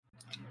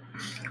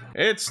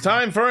It's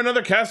time for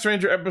another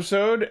Castranger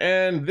episode,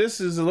 and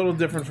this is a little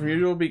different from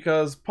usual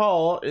because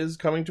Paul is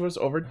coming to us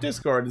over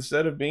Discord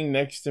instead of being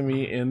next to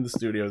me in the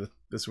studio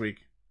this week.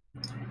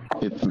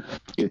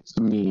 It's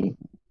me.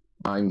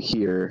 I'm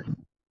here.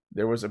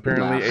 There was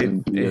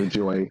apparently a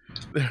joy.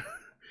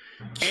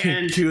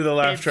 And cue the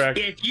laugh track.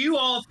 If you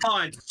all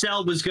thought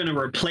Cell was going to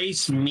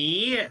replace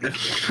me,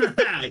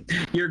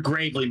 you're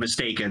gravely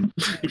mistaken.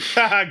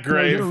 Grave.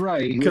 No, you're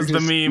right. Because the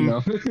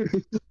meme.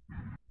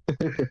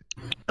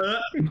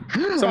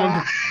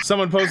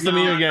 Someone post the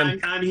meme again.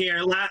 I'm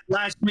here.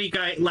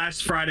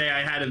 Last Friday,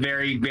 I had a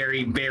very,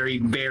 very, very,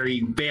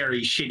 very,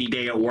 very shitty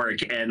day at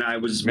work, and I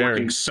was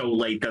working so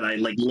late that I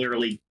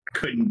literally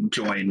couldn't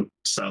join.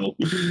 So.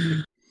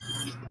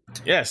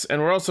 Yes,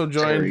 and we're also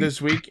joined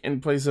this week in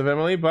place of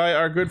Emily by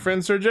our good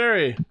friend Sir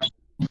Jerry.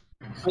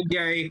 Hi,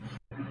 Gary.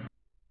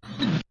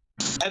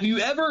 Have you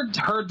ever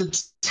heard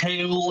the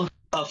tale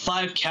of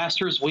 5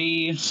 casters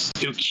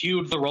who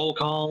cued the roll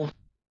call?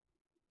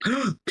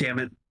 Damn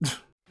it.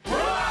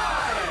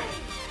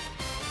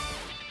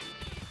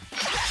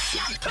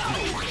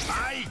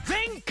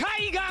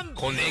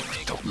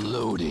 Connect.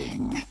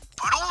 Loading.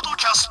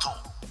 Broadcast.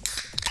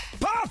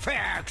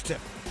 Perfect!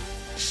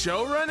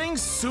 Show running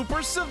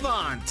super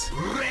savant.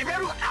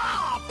 Level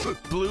up!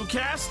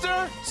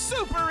 Bluecaster,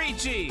 super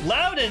Ichi.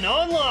 Loud and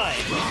online.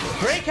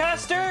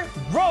 Greycaster,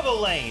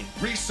 Robolane.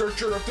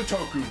 Researcher of the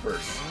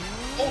Tokuverse.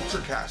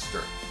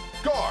 Ultracaster.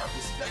 Gar.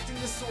 Respecting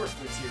the source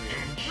material.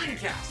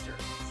 Greencaster.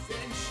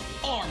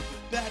 Zenshi. Armed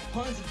with bad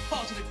puns and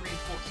positive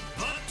reinforcement.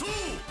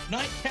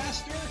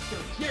 Nightcaster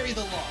to carry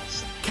the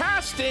loss.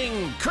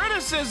 Casting,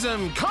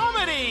 criticism,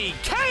 comedy,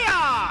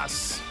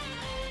 chaos.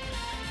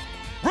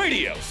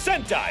 Radio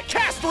Sentai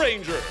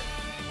Castranger.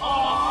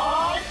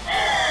 On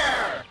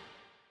air.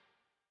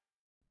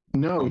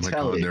 No, oh my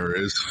tell God, it. there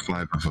is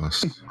 5 of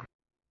us.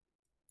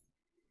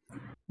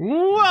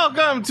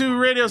 Welcome to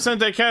Radio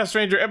Sentai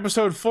Castranger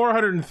episode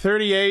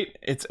 438.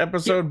 It's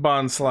episode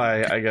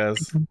Bonsly, I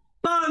guess.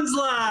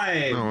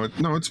 Bonsly!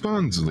 No, it's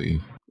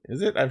Bonsley.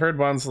 Is it? I've heard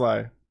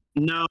Bonsly.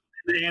 No,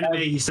 in the anime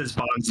he says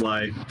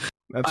Bonsly.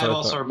 That's I've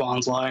also heard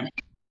Bonsly.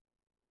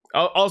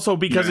 Also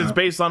because it's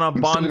based on a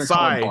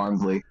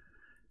bonsai.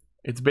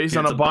 It's based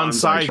on a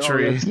bonsai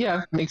tree.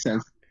 Yeah, makes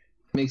sense.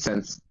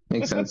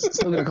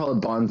 Still gonna call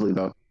it Bonsley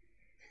though.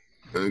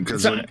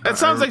 That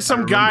sounds like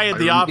some guy at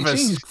the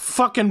office.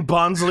 Fucking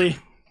Bonsley.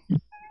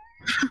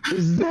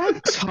 Is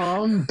that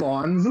Tom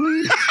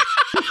Bonsley?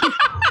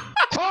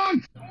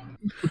 Tom!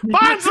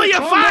 Bonsley,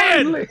 you're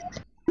fired!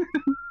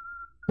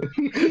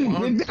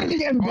 You're back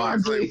again,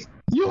 Bonsley.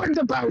 You and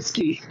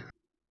Dabowski.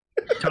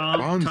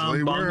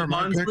 Bonsley, where are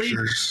my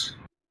pictures?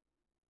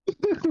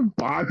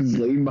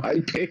 Bonsley, my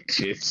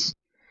pictures.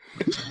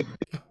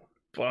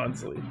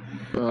 Bonsley.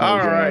 Oh, all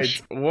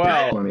right.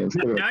 Well,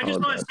 now I just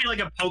want to see like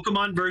a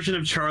Pokemon version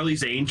of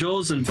Charlie's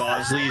Angels, and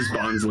Bosley is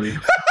Bonsley.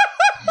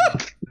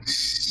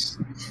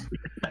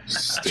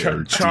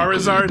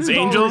 Charizard's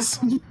Angels.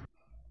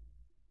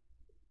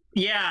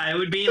 Yeah, it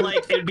would be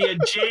a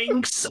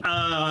Jinx,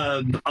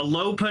 a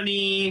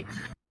Lopunny,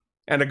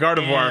 and a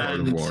Gardevoir.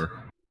 And a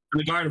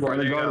Gardevoir.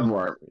 And a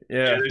Gardevoir.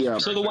 Yeah.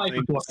 So the wife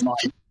of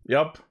Pokemon.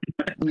 Yep.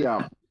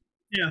 Yeah.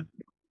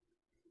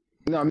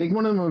 No, make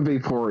one of them a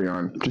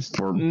Vaporeon, just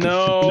for...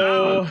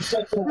 No.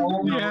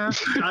 Yeah.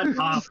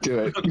 Do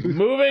it.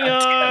 Moving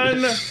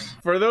on.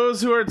 For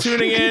those who are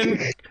tuning in,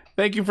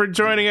 thank you for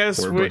joining us.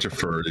 We're a bunch of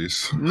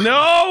furries.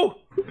 No!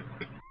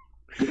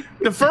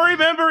 The furry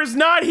member is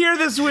not here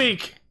this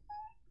week.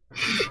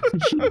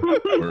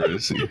 Where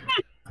is he?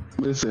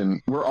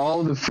 Listen, we're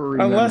all the furry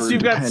Unless member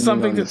you've got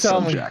something to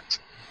tell me.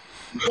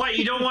 What,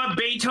 you don't want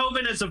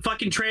Beethoven as a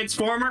fucking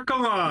transformer?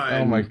 Come on.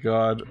 Oh my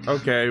god.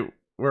 Okay,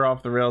 we're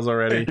off the rails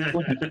already.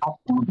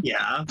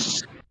 Yeah.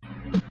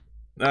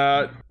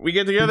 We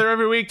get together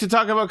every week to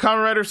talk about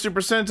Kamen Rider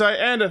Super Sentai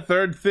and a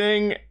third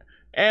thing.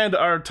 And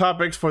our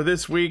topics for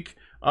this week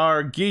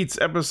are Geats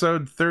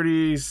episode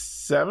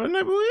 37,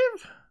 I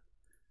believe?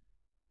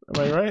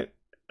 Am I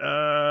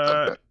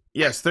right?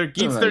 Yes,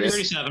 Geats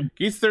 37.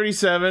 Geats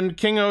 37,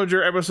 King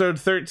Oger episode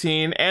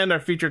 13, and our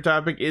feature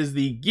topic is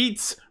the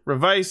Geats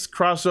Revice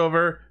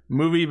crossover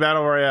movie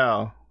battle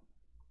royale.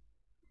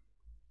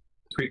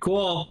 Pretty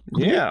cool.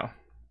 Yeah.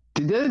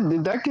 Did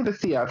that get a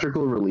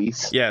theatrical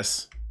release?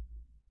 Yes.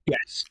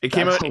 Yes. It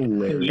came out.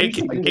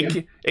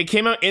 It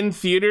came out in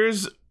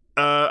theaters.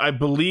 I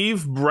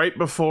believe right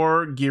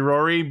before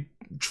Girori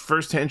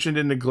first henchioned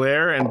into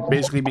Glare and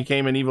basically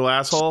became an evil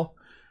asshole.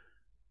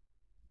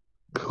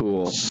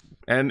 Cool.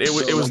 And it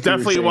was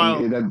definitely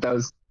while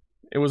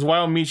it was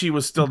while Michi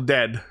was still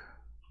dead.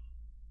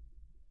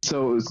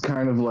 So it was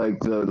kind of like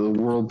the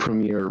world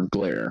premiere of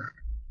Glare.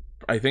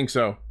 I think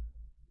so.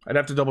 I'd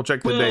have to double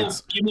check the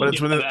dates, but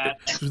it's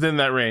within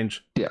that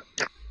range. Yeah.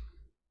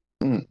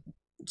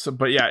 So,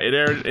 but yeah, it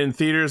aired in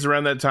theaters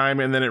around that time,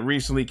 and then it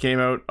recently came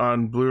out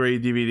on Blu-ray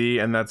DVD,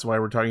 and that's why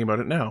we're talking about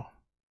it now.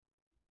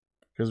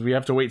 Because we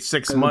have to wait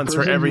 6 months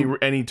for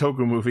any Toku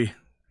movie.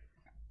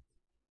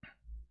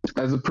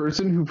 As a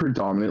person who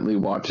predominantly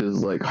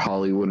watches like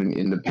Hollywood and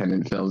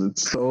independent films,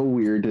 it's so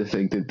weird to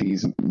think that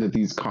these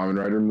Kamen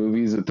Rider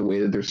movies, with the way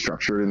that they're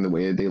structured and the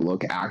way that they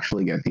look,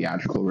 actually get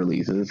theatrical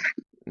releases.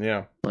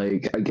 Yeah.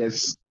 Like, I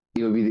guess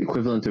it would be the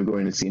equivalent of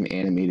going to see an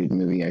animated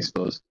movie, I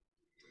suppose.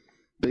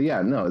 But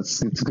yeah, no, it's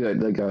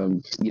good. Like,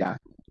 yeah.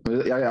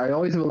 But I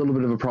always have a little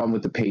bit of a problem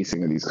with the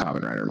pacing of these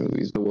Kamen Rider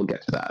movies, but we'll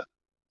get to that.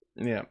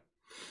 Yeah.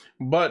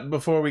 But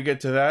before we get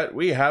to that,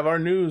 we have our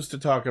news to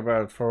talk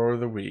about for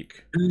the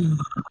week.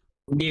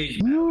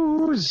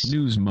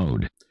 News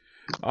mode.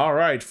 All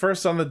right.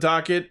 First on the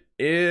docket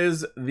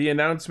is the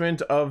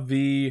announcement of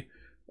the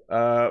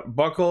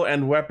buckle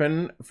and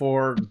weapon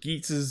for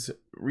Geats'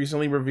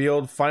 recently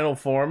revealed final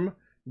form,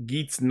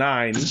 Geats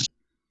 9.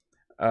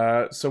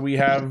 So we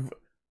have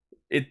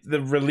it.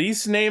 The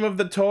release name of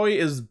the toy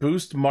is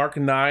Boost Mark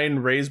 9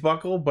 Raise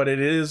Buckle, but it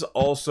is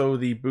also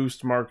the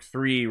Boost Mark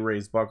 3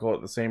 Raise Buckle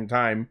at the same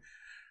time.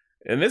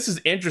 And this is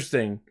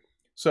interesting.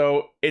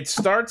 So it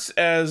starts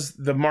as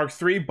the Mark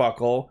III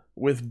buckle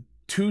with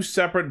two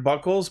separate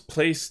buckles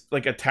placed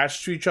like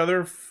attached to each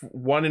other,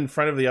 one in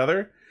front of the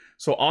other.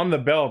 So on the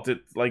belt,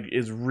 it like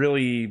is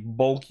really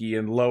bulky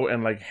and low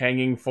and like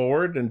hanging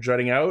forward and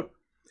jutting out.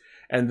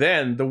 And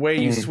then the way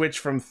you switch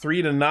from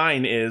 3 to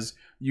 9 is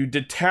you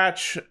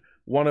detach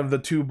one of the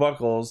two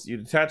buckles, you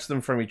detach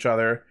them from each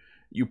other,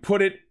 you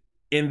put it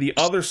in the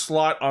other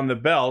slot on the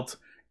belt,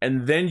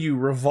 and then you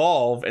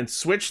revolve and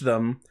switch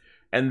them.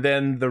 And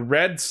then the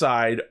red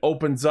side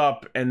opens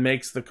up and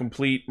makes the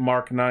complete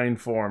Mark 9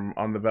 form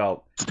on the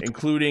belt,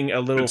 including a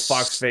little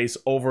fox face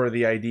over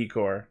the ID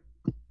core.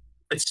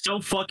 It's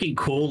so fucking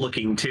cool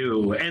looking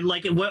too. And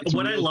like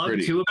what I love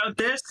pretty too about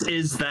this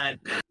is that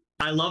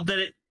I love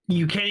that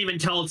you can't even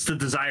tell it's the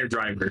Desire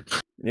driver.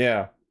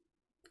 Yeah.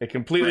 It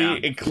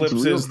completely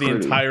eclipses the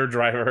entire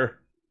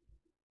driver.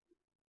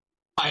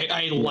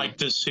 I like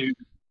this suit.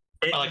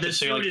 I like the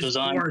suit is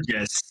design.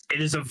 Gorgeous. It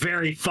is a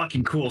very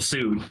fucking cool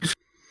suit.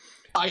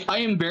 I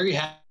am very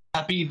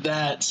happy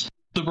that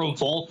the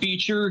revolve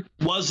feature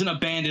wasn't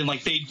abandoned.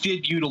 Like, they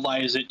did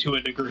utilize it to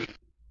a degree.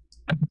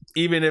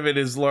 Even if it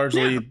is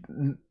largely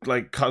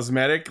like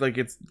cosmetic, like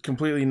it's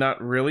completely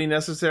not really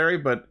necessary,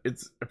 but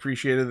it's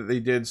appreciated that they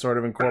did sort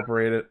of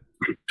incorporate it.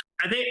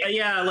 I think,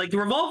 yeah, like the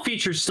revolve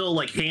feature is still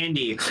like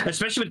handy,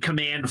 especially with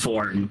command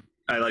form,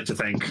 I like to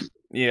think.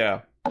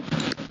 Yeah.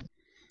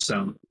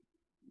 So,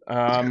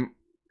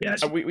 yeah,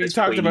 we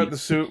talked about the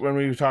suit when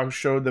we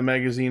showed the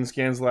magazine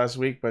scans last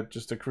week, but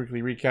just to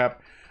quickly recap,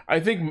 I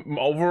think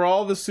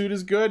overall the suit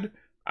is good.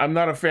 I'm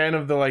not a fan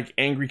of the like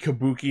angry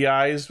kabuki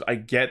eyes. I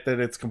get that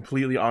it's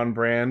completely on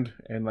brand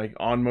and like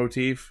on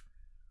motif,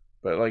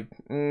 but like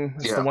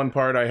it's the one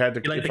part I had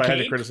to had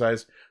to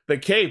criticize. The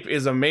cape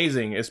is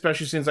amazing,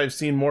 especially since I've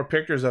seen more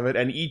pictures of it,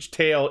 and each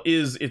tail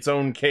is its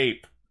own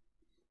cape.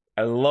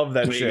 I love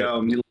that shit.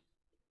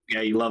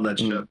 Yeah, you love that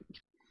shit.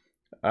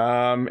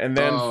 And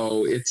then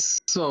it's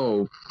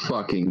so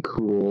fucking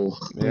cool.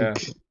 Yeah.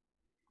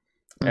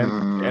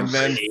 And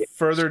then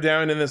further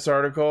down in this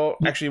article,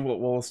 actually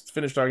we'll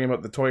finish talking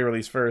about the toy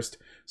release first.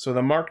 So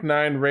the Mark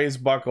 9 Raise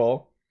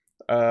Buckle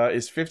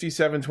is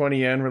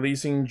 5720 yen,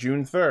 releasing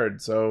June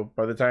 3rd. So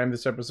by the time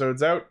this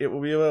episode's out, it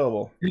will be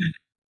available.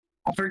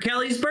 For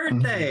Kelly's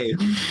birthday.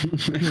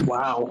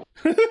 Wow.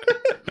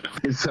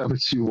 Is that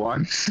what you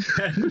want?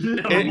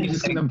 No. Are you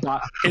just gonna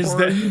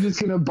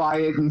buy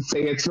it and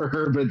say it's for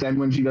her, but then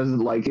when she doesn't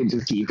like it,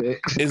 just keep it?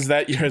 Is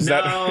that her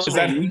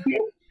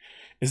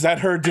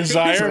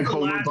desire? It's like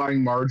Homer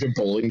buying Marge a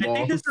bowling ball. I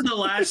think this is the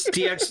last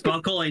DX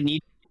buckle I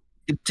need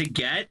to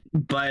get,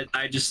 but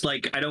I just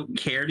I don't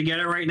care to get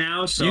it right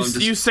now. So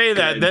you say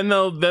that, then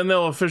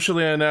they'll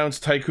officially announce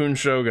Tycoon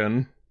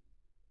Shogun.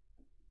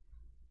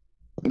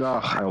 No,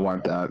 I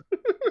want that.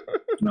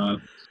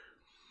 No.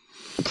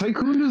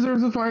 Tycoon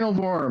deserves a final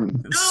form.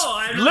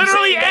 No,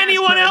 literally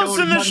anyone else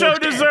in the show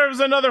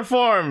deserves another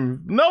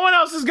form. No one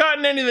else has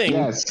gotten anything.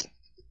 Yes.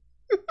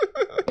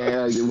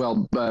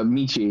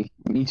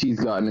 Michi's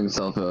gotten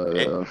himself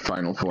a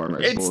final form.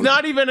 It's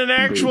not even an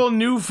actual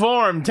new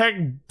form.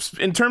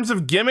 In terms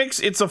of gimmicks,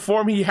 it's a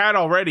form he had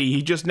already.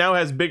 He just now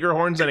has bigger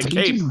horns and a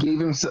cape. He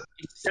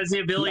has the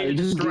ability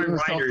to destroy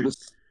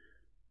riders.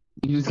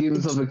 He just gave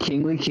himself a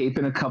kingly cape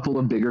and a couple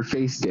of bigger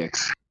face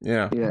sticks.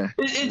 Yeah.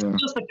 It's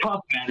just a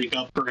cosmetic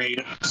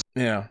upgrade.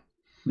 Yeah.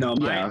 No,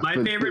 my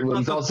favorite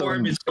Buffa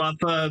form is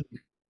Buffa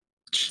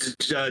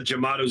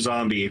Jamato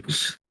Zombie.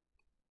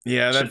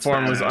 Yeah, that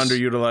form was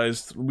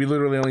underutilized. We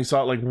literally only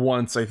saw it like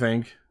once, I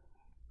think.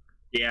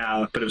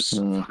 Yeah, but it was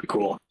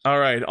cool. All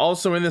right.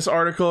 Also in this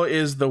article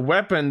is the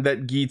weapon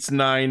that Geats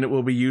 9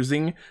 will be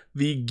using,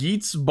 the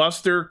Geats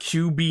Buster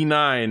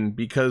QB9,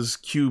 because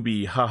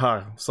QB,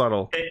 haha,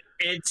 subtle.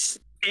 It's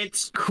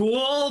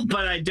cool,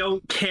 but I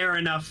don't care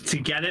enough to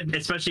get it,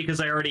 especially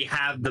because I already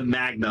have the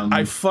Magnum.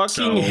 I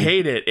fucking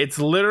hate it. It's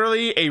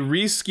literally a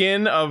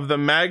reskin of the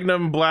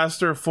Magnum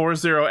Blaster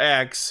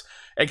 40X,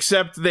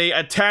 except they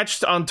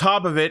attached on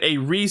top of it a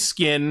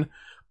reskin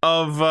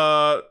of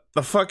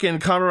the fucking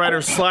Kamen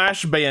Rider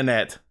Slash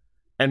bayonet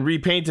and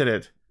repainted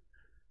it.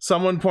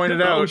 Someone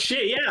pointed out. Oh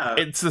shit! Yeah,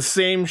 it's the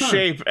same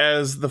shape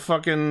as the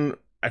fucking.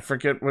 I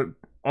forget what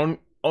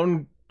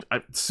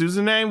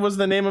Suzune was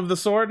the name of the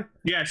sword.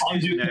 Yes,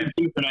 Suzune.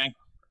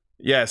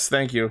 Yes,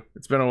 thank you.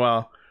 It's been a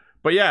while.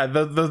 But yeah,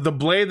 the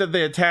blade that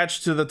they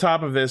attached to the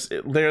top of this,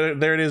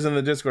 there it is in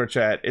the Discord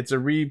chat. It's a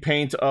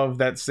repaint of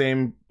that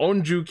same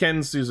Onju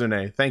Ken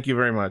Suzune. Thank you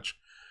very much.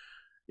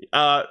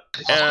 So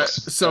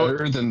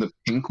better than the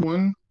pink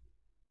one.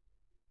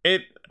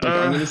 I'm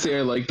gonna say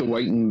I like the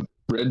white and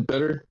red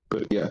better,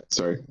 but yeah,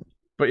 sorry.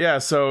 But yeah,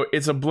 so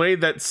it's a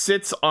blade that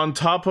sits on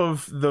top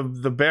of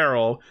the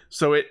barrel.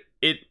 So it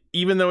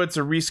even though it's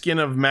a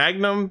reskin of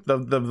Magnum,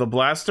 the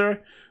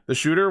blaster, the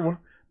shooter.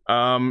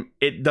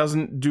 It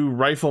doesn't do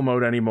rifle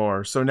mode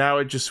anymore. So now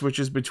it just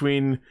switches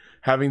between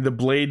having the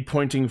blade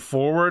pointing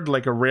forward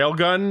like a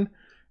railgun,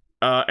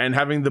 and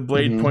having the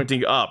blade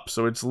pointing up.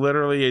 So it's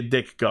literally a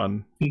dick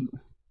gun.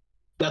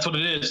 That's what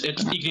it is.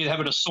 You can have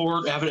it a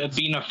sword, have it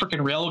being a freaking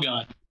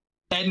railgun.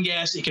 And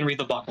yes, it can read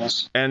the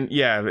buckles. And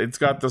yeah, it's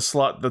got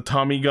the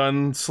Tommy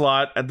gun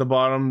slot at the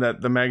bottom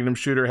that the Magnum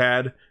shooter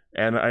had.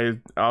 And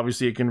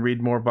obviously it can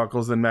read more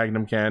buckles than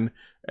Magnum can.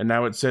 And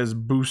now it says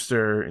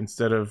booster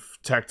instead of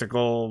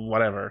tactical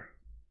whatever.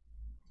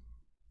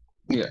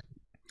 Yeah.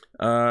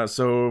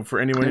 So for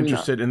anyone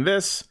interested in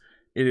this,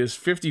 it is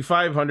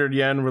 5,500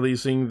 yen,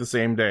 releasing the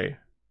same day.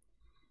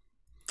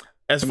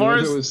 As far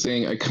as I was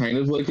saying, I kind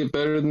of like it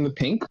better than the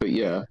pink, but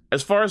yeah.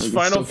 As far as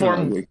final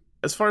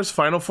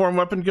form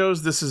weapon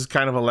goes, this is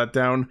kind of a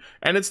letdown,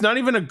 and it's not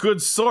even a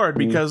good sword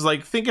because,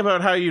 like, think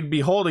about how you'd be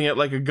holding it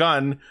like a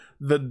gun.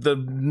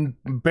 The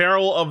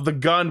barrel of the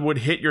gun would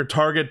hit your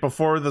target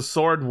before the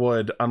sword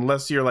would,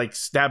 unless you're like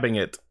stabbing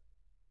it.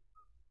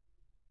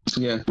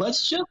 Yeah.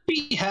 Let's just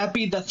be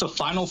happy that the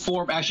final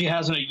form actually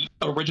has an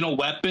original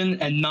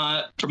weapon and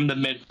not from the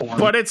mid form.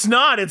 But it's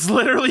not. It's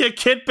literally a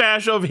kit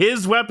bash of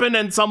his weapon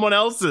and someone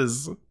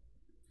else's.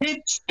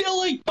 It's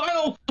still a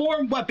final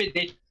form weapon,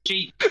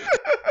 Itchy.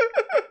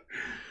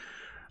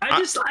 I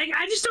just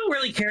don't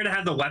really care to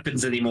have the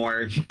weapons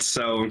anymore.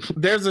 So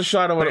there's a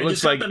shot of what it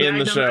looks like in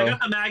the show. I got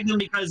the Magnum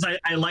because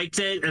I liked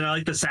it and I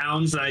liked the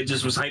sounds. And I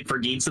just was hyped for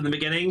Geats in the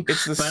beginning.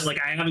 But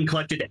like I haven't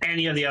collected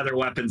any of the other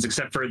weapons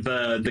except for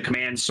the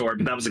command sword.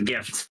 But that was a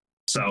gift.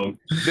 So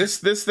this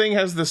thing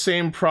has the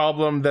same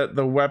problem that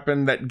the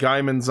weapon that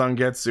Gaiman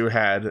Zangetsu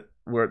had,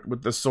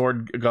 with the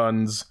sword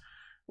guns,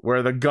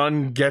 where the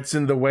gun gets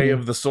in the way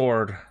of the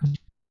sword.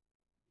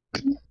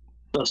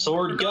 The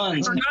sword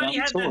guns.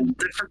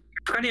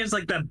 He has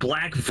like that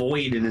black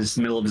void in his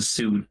middle of the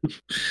suit.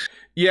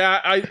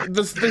 Yeah,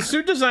 the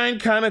suit design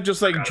kind of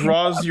just like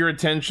draws your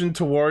attention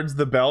towards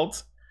the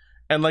belt,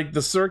 and like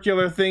the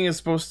circular thing is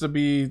supposed to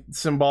be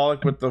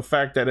symbolic with the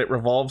fact that it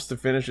revolves to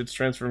finish its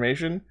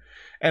transformation,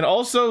 and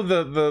also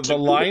the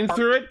line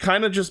through it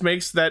kind of just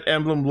makes that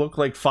emblem look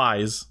like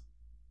Fies.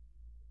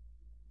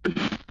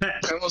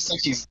 Almost like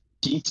he's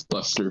Geats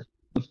Buster.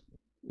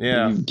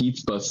 Yeah,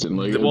 Geats busting.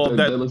 Like,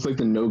 that looks like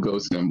the No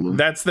Ghost emblem.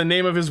 That's the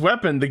name of his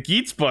weapon, the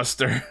Geats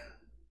Buster.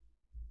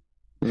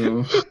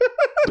 Oh.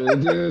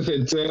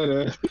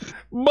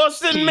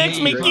 Bustin'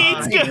 makes me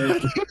Geats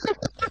good.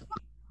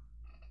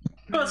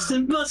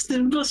 Bustin'.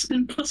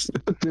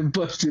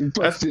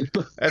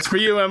 That's for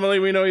you, Emily.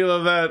 We know you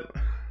love that.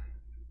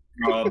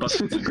 Oh,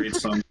 Bustin's a great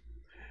song.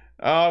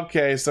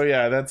 Okay, so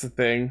yeah, that's the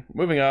thing.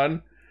 Moving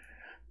on.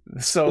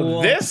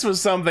 So this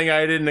was something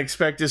I didn't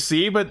expect to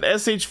see, but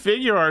SH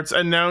Figure Arts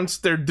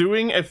announced they're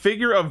doing a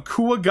figure of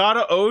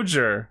Kuwagata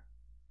Oger.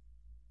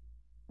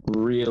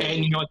 Really?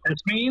 And you know what this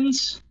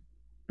means?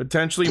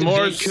 Potentially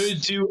more. They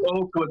could do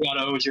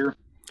Kuwagata Oger.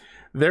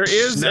 There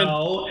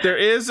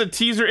is a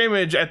teaser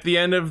image at the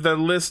end of the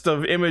list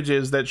of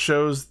images that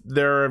shows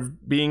there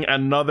being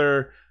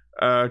another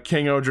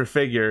King Oger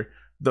figure.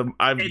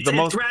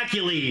 It's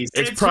Racules.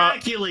 It's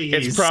Racules.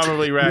 It's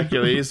probably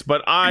Racules,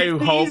 but I hope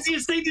the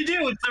easiest thing to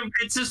do.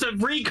 It's just a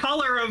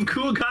recolor of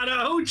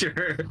Kuwagata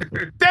Oger.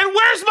 Then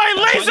where's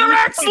my Laser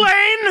X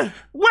lane?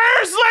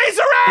 Where's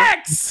Laser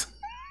X?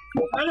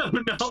 I don't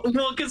know.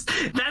 Well, because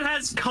that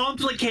has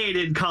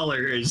complicated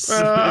colors.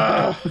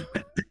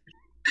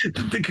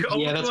 The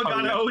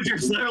Kuwagata Oger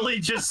is literally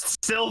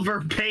just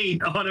silver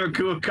paint on a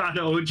Kuwagata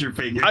Oger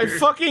figure. I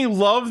fucking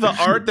love the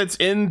art that's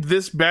in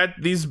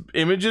these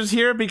images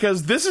here,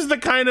 because this is the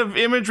kind of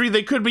imagery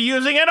they could be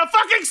using in a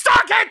fucking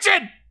stock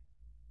engine!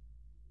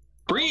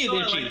 Breathe,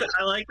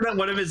 I like that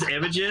one of his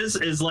images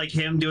is like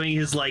him doing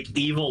his like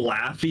evil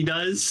laugh he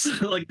does.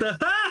 Like the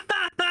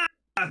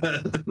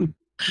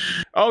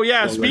Oh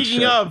yeah,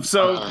 speaking of,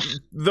 so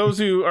those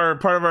who are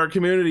part of our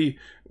community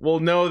will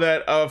know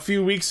that a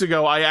few weeks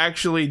ago I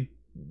actually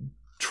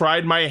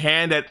tried my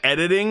hand at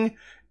editing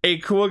a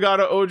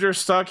Kuwagata Oger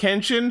stock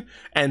henshin,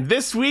 and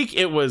this week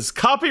it was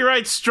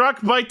copyright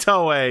struck by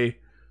Toei.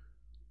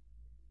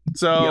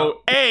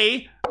 So,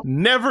 A,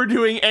 never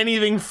doing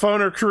anything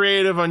fun or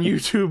creative on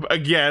YouTube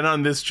again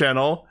on this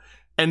channel,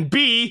 and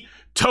B,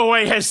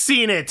 Toei has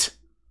seen it.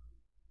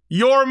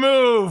 Your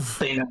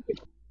move.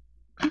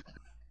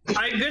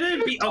 I'm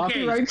gonna be okay.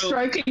 Copyright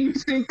strike. You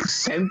think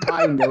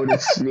Sentai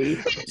noticed me?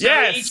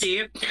 Yes.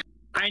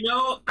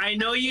 I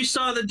know you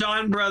saw the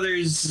Don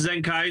Brothers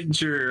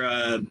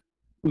Zenkaiger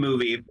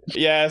movie.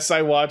 Yes,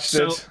 I watched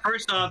So it.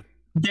 first off,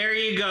 there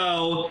you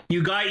go.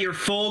 You got your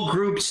full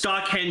group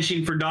stock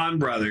henshin for Don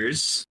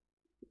Brothers.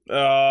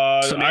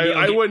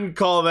 I wouldn't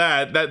call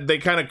that they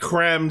kind of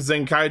crammed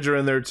Zenkaiger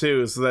in there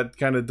too, so that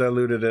kind of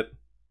diluted it.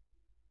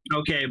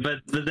 Okay, but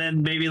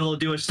then maybe they'll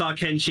do a stock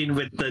henshin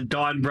with the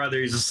Don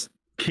Brothers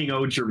King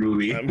Oger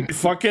movie.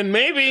 Fucking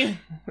maybe.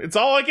 It's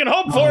all I can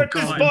hope for at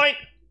this point.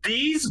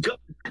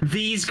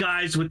 These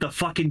guys with the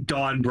fucking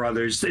Don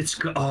Brothers.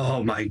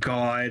 Oh my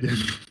god.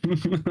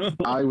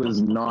 I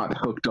was not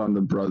hooked on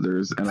the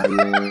brothers, and I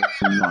will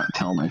not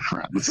tell my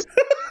friends.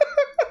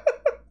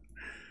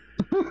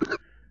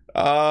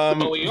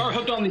 But we are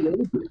hooked on the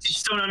ogres. You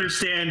just don't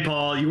understand,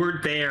 Paul. You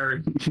weren't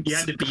there. You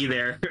had to be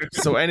there.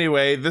 So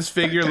anyway, this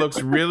figure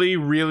looks really,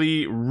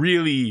 really,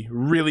 really,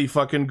 really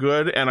fucking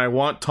good, and I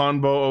want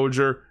Tonbo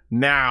Oger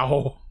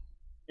now.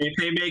 If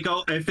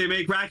they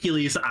make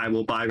Racules, I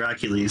will buy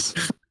Racules.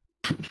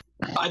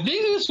 I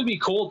think this would be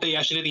cool if they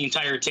actually did the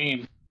entire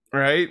team.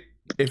 Right?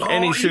 If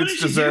any shoots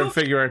deserve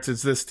figure arts,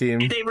 it's this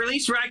team. If they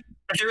release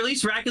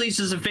Racules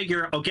as a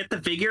figure, I'll get the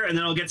figure, and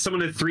then I'll get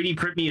someone to 3D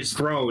print me his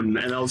throne,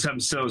 and I'll just have him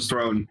sit on his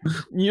throne.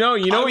 You know.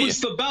 I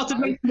was about to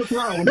make the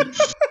throne.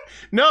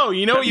 No,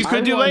 you know what you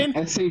could do, Lane?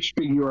 SH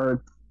figure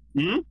arts.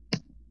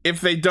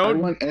 If they don't, I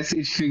want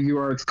SH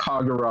figure arts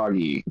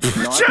Kaguragi.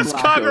 Not just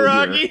Black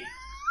Kaguragi. Ogre.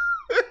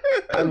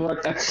 I want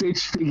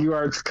SH figure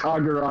arts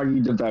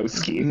Kaguragi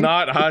Dabowski.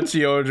 Not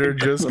Hachi Oger,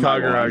 just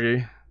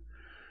Kaguragi.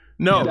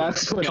 No,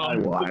 that's what I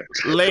want.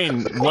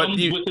 Lane, what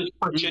you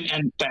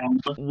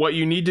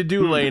need to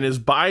do, Lane, is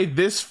buy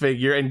this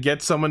figure and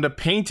get someone to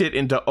paint it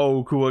into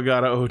O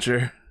Kuwagata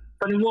Oger.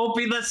 But it won't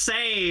be the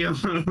same.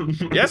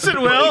 Yes, it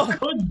will.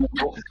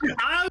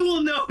 I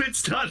will know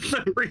it's not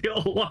the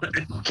real one.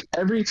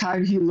 Every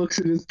time he looks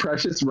at his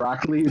precious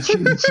Racules,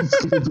 he's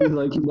just gonna be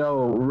like,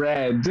 "No,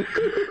 red."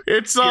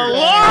 It's a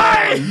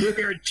lie.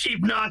 You're a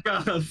cheap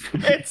knockoff.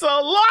 It's a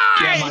lie.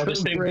 Yeah, my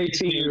mistake. Great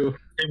to you.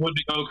 It would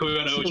be Goku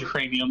and Oji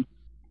Premium.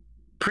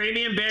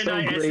 Premium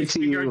Bandai So great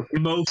to you.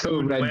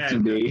 So red to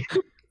me.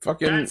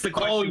 Fucking. That's the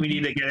question we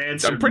need to get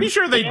answered. I'm pretty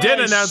sure they did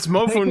announce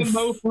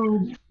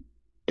Mofun.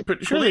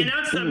 Pretty sure they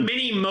announced the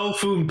mini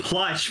Mofun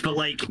plush, but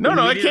like no,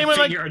 it came in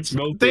like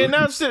they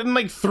announced it in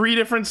like 3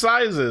 different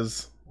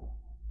sizes.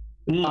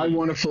 I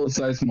want a full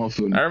size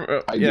Mofun.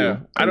 I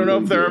don't know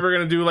if they're ever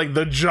gonna do like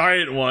the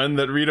giant one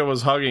that Rita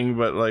was hugging,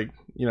 but like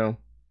I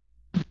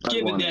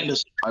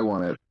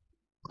want it.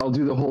 I'll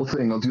do the whole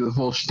thing. I'll do the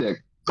whole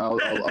shtick. I'll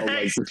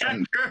like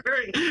pretend.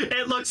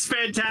 It looks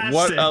fantastic.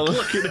 What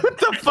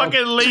the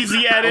fucking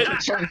lazy edit.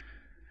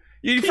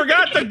 You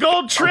forgot the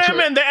gold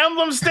trim and the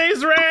emblem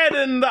stays red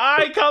and the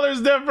eye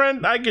color's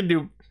different. I could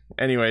do...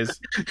 Anyways.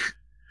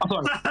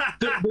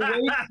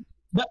 The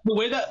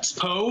way that's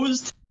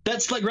posed,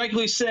 that's like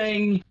regularly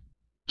saying,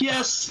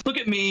 yes, look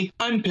at me,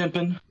 I'm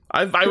pimping.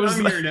 I was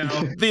here now.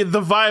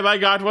 The vibe I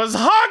got was,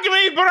 hug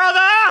me,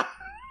 brother!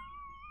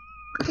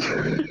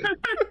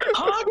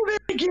 Hug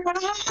me,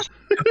 brother!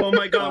 Oh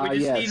my god, we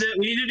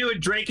need to do a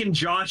Drake and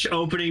Josh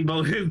opening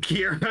both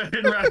Kira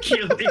and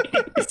Racules.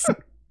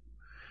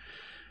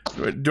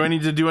 Do I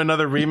need to do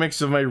another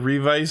remix of my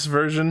Revice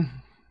version?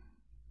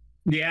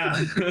 Yeah.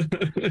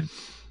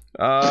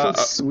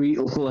 Sweet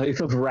life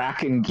of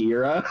Rack and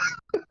Gira.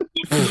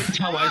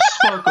 How I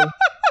sparkle.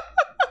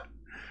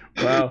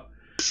 Wow.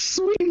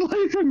 Sweet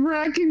life of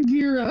Rack and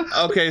Gira.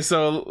 Okay,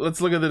 so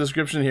let's look at the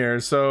description here.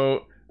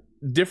 So,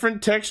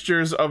 different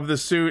textures of the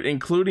suit,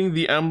 including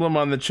the emblem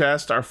on the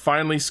chest, are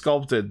finely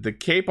sculpted. The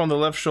cape on the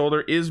left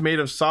shoulder is made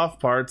of soft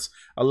parts,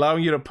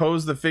 allowing you to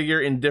pose the figure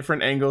in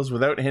different angles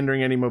without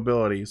hindering any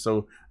mobility.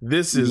 So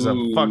this is a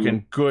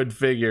fucking good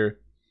figure.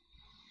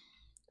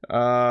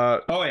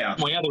 Oh yeah.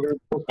 Well, yeah, they're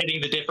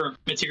hitting the different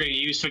material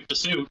you use to make the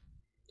suit.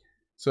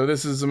 So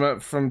this is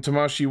from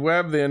Tamashi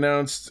Web. They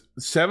announced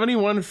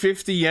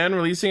 7150 yen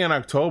releasing in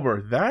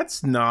October.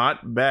 That's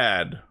not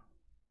bad.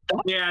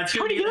 Yeah, it's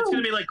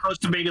gonna be like close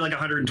to maybe like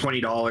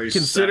 $120.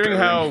 Considering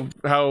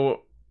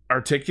how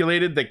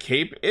articulated the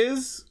cape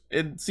is,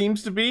 it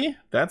seems to be.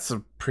 That's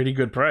a pretty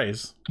good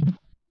price.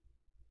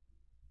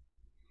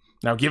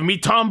 Now give me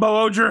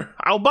Tombo Oger.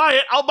 I'll buy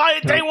it. I'll buy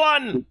it day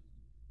one.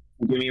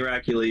 Give me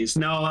Racules.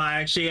 No,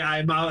 actually,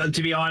 I'm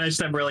to be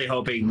honest, I'm really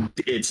hoping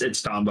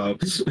it's Tombo.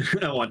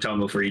 I want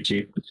Tombo for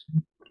Ichi.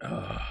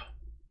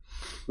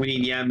 We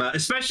need Yama,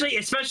 especially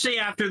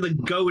after the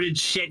goated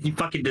shit you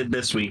fucking did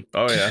this week.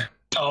 Oh yeah.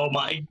 Oh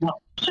my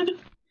god.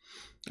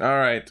 All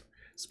right.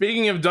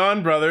 Speaking of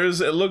Don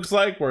Brothers, it looks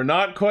like we're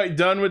not quite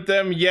done with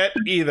them yet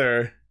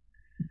either.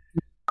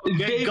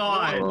 Thank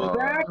God.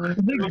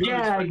 The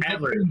gag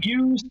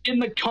used in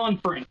the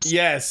conference.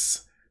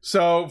 Yes.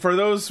 So, for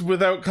those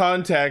without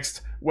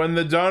context, when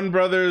the Don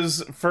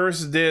Brothers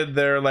first did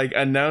their like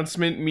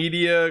announcement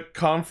media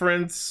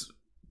conference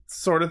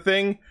sort of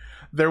thing,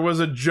 there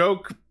was a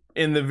joke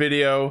in the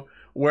video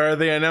where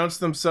they announced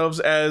themselves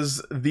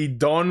as the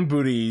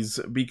Donburis,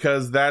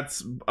 because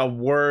that's a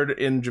word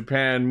in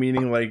Japan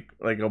meaning like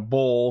a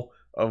bowl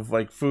of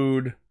like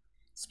food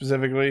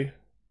specifically.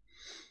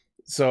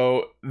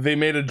 So they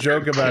made a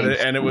joke about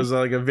it, and it was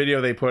like a video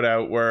they put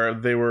out where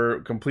they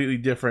were completely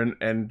different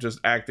and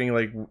just acting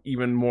like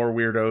even more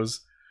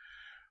weirdos.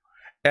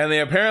 And they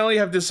apparently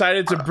have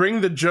decided to bring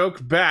the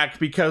joke back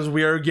because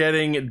we are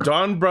getting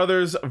Dawn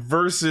Brothers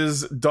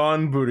versus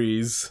Dawn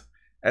Booties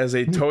as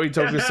a Toei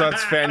Tokusatsu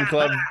fan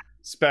club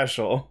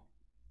special.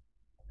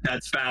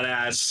 That's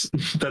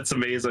badass. That's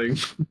amazing.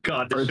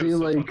 God, this Are show's they so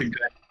like fucking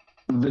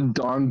good. the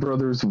Dawn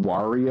Brothers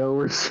Wario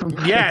or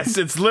something? Yes,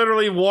 it's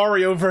literally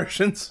Wario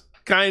versions,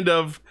 kind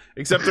of,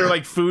 except they're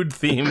like food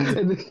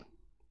themed.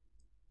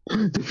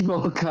 They've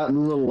all got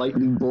little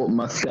lightning bolt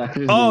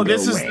mustaches. Oh,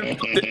 this is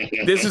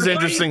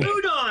interesting.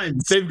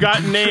 They've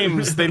got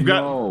names. They've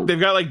got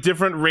like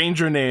different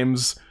ranger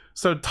names.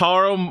 So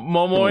Taro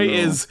Momoi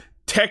is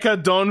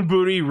Tekka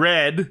Donburi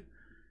Red.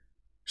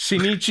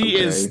 Shinichi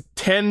is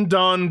Ten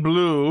Don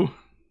Blue.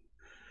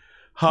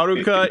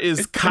 Haruka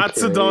is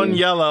Katsudon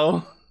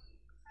Yellow.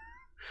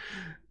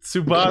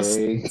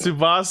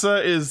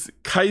 Tsubasa is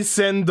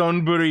Kaisen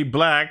Donburi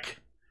Black.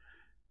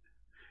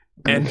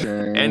 And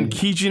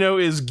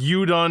Kichino is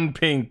Gyudon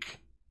Pink.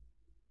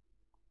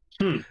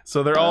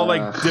 So they're all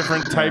like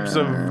different types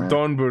of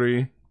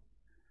donburi.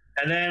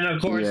 And then of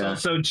course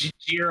also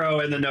Jiro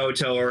and the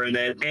Noto are in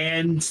it,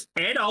 and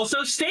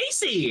also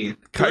Stacy.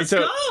 Let's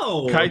go.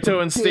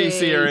 Kaito and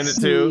Stacy are in it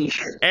too,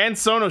 and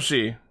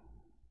Sonoshi.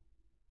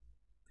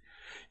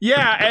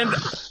 Yeah, and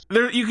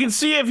there you can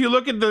see if you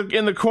look at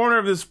in the corner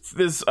of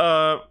this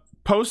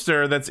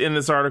poster that's in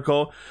this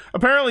article,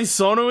 apparently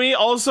Sonoi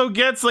also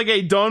gets like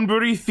a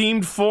donburi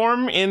themed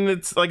form in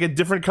its like a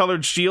different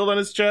colored shield on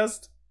his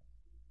chest.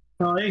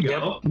 Oh, there you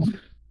go.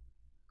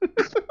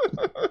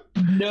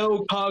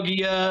 No,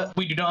 Kaguya,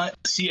 we do not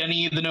see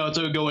any of the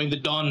Noto going the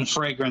Dawn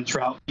fragrance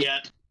route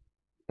yet.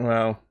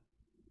 Wow.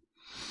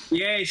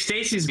 Yay,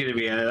 Stacy's gonna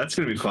be in it. That's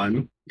gonna be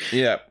fun.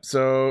 Yeah,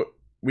 so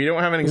we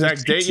don't have an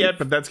exact date yet,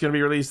 but that's gonna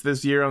be released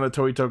this year on the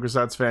Toei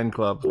Tokusatsu fan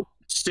club. As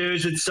soon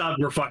as it's subbed,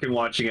 we're fucking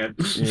watching it.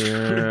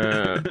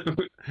 Yeah.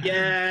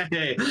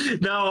 Yay.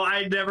 No,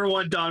 I never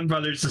want Dawn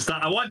Brothers to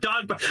stop. I want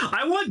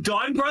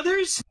Dawn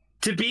Brothers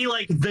to be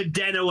like the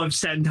Deno of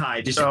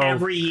Sentai. Just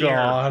every year,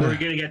 we're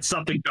gonna get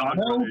something Dawn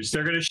Brothers.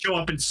 They're gonna show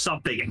up in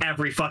something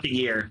every fucking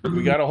year.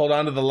 We gotta hold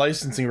on to the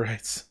licensing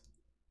rights.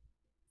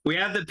 We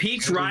have the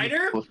Peach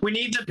Rider. We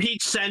need the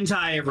Peach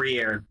Sentai every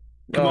year.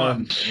 Come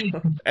on.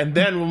 And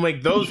then we'll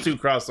make those two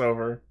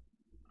crossover.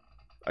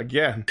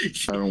 Again.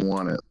 I don't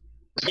want it.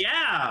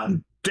 Yeah.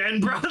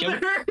 Den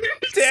Brothers.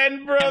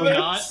 Den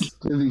Brothers.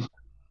 The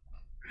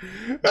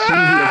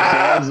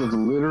applause of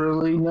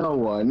literally no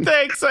one.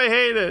 Thanks, I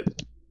hate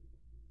it.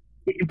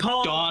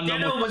 Paul,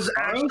 Deno was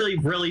actually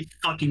really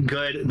fucking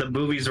good. The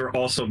movies were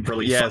also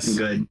really fucking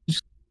good.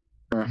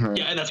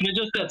 Yeah, that's me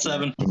just at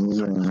 7.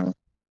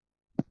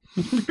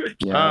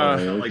 Yeah,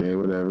 okay,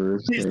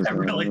 whatever. He's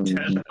never really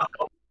dead.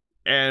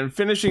 And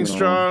finishing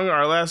strong,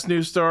 our last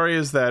news story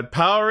is that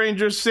Power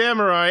Rangers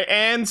Samurai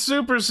and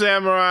Super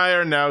Samurai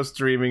are now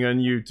streaming on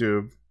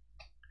YouTube.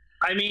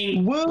 I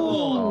mean,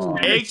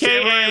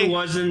 AKA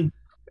wasn't.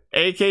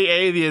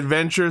 AKA The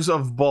Adventures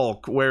of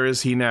Bulk. Where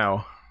is he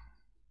now?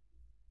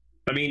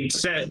 I mean,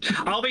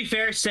 I'll be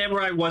fair,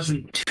 Samurai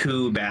wasn't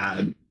too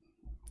bad.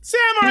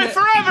 Samurai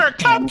forever!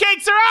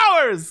 Cupcakes are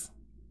ours!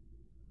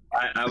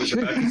 I was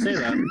about to say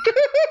that.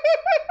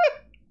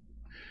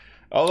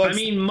 I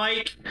mean,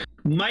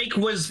 Mike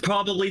was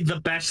probably the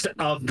best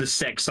of the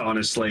 6,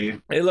 honestly.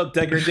 Hey, look,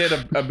 Decker did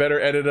a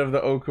better edit of the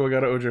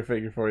Okuwagata Ojo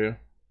figure for you.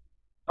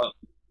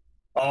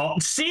 Oh,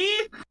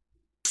 see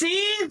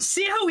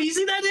how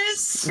easy that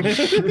is?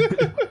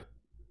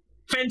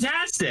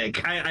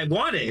 Fantastic. I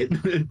want it.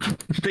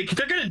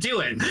 They're gonna do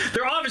it.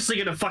 They're obviously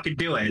gonna fucking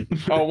do it.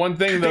 Oh, one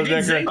thing though,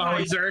 Decker.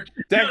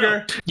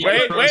 Decker,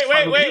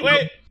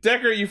 wait.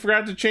 Decker, you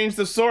forgot to change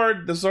the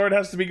sword. The sword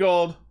has to be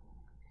gold.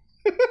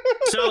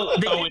 So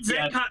they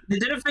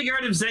did a figure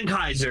out of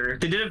Zenkaiser.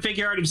 They did a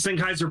figure out of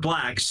Zenkaiser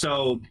Black.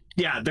 So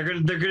yeah, they're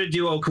gonna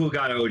do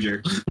Okuwagata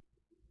Ojo.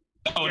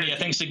 Oh yeah,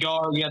 thanks to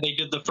Gar. Yeah, they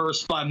did the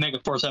first 5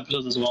 Megaforce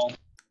episodes as well.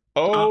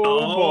 Oh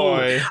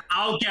boy!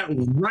 I'll get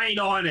right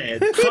on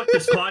it. Fuck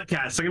this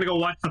podcast. I'm gonna go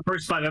watch the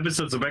first 5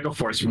 episodes of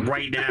Megaforce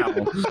right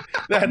now.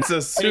 That's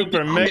a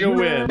super mega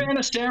win. Fan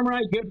of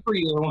Samurai, good for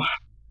you.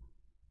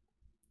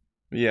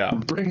 Yeah.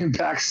 Bringing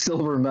back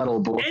silver medal,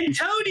 boy.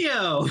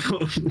 Antonio!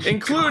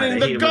 Including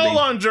the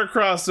Go-Langer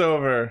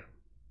crossover.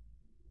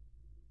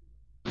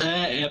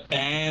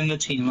 And the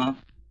team up.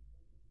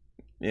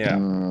 Yeah.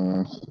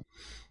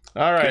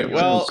 All right,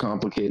 well.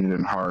 Complicated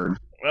and hard.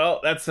 Well,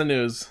 that's the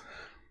news.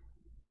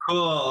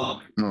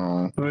 Cool.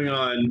 Oh. Moving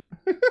on.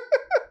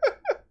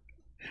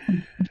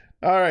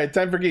 All right,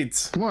 time for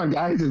Geets. Come on,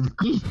 guys. It's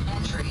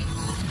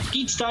Geets.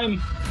 Geets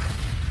time.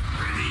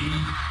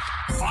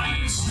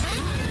 Fight.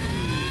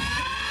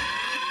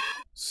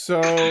 So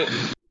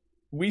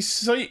we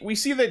see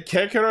that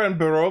Kekara and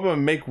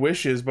Baroba make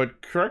wishes,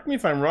 but correct me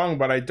if I'm wrong,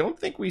 but I don't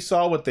think we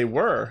saw what they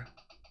were.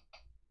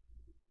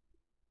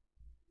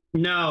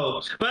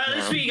 No, but at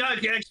least we got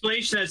an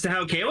explanation as to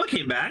how Kayla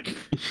came back.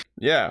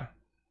 Yeah.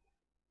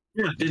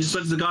 Yeah, they just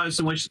let the goddess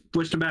and wished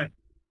him back.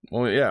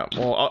 Well, yeah.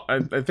 Well, I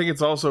think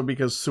it's also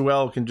because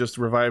Suel can just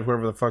revive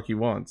whoever the fuck he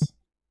wants.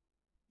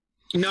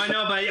 No, I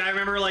know, but I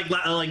remember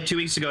like 2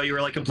 weeks ago, you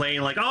were like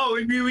complaining, like, "Oh,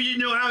 we didn't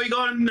know how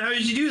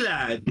did you do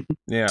that?"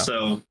 Yeah.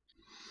 So.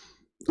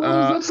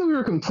 Well, that's what we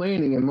were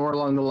complaining, and more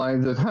along the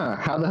lines of,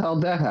 how the hell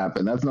did that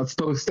happen? That's not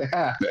supposed to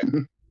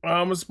happen.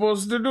 I'm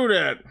supposed to do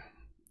that.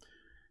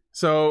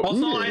 So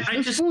Also,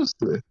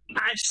 Yeah,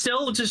 I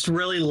still just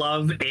really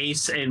love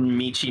Ace and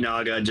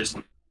Michinaga just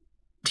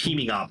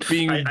teaming up.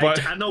 I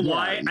don't know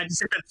why. I just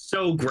think that's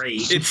so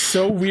great. It's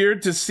so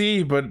weird to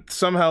see, but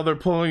somehow they're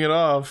pulling it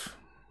off.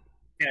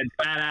 Yeah,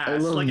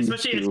 badass. Like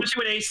especially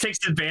when Ace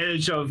takes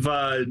advantage of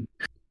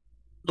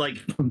like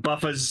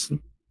Buffa's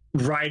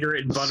rider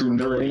and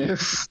vulnerability.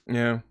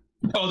 Yeah.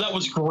 Oh, that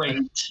was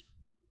great.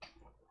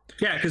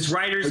 Yeah, because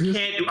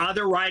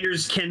other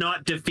riders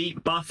cannot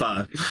defeat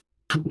Buffa.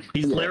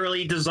 He's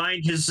literally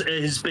designed his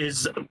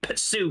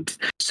suit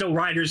so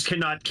riders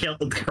cannot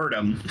hurt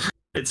him.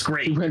 It's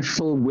great. We went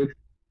full Witch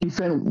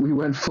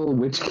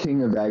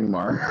King of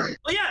Agmar.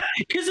 Well, yeah,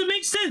 because it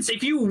makes sense.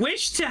 If you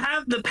wish to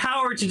have the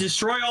power to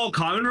destroy all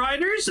common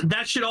riders,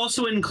 that should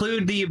also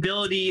include the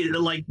ability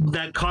like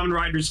that common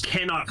riders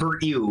cannot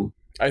hurt you.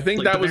 I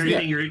think that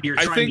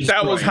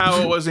was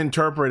how it was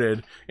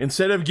interpreted.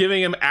 Instead of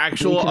giving him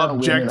actual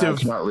objective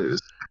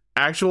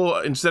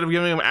instead of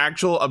giving him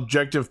actual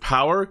objective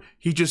power,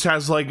 he just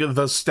has like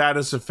the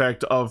status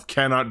effect of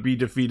cannot be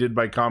defeated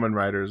by common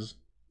riders.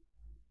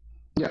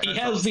 Yeah, he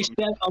has the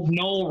stat of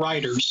null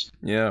riders.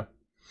 Yeah.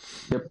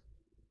 Yep.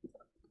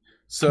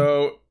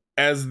 So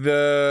as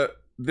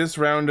this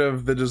round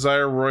of the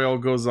Desire Royal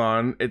goes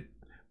on,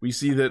 we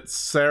see that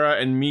Sarah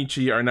and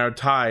Michi are now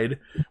tied,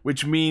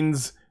 which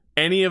means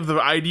any of the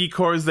ID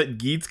cores that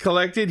Geets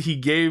collected, he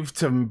gave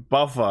to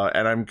Buffa,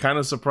 and I'm kind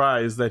of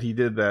surprised that he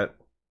did that.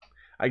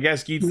 I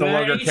guess Geets no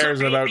longer cares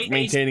about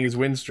maintaining his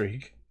win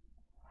streak.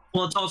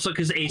 Well, it's also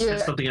because Ace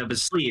has something up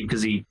his sleeve,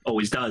 because he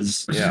always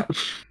does. Yeah.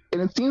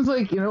 And it seems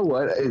like, you know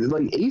what,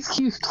 like Ace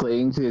keeps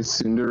playing to his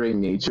tsundere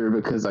nature,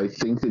 because I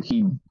think that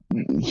he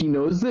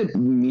knows that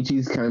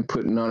Michi's kind of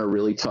putting on a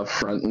really tough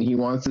front, and he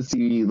wants to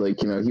see, like,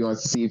 he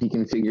wants to see if he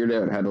can figure it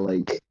out, how to,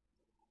 like,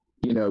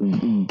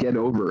 get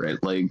over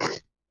it.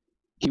 Like,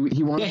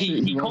 he wants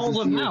he calls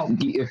to see him out.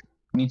 if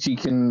Michi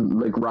can,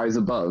 like, rise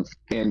above.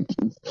 And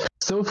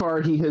so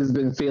far, he has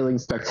been failing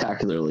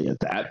spectacularly at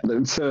that.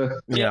 So,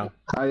 yeah.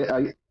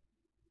 I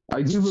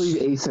do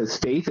believe Ace has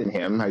faith in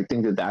him. I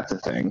think that that's a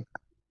thing.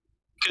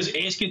 Because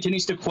Ace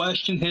continues to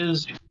question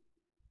his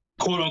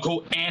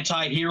quote-unquote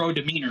anti-hero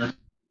demeanor.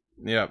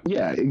 Yeah.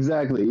 Yeah,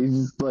 exactly.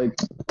 He's just like,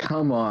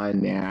 come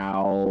on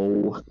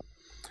now.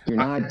 You're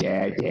not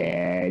that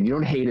bad. You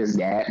don't hate us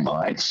that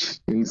much.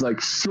 And he's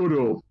like, shut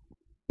up.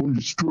 We'll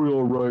destroy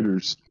all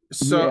riders.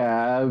 So,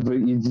 yeah, but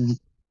you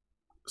just...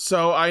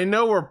 So I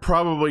know we're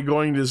probably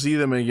going to see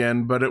them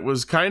again, but it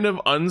was kind of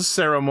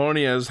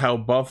unceremonious how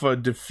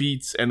Buffa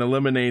defeats and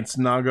eliminates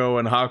Nago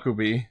and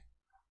Hakubi.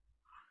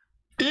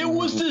 It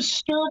was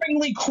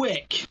disturbingly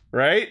quick.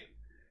 Right?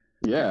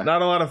 Yeah.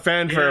 Not a lot of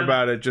fanfare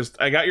about it.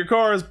 Just, I got your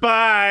chorus,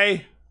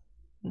 bye!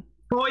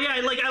 Well,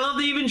 yeah, like, I love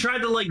they even tried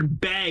to, like,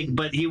 beg,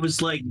 but he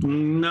was like,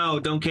 no,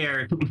 don't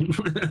care.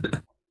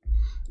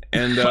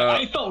 And,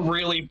 I felt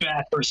really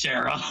bad for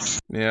Sarah.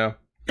 Yeah.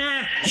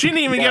 She didn't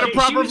even get a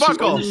proper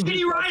buckle. She was a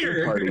skinny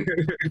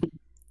rider.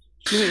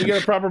 She didn't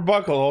get a proper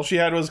buckle. All she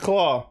had was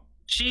claw.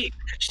 She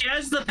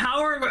has the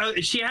power.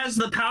 She has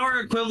the power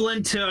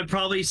equivalent to, I'd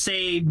probably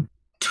say,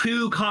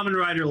 2 Common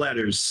Rider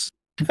letters.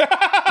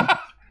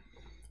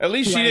 At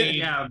least she didn't.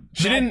 Yeah,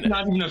 she didn't.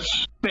 Not even a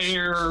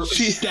fair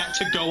stat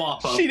to go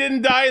off of. She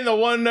didn't die in the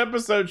one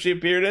episode she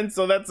appeared in,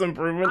 so that's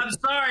improvement. I'm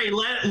sorry.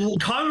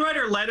 Common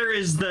Rider letter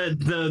is the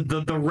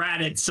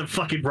Raditz of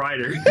fucking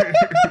Rider.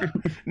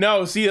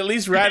 No, see, at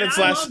least Raditz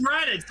I love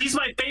Raditz. He's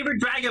my favorite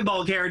Dragon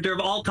Ball character of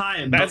all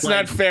time. That's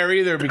not fair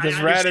either, because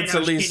Raditz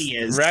at least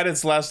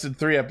Raditz lasted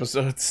 3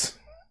 episodes.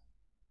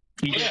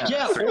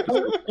 Yeah,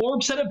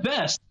 Orb said it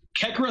best.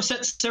 Kekra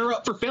set Sarah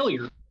up for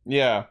failure.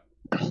 Yeah.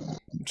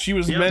 She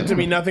was meant to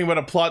be nothing but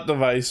a plot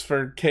device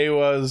for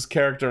Keiwa's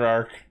character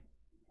arc.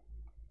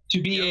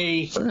 To be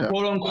a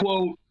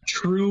quote-unquote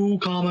true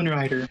Common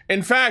Rider.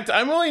 In fact,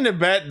 I'm willing to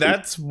bet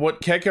that's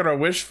what Kekra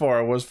wished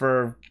for, was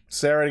for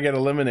Sarah to get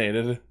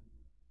eliminated.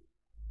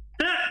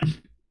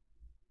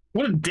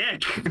 What a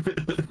dick.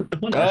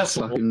 What a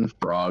fucking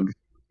frog.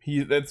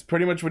 That's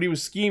pretty much what he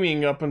was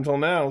scheming up until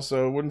now,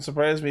 so it wouldn't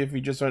surprise me if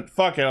he just went,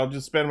 fuck it, I'll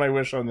just spend my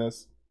wish on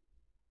this.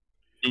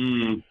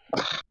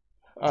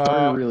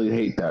 I really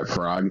hate that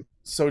frog.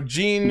 So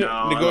Jean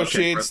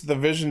negotiates the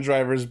Vision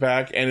Drivers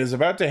back and is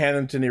about to hand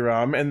them to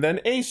Niram, and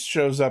then Ace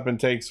shows up and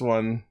takes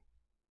one.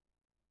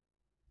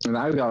 And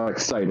I got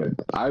excited.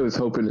 I was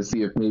hoping to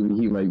see if maybe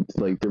he might,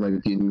 like, there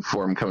might be a new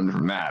form coming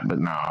from that, but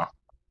no.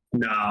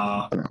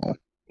 No.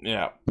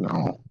 Yeah.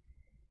 No.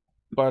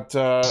 But,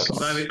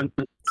 I'm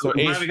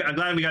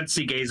glad we got to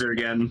see Gazer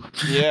again.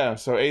 Yeah,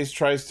 so Ace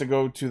tries to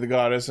go to the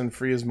goddess and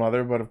free his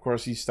mother, but of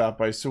course he's stopped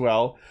by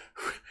Suel.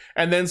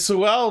 And then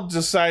Suel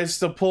decides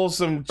to pull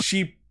some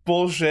cheap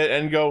bullshit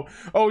and go,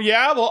 oh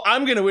yeah, well,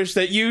 I'm gonna wish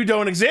that you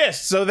don't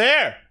exist, so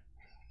there.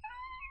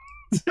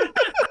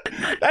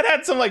 That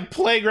had some like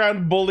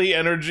playground bully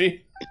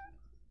energy.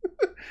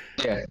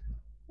 Yeah.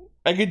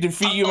 I could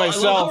defeat you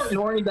myself. I love how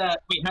ignoring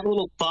that we had a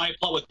little side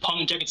plot with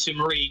Punk, Jack, and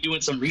Sumuri doing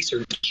some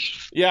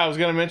research. Yeah, I was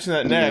gonna mention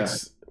that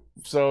next.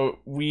 Yeah. So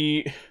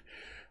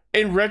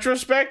in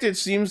retrospect, it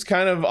seems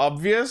kind of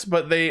obvious,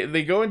 but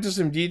they go into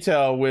some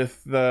detail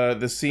with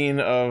the scene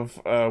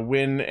of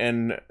Win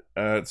and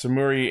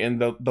Sumuri in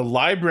the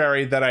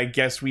library that I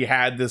guess we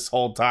had this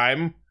whole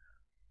time.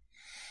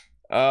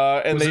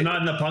 And was it not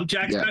in the Punk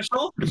Jack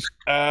special?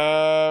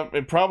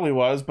 It probably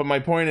was, but my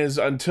point is,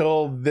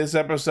 until this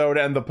episode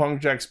and the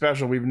Punk Jack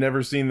special, we've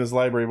never seen this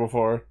library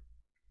before.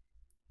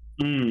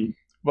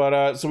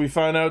 But so we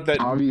find out that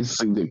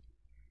obviously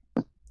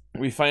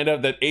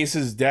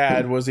Ace's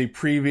dad was a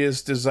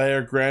previous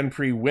Desire Grand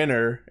Prix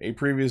winner, a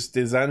previous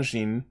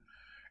Desanshin,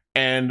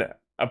 and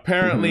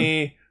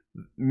apparently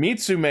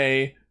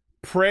Mitsume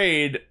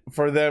prayed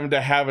for them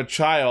to have a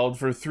child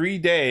for 3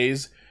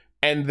 days.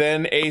 And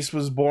then Ace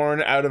was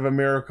born out of a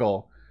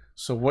miracle.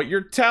 So what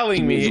you're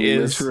telling me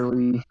is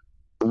literally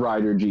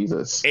Rider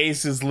Jesus.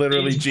 Ace is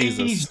literally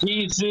Jesus.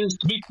 Jesus.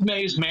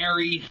 Mitsume is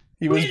Mary.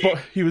 He was born.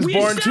 We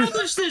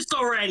established this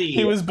already.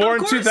 He was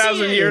born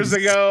 2,000 years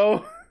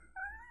ago.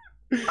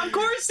 Of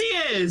course he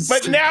is.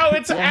 But now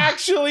it's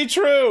actually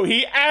true.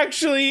 He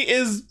actually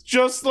is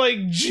just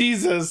like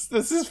Jesus.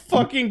 This is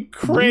fucking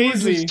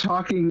crazy.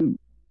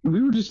 We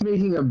were just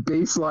making a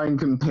baseline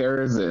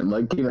comparison,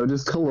 like, you know,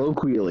 just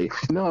colloquially.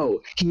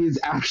 No, he is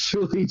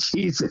actually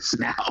Jesus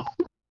now.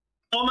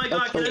 Oh my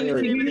god, can I get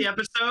the name of the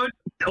episode?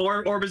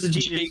 Or was it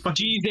Jesus?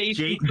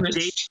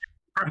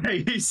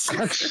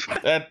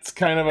 That's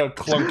kind of a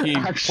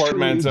clunky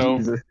portmanteau.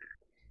 Jesus.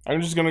 I'm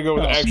just gonna go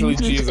with actually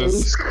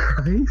Jesus.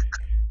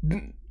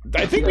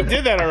 I think we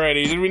did that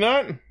already, did we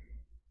not?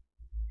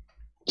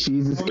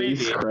 Jesus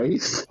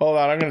Christ? Hold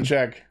on, I'm gonna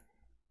check.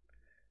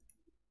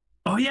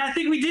 Oh yeah, I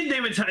think we did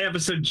name it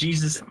episode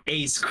Jesus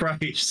Ace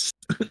Christ.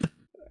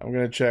 I'm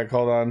gonna check,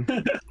 hold on.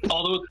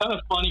 Although it's kind of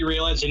funny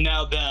realizing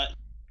now that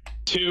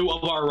 2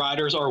 of our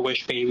riders are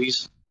Wish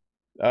babies.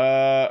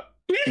 No,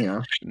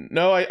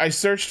 I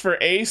searched for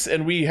Ace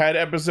and we had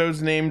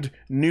episodes named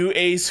New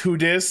Ace Who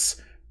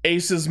Dis,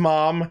 Ace's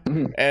Mom,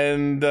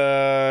 and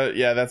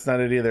yeah, that's not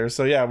it either.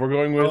 So yeah, we're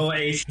going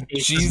with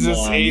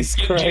Jesus Ace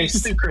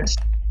Christ.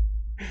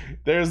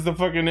 There's the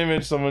fucking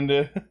image someone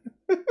did.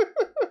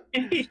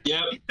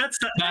 Yep, that's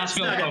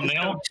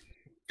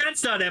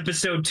not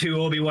episode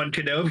 2 Obi-Wan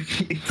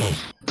Kenobi.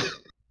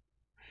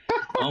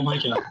 Oh my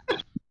god.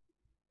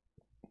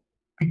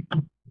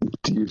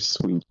 Dear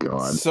sweet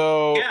God.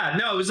 So yeah,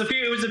 no, it was a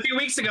few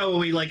weeks ago when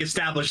we like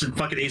established that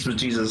fucking Ace was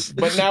Jesus.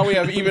 But now we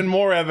have even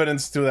more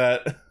evidence to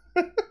that.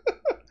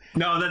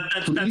 No,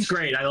 that's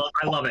great. I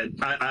love it.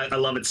 I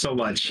love it so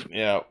much.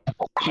 Yeah.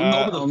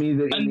 Tell me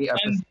that in the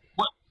episode.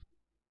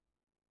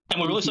 And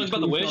what really sucks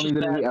about the Wish is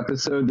that in the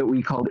episode that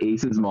we called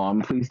Ace's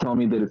Mom, please tell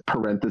me that it's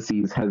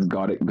parentheses has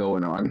got it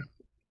going on.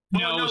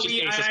 No,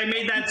 I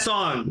made that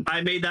song.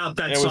 I made that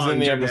it song was in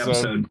the during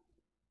episode.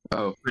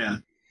 Oh. Yeah.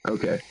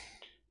 Okay.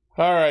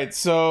 Alright,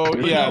 so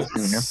yeah,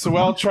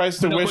 Sewell tries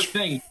to wish...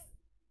 Thing.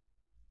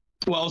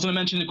 Well, I was going to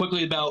mention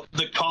quickly about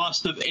the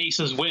cost of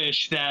Ace's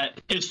wish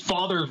that his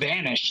father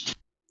vanished.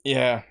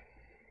 Yeah.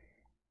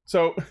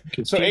 So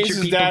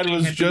Ace's dad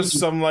was just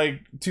some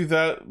like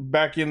 2000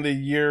 back in the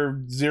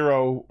year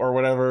 0 or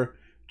whatever,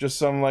 just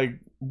some like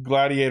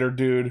gladiator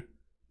dude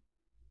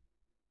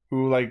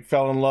who like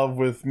fell in love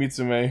with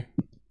Mitsume.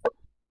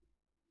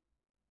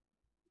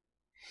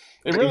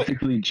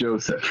 Basically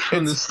Joseph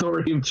from the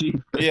story of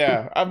Jesus.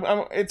 Yeah,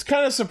 it's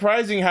kind of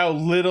surprising how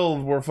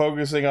little we're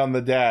focusing on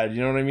the dad.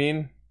 You know what I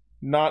mean?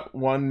 Not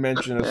one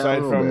mention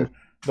aside from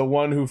the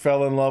one who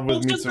fell in love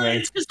with Mitsume.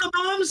 It's just the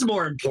mom's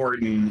more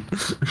important.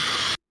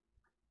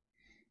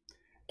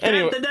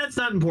 Anyway, that's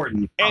not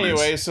important.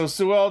 Anyway, so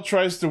Sewell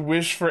tries to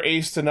wish for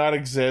Ace to not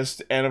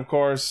exist, and of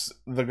course,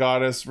 the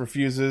goddess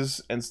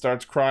refuses and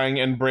starts crying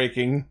and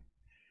breaking.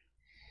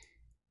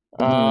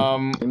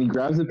 And he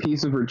grabs a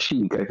piece of her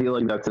cheek. I feel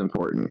like that's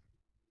important.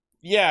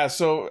 Yeah,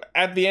 so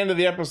at the end of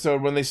the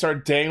episode, when they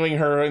start dangling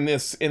her in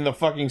the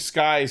fucking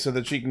sky so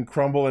that she can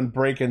crumble and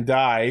break and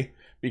die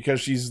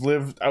because she's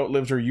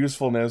outlived her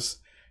usefulness,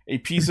 a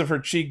piece of her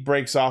cheek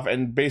breaks off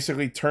and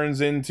basically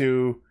turns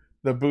into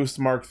the Boost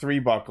Mark III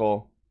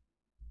buckle.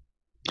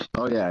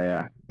 Oh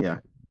yeah.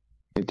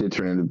 It did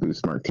turn into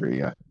Boost Mark III,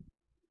 yeah.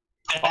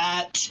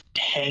 That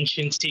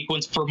tension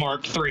sequence for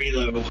Mark III,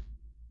 though.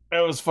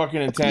 It was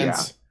fucking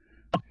intense.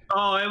 Yeah.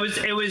 Oh, it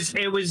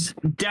was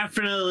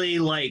definitely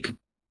like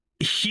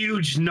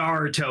huge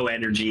Naruto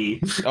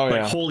energy. Oh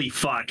yeah. Like, holy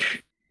fuck.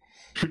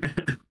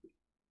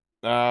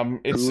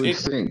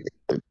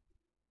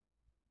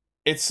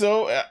 It's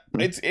so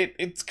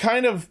it's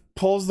kind of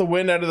pulls the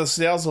wind out of the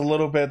sails a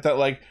little bit that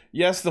like,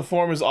 yes, the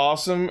form is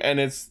awesome and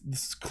it's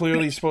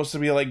clearly supposed to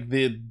be like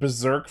the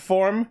berserk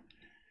form.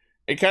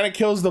 It kind of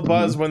kills the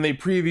buzz when they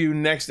preview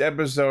next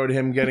episode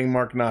him getting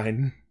Mark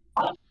 9.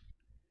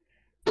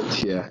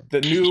 Yeah.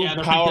 The new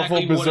that's powerful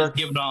exactly what berserk.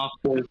 is given off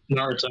with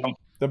Naruto.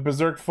 The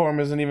berserk form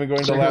isn't even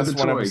going to Check out last the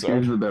one toy. episode.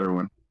 Here's the better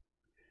one.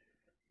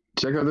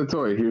 Check out the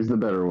toy. Here's the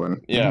better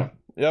one. Yeah.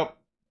 Yep.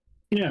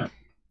 Yeah.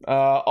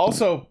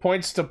 Also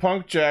points to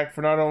Punk Jack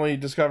for not only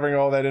discovering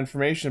all that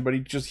information, but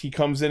he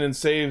comes in and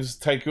saves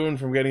Tycoon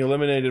from getting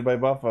eliminated by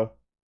Buffa.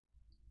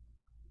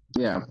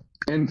 Yeah,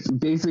 and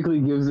basically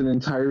gives an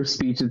entire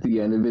speech at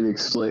the end of it,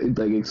 explaining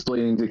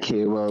to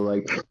Kayla,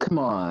 like, "Come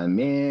on,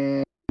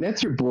 man,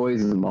 that's your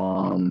boy's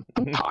mom.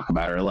 Don't talk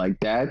about her like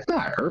that. It's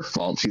not her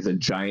fault. She's a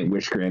giant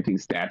wish-granting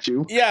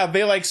statue." Yeah,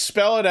 they like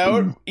spell it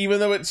out,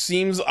 even though it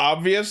seems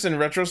obvious in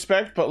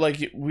retrospect. But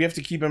like, we have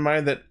to keep in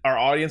mind that our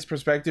audience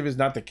perspective is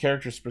not the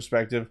character's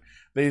perspective.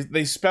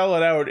 They spell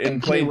it out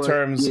in plain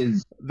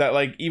terms that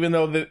like, even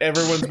though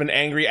everyone's been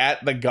angry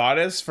at the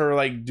goddess for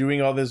like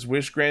doing all this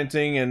wish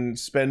granting and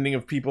spending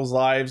of people's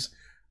lives,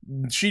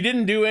 she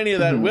didn't do any of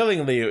that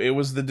willingly. It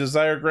was the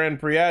Desire Grand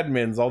Prix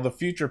admins, all the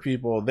future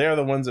people. They're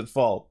the ones at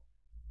fault.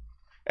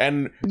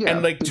 And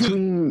like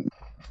to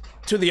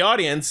the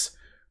audience,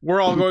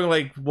 we're all going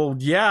like, well,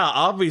 yeah,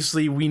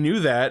 obviously we knew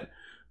that.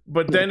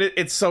 But then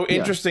it's so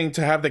interesting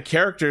to have the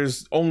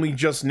characters only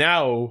just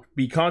now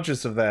be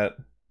conscious of that.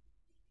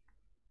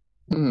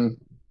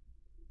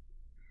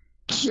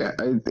 Yeah,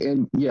 I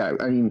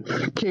mean,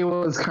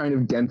 Kayla is kind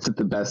of dense at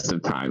the best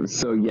of times,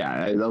 so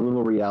yeah, a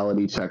little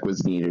reality check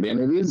was needed, and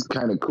it is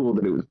kind of cool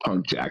that it was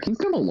Punk Jack. He's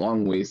come a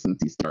long way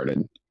since he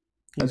started.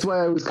 That's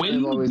why I was kind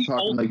of always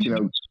talking like,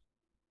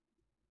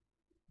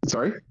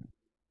 Sorry?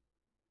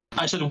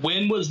 I said,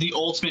 when was the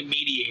ultimate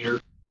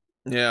mediator?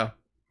 Yeah.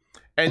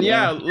 And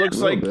it looks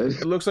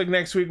like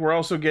next week we're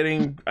also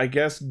getting, I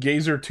guess,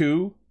 Gazer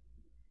 2.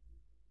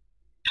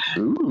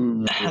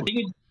 Ooh. I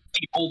think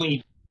the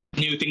only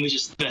new thing was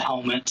just the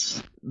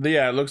helmet.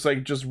 Yeah, it looks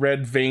like just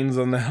red veins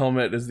on the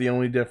helmet is the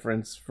only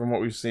difference from what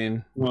we've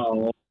seen.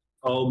 Well,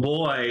 oh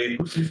boy.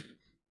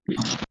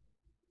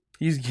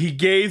 He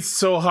gazed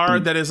so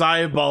hard that his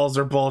eyeballs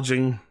are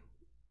bulging.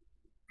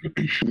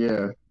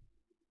 Yeah.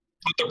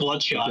 With their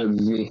bloodshot.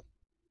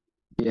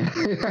 Yeah.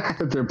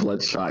 They're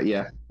bloodshot,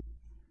 yeah.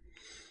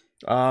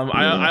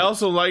 I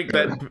also like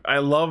that. I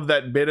love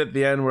that bit at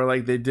the end where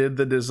like they did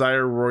the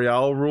Desire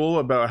Royale rule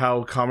about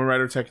how Kamen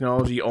Rider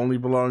technology only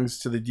belongs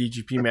to the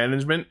DGP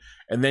management,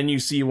 and then you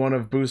see one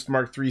of Boost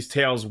Mark III's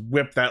tails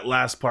whip that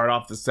last part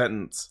off the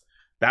sentence.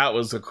 That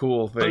was a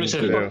cool thing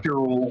to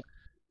do.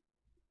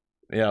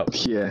 Yeah.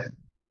 Yeah.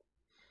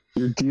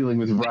 You're dealing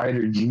with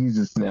Rider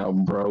Jesus now,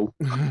 bro.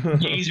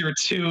 Gazer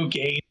 2,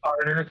 Gaze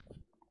harder.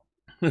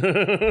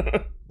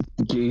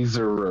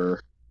 Gazerer.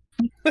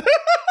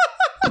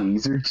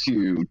 Gazer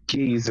 2,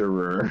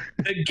 Gazerer.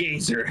 The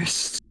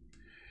Gazerist.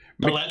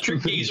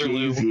 Electric Gazer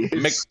Lou.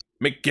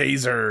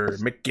 McGazer.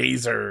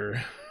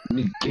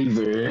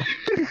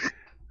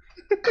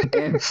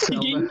 And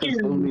Selma has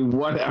only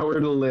 1 hour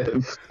to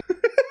live.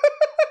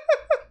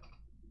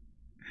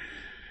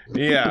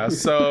 Yeah,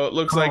 so it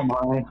looks like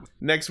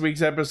next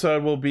week's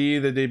episode will be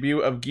the debut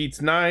of Geats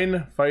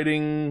 9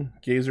 fighting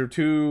Gazer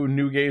 2,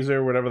 New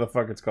Gazer, whatever the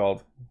fuck it's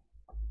called.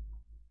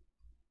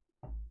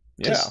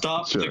 To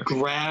stop the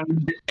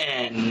Grand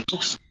End.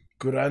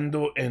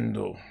 Grando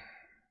Endo.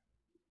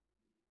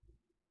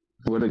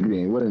 What a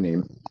name. What a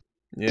name.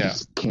 Yeah.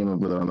 Just came up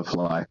with it on the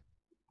fly.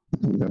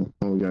 We're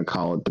going to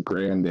call it the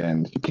Grand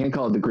End. You can't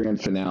call it the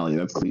Grand Finale.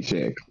 That's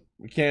cliche.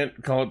 We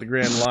can't call it the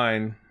Grand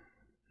Line.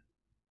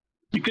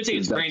 You could say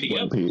it's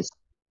Grand Piece.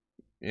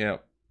 Yeah.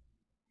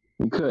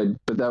 We could,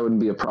 but that wouldn't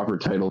be a proper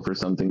title for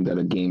something that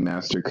a game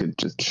master could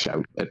just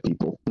shout at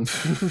people.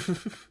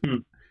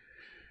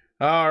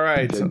 All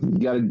right.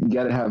 You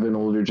gotta have an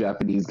older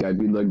Japanese guy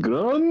be like,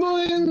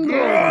 Grando Endo!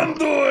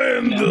 Grando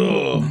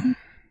Endo!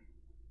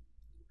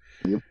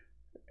 Yep.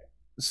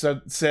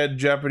 Said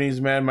Japanese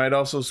man might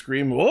also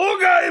scream,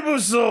 Ogai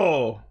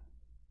Buso!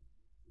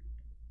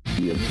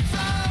 Yep.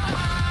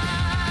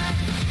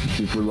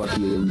 If we're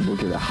lucky, we'll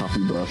get a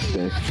happy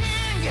birthday.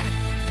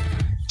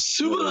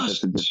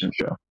 That's a different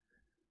show.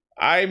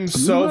 I'm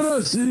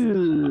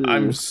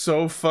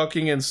so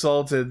fucking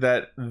insulted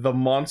that the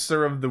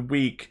monster of the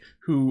week,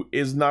 who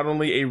is not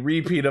only a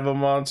repeat of a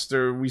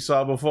monster we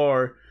saw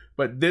before,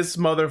 but this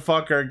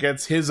motherfucker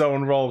gets his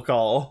own roll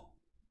call.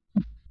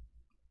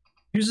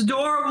 He's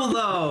adorable,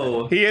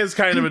 though. He is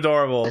kind of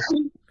adorable.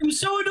 He's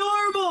so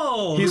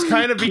adorable. He's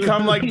kind of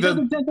become like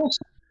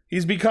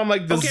he's become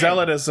like the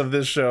Zealotus of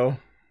this show.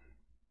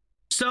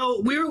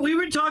 So we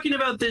were talking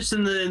about this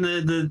in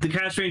the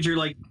Castranger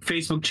like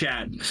Facebook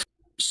chat.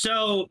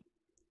 So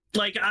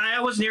like I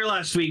wasn't here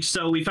last week,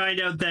 so we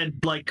find out that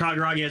like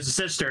Kagaragi has a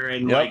sister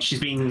and like she's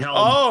being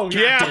held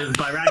captive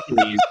by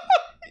Raccoons.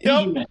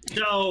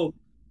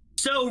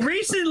 So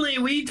recently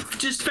we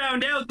just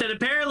found out that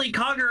apparently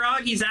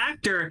Kaguragi's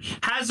actor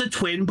has a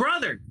twin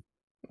brother.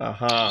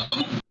 Uh-huh.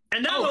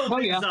 And that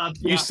opens up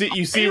you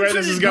see where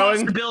this is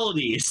going?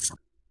 Possibilities.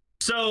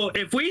 So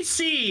if we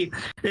see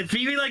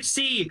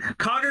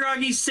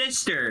Kaguragi's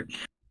sister,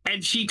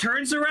 and she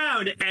turns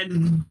around,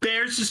 and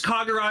there's just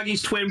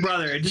Kaguragi's twin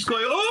brother, and just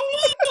going,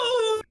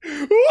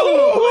 I'm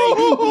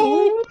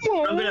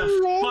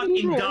gonna fucking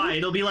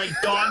It'll be like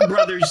Dawn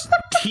Brothers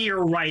tier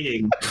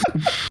writing.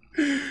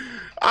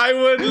 I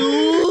would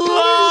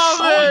love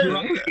it.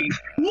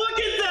 Look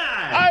at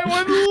that. I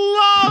would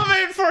love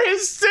it for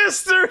his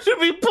sister to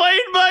be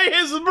played by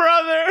his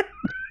brother.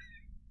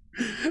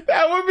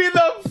 That would be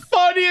the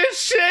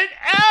funniest shit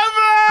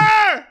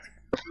ever.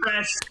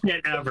 Best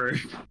shit ever.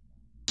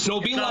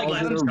 It'll be like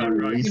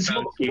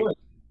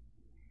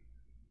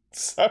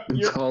It's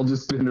all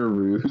just been a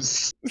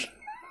ruse.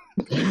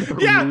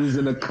 Yeah, ruse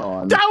and a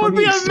con. That would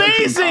be Stuck in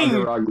amazing.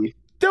 Kageragi.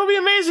 That would be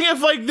amazing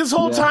if, like, this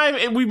whole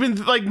time we've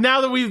been like, now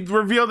that we've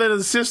revealed that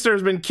his sister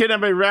has been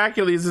kidnapped by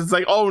Hercules, it's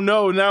like, oh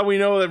no, now we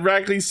know that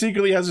Hercules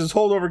secretly has his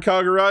hold over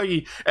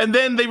Kageragi, and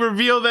then they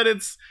reveal that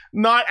it's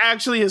not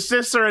actually his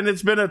sister and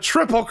it's been a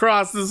triple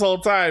cross this whole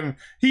time.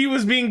 He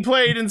was being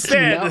played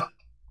instead.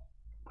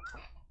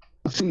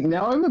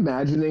 Now I'm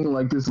imagining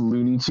like this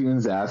Looney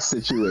Tunes ass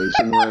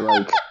situation where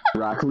like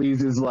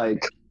Hercules is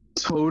like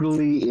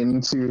totally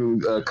into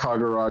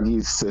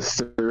Kaguragi's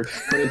sister,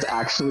 but it's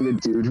actually a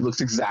dude who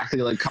looks exactly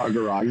like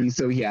Kageragi,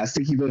 so he has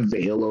to keep a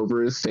veil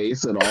over his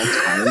face at all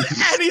times.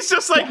 And he's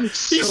just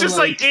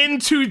like in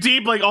too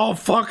deep, like, oh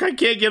fuck, I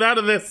can't get out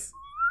of this.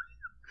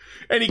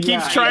 And he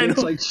keeps trying and it's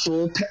to like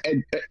full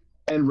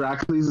and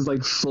Hercules is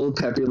like full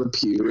Pepe Le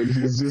Pew, and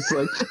he's just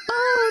like,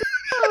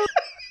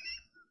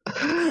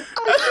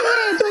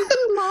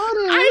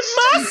 I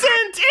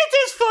mustn't! It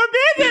is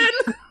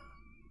forbidden!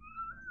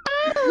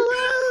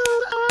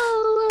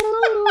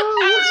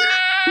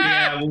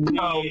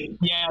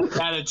 Yeah,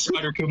 added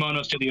spider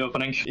kimonos to the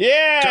opening.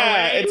 Yeah,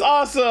 Toei, it's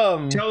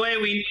awesome.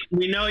 Toei,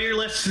 we know you're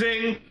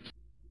listening.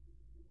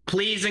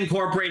 Please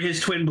incorporate his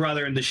twin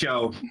brother in the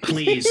show.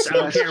 Please. I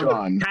don't care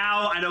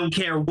how, I don't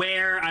care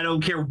where, I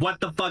don't care what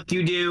the fuck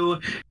you do.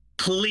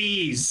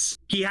 Please.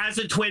 He has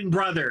a twin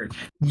brother.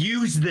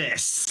 Use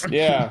this.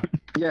 Yeah.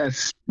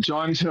 Yes,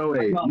 John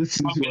Toei.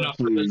 Listen to us,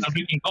 please.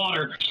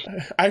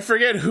 I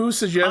forget who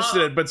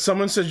suggested it, but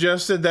someone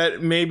suggested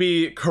that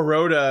maybe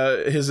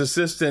Kuroda, his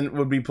assistant,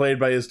 would be played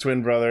by his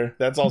twin brother.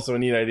 That's also a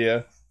neat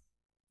idea.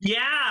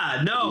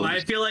 Yeah, no, I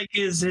feel like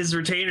his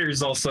retainer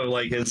is also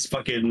like his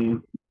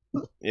fucking...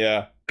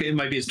 Yeah. It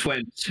might be his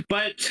twin.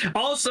 But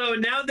also,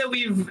 now that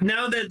we've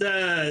come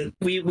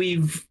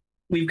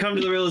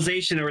to the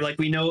realization, or like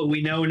we know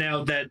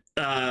now that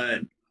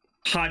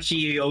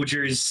Hachi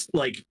Oger's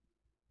like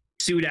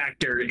suit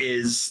actor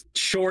is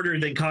shorter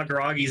than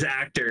Kaguragi's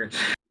actor.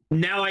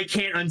 Now I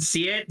can't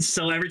unsee it,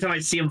 so every time I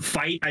see him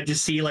fight, I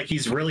just see like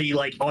he's really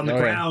like on the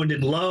ground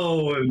and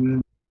low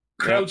and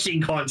crouching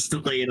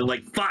constantly, and I'm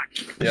like, fuck.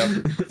 Yep.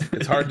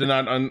 It's hard to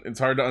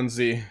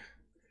unsee.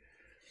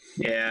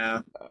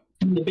 Yeah.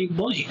 The big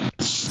boy.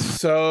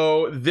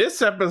 So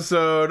this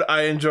episode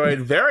I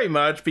enjoyed very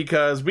much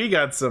because we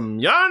got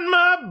some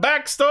Yanma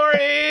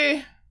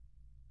backstory.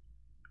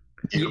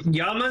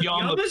 Yanma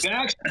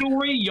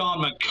backstory,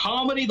 Yanma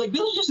comedy. Like,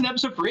 this is just an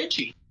episode for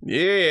Itchy.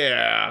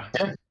 Yeah.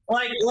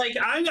 Like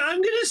I'm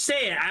gonna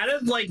say, out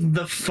of like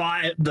the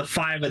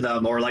five of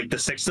them, or like the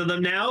six of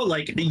them now,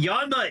 like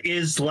Yanma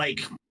is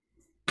like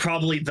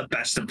probably the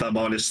best of them,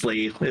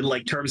 honestly, in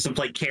like terms of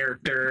like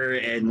character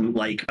and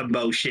like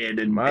emotion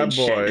and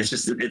shit.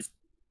 It's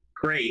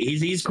great.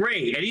 He's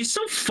great, and he's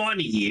so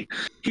funny.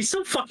 He's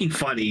so fucking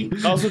funny.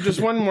 Also,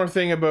 just one more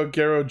thing about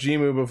Garo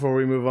Jimu before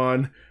we move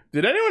on.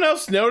 Did anyone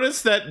else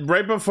notice that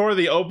right before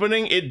the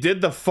opening, it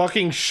did the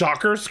fucking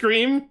shocker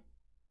scream?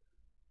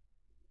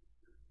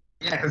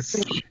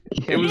 Yes.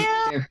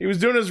 He was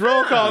doing his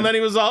roll call, and then he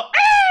was all,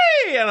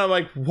 "Hey!" And I'm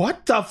like,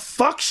 what the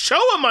fuck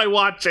show am I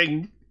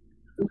watching?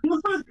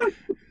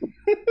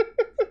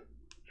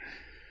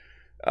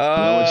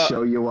 What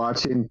show you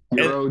watching?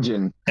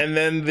 Eurogen. And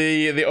then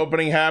the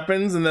opening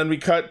happens, and then we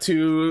cut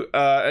to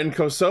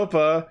Enko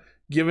Sopa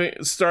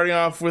starting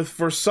off with,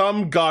 for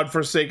some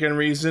godforsaken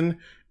reason,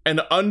 an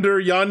under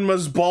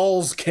Yanma's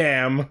balls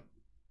cam.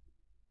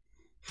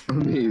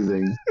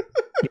 Amazing.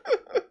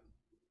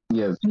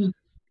 Yes. Yep.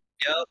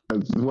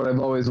 That's what I've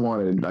always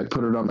wanted. I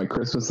put it on my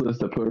Christmas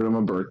list. I put it on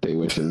my birthday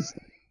wishes.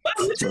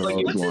 If you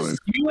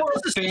are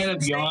a fan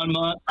of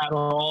Yanma at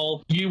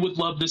all, you would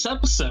love this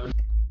episode.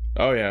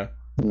 Oh yeah.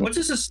 What's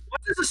his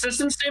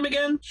assistant's name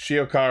again?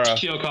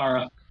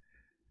 Shiokara.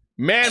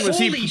 Man,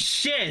 holy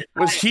shit!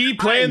 Was he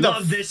playing I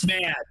love this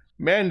man?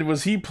 Man,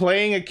 was he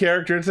playing a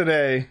character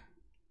today?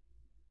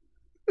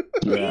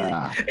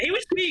 Yeah. He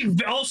was being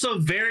also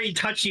very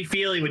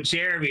touchy-feely with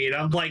Jeremy, and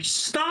I'm like,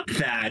 stop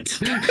that!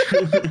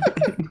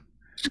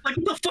 Like,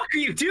 what the fuck are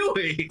you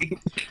doing?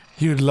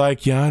 You'd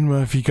like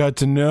Yanma if you got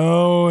to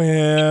know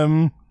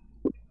him.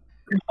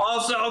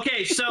 Also,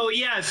 okay, so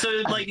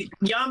like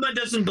Yanma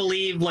doesn't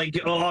believe, like,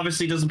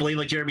 obviously doesn't believe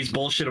like Jeremy's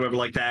bullshit or whatever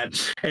like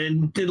that,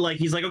 and like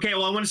he's like, okay,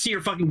 well, I want to see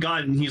your fucking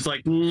gun. And he's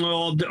like,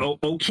 well,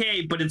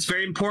 okay, but it's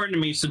very important to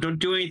me, so don't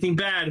do anything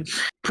bad.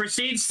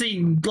 Proceeds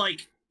to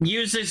like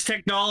use this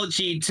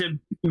technology to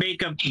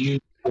make a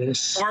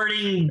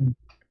farting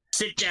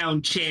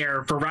sit-down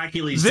chair for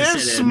Hercules to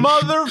This sit in.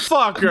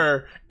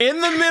 motherfucker, in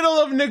the middle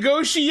of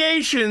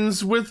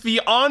negotiations with the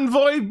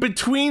envoy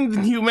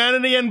between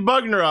humanity and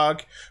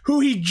Bugnarok, who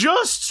he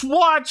just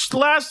watched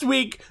last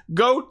week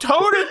go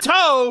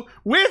toe-to-toe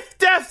with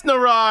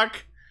Deathnarok,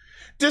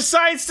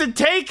 decides to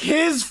take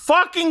his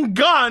fucking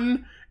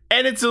gun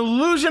and its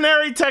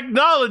illusionary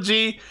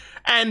technology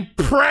and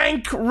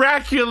prank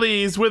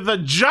Hercules with a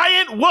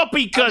giant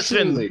whoopee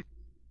cushion. Absolutely.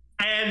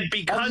 And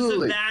because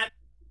of that,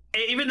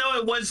 even though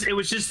it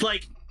was just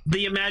like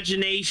the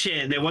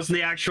imagination, it wasn't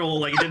the actual,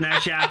 like, it didn't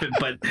actually happen,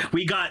 but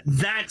we got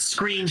that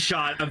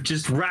screenshot of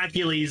just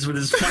Hercules with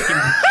his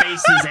fucking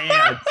face in his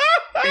hand.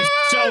 It's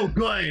so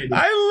good.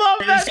 I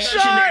love that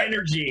shot.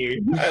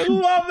 Energy. I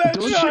love that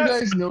Don't shot. you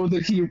guys know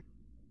that he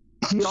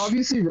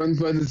obviously runs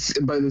by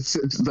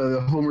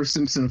the Homer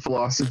Simpson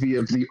philosophy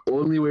of the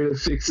only way to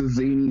fix a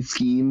zany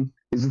scheme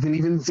is with an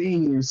even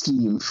zanier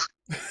scheme.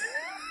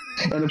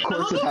 And of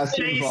course it has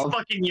to involve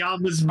fucking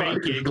Yama's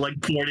making, like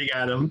pointing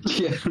at him.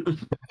 Yeah.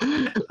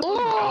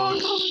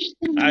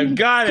 I've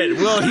got it.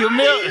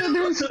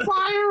 There's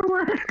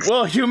fireworks.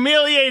 We'll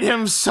humiliate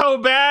him so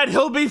bad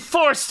he'll be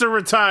forced to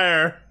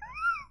retire.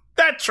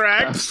 That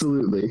tracks.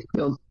 Absolutely.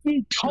 He'll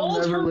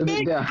never live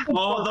it down.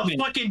 Oh, the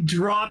fucking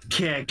drop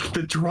kick.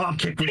 The drop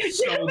kick was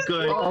so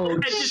good. Oh,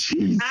 and just,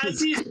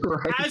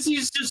 as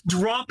he's just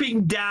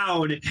dropping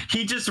down,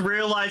 he just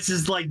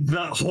realizes, like,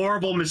 the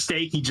horrible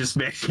mistake he just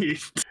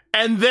made.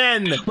 And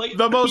then, Like,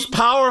 the most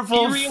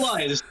powerful... He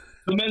realized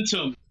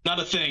momentum, not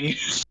a thing.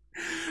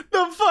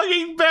 The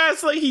fucking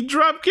best, like, he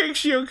drop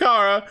kicks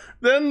Shiokara,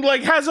 then,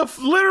 like, has a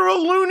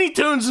literal Looney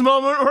Tunes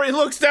moment where he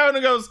looks down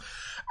and goes,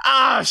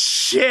 ah,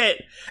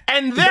 shit.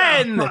 And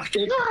then... If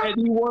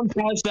anyone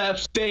has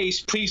that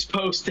face, please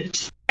post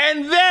it.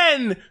 And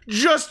then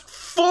just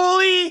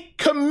fully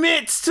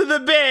commits to the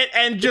bit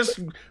and just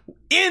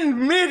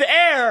in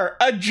midair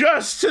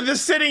adjusts to the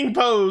sitting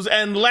pose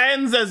and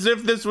lands as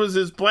if this was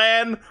his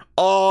plan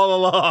all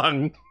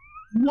along.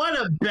 What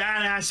a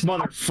badass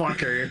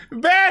motherfucker.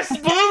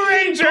 Best Blue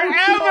Ranger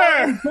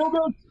ever!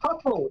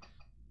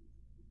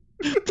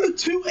 The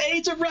two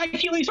aides of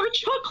Hercules are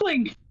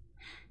chuckling.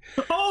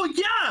 Oh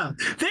yeah,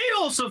 they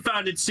also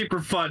found it super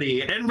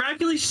funny, and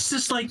Hercules is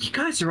just like, you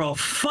guys are all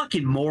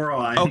fucking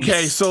morons.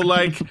 Okay, so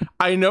like,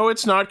 I know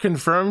it's not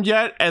confirmed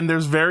yet, and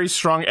there's very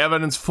strong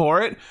evidence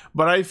for it,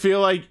 but I feel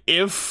like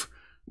if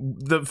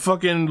the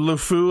fucking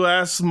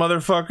LeFou-ass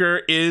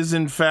motherfucker is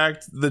in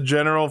fact the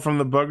general from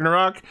the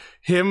Bugnarok,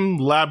 him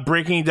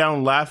breaking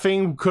down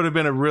laughing could have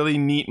been a really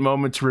neat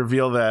moment to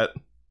reveal that.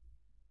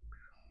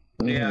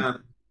 Yeah.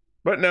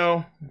 But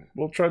no,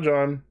 we'll trudge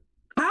on.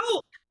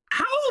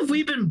 How have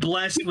we been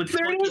blessed with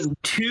fucking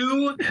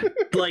two,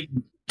 like,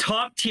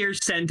 top-tier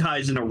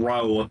Sentais in a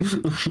row?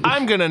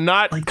 I'm gonna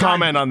not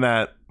comment on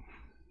that.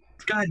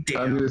 God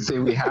damn. I'm gonna say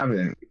we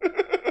haven't.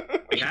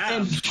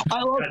 Yeah.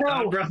 I love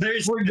how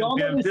brothers. we're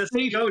Yama to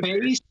save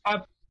face.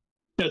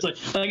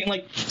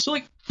 It's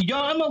like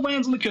Yama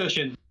lands on the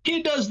cushion.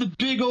 He does the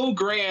big old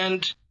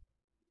grand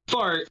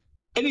fart,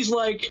 and he's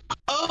like,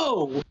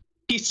 oh,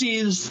 he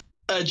sees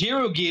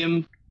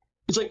Jirogim.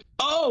 It's like,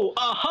 oh,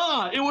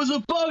 aha, it was a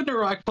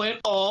Bugnarok plan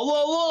all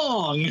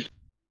along.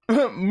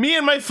 Me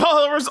and my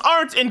followers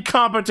aren't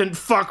incompetent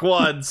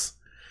fuckwads.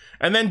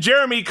 And then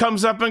Jeremy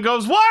comes up and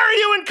goes, why are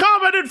you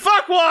incompetent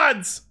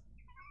fuckwads?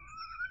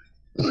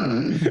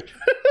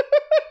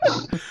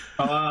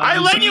 I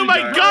lent you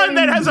my gun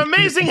that has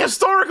amazing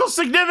historical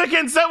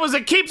significance that was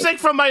a keepsake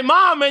from my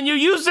mom, and you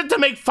used it to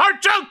make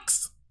fart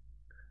jokes.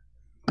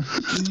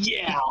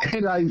 Yeah.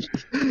 And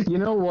you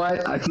know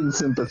what? I can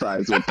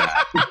sympathize with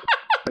that.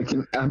 I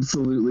can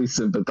absolutely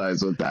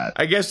sympathize with that.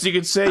 I guess you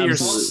could say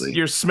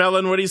you're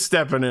smelling what he's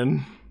stepping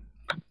in.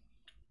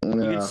 You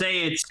could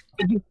say it's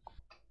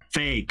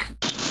fake.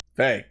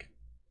 Fake.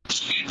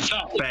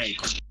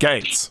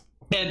 Gates.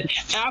 And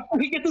after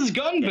he gets his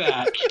gun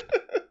back,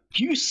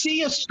 you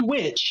see a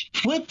switch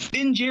flip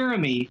in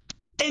Jeremy,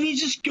 and he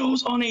just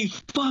goes on a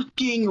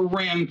fucking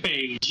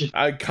rampage.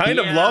 I kind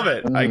of love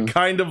it. I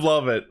kind of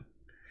love it.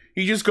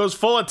 He just goes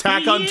full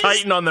Attack on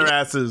Titan on their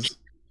asses.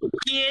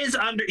 He is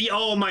under.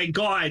 Oh my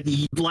god!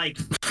 Like,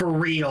 for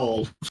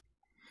real.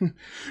 His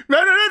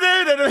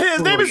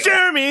name is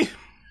Jeremy.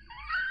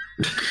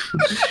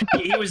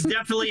 He was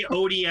definitely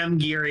ODM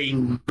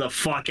gearing the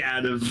fuck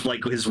out of,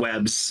 like, his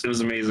webs. It was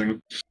amazing.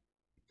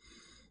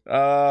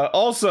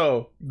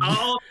 Also,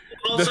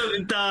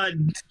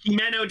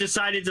 Himeno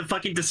decided to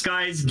fucking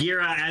disguise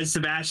Gira as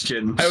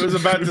Sebastian. I was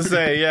about to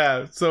say,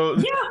 yeah. So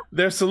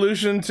their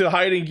solution to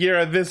hiding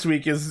Gira this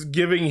week is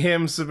giving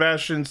him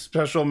Sebastian's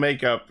special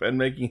makeup and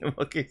making him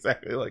look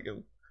exactly like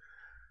him.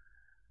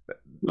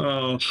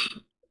 Oh,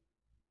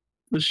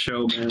 the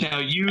show, man. Now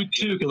you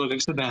too can look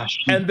like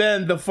Sebastian. And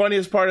then the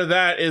funniest part of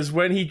that is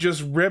when he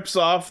just rips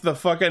off the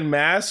fucking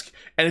mask,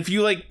 and if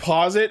you like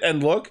pause it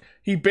and look,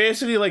 he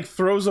basically like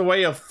throws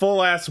away a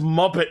full ass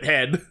Muppet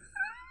head.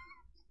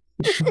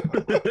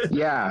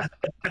 Yeah,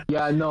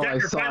 no, I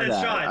saw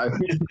that.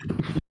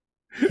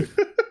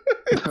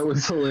 That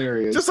was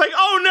hilarious. Just like,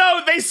 oh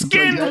no, they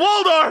skinned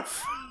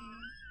Waldorf.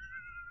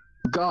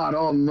 God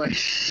almighty.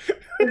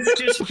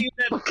 It's just cute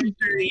that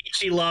picture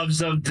Ichi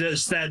loves of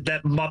just that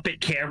Muppet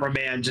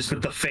cameraman just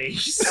with the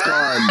face.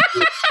 God.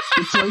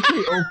 It's like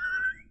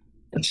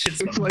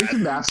It's like the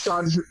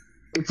mascot.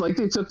 It's like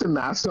they took the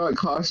mascot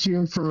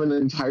costume from an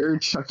entire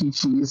Chuck E.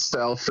 Cheese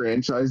style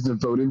franchise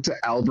devoted to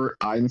Albert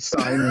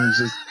Einstein and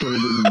just put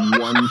it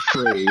in one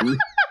frame.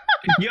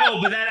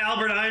 Yo, but that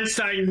Albert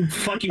Einstein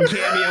fucking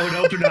cameo in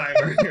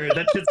Oppenheimer,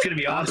 that's gonna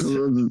be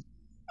awesome.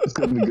 It's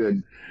gonna be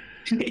good.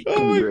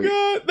 Oh my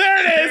god, there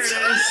it is! It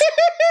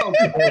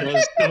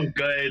is so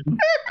good.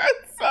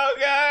 It's so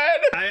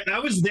good. I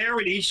was there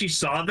when Ichi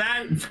saw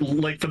that,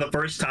 like for the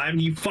first time.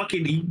 He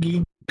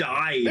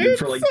died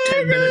for like so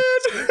 10 minutes.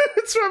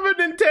 It's from a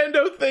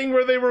Nintendo thing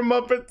where they were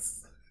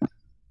Muppets.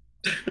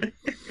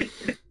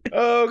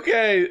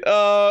 Okay,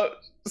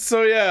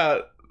 so yeah,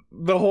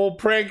 the whole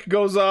prank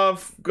goes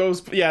off.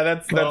 That's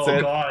it.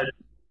 Oh god,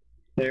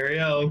 there we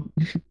go.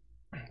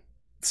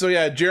 So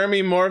yeah,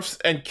 Jeremy morphs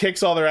and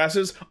kicks all their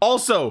asses.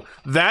 Also,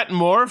 that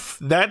morph,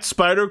 that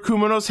Spider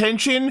Kumano's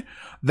henshin,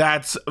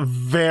 that's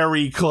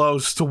very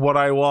close to what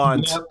I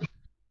want.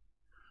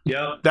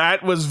 Yep.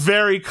 That was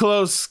very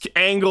close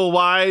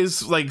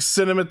angle-wise, like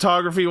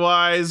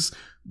cinematography-wise,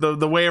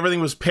 the way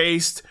everything was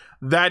paced.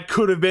 That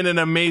could have been an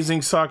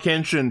amazing Sock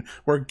henshin.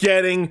 We're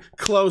getting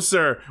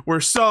closer.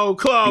 We're so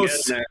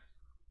close.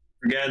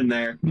 We're getting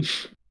there.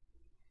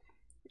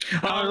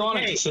 How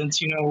ironic,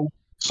 since,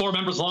 4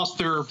 members lost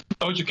their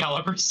Oju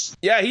calibers.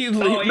 Yeah, he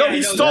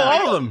stole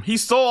all of them. He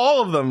stole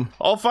all of them.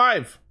 All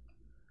 5.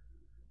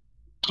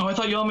 Oh, I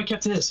thought Yama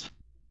kept his.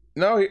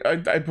 No,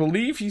 I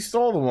believe he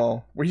stole them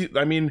all.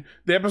 The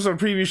episode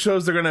preview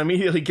shows they're going to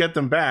immediately get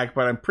them back,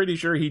 but I'm pretty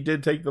sure he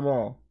did take them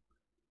all.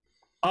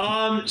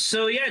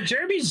 So yeah,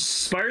 Jeremy's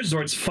Spire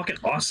Zord's fucking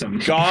awesome.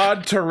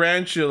 God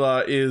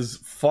Tarantula is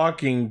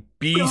fucking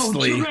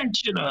beastly. Oh,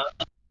 Tarantula!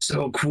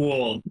 So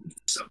cool.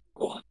 So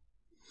cool.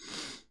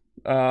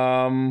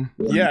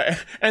 Yeah,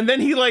 and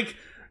then he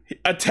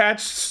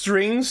attached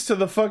strings to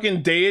the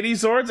fucking deity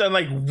Zords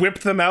and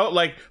whipped them out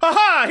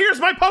haha, here's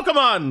my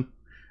Pokemon.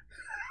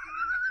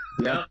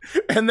 Yeah.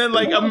 And then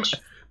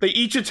they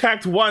each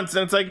attacked once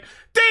and it's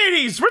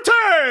deities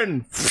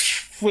return.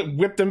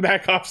 Whipped them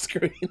back off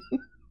screen.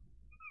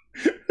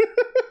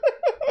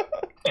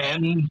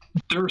 And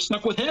they're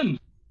stuck with him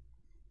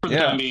for the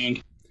time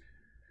being.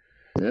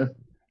 Yeah.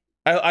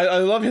 I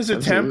love his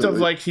attempt of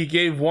he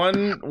gave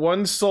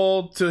one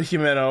soul to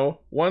Himeno,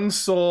 one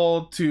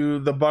soul to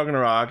the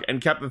Bugnarok, and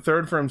kept the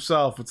third for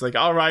himself. It's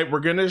all right, we're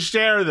gonna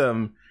share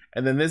them.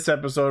 And then this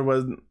episode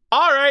was,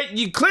 all right,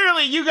 you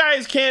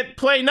guys can't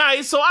play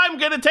nice, so I'm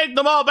gonna take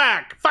them all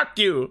back. Fuck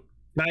you.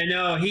 I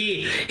know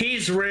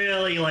he's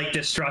really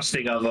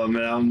distrusting of them,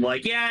 and I'm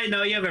yeah, I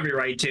know you have every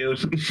right to.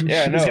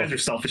 Yeah, no. These guys are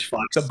selfish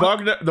fucks.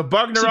 The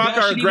Bugnarok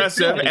are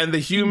aggressive, and the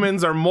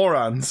humans are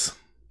morons.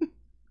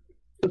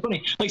 It's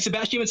funny,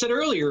 Sebastian even said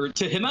earlier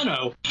to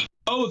Himeno,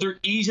 oh, they're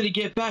easy to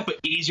get back, but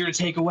easier to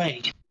take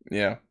away.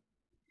 Yeah.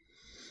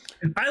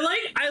 I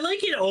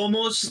like it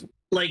almost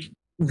like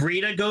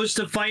Rita goes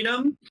to fight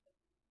him,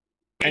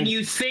 and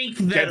you think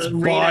that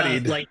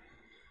Rita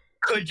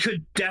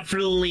could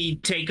definitely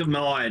take him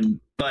on,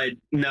 but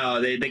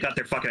no, they got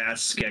their fucking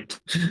ass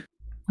kicked.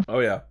 Oh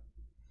yeah.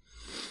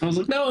 I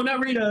was no, not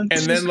Rita.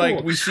 And then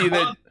cool. we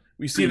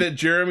see that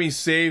Jeremy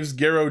saves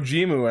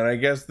Gerojimu, and I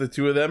guess the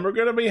two of them are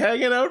gonna be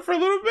hanging out for a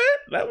little bit.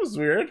 That was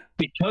weird.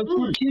 Because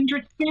we're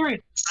kindred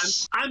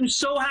spirits. I'm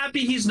so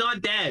happy he's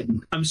not dead.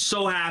 I'm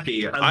so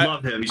happy. I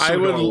love him. He's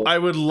so I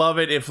would love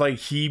it if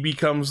he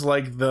becomes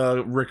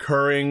the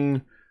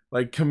recurring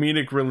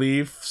comedic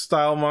relief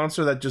style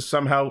monster that just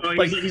somehow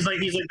he's like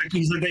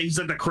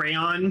the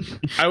crayon.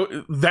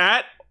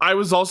 I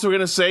was also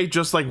gonna say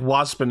just like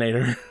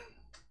Waspinator.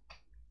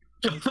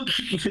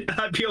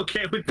 I'd be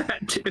okay with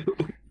that too.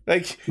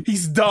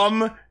 He's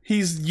dumb,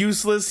 he's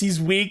useless, he's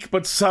weak,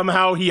 but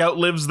somehow he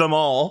outlives them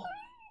all.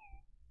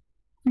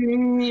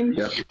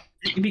 Yep.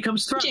 He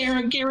becomes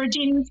Garrett,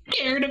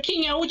 scared of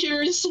King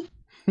Ogers.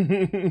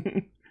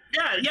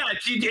 Yeah.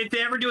 If they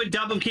ever do a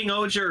dub of King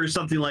Oger or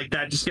something like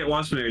that, just get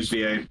Waspinator's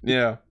VA.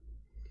 Yeah.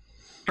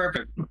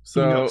 Perfect.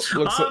 So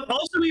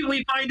also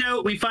we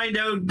find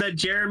out that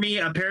Jeremy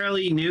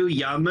apparently knew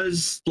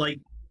Yama's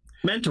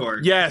mentor.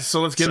 Yes, so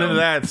let's get into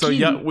that. So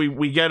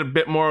we get a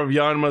bit more of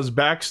Yanma's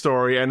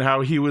backstory and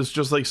how he was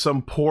just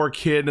some poor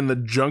kid in the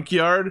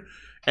junkyard,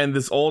 and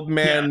this old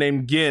man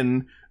named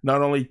Gin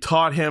not only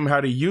taught him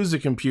how to use a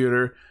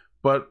computer,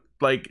 but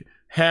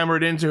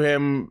hammered into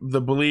him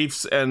the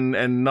beliefs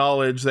and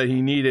knowledge that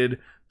he needed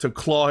to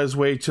claw his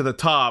way to the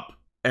top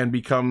and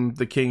become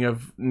the king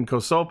of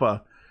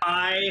Nkosopa.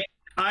 I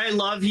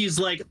love he's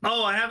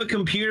oh, I have a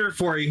computer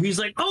for you. He's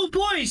oh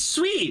boy,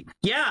 sweet.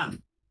 Yeah.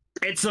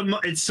 It's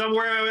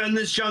somewhere in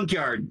this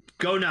junkyard.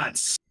 Go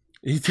nuts.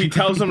 He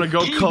tells him to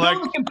go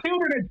collect a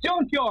computer in a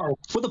junkyard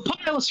with a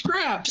pile of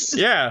scraps.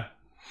 Yeah.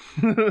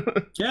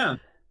 Yeah.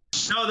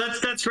 No,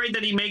 that's great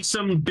that he makes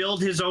him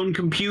build his own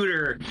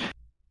computer,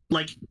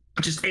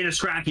 just in a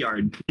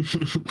scrapyard.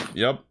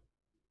 Yep.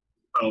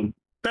 So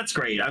That's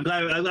great. I'm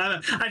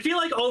glad. I feel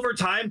like over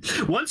time,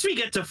 once we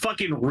get to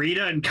fucking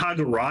Rita and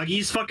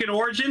Kaguragi's fucking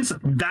origins,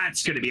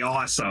 that's gonna be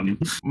awesome.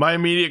 My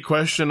immediate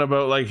question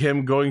about like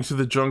him going to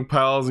the junk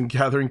piles and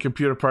gathering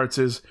computer parts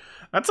is,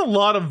 that's a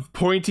lot of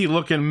pointy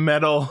looking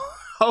metal.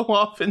 How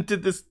often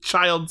did this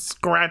child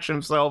scratch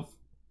himself?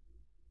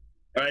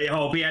 I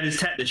hope he had his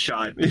tetanus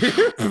shot.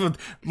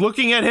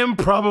 Looking at him,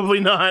 probably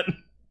not.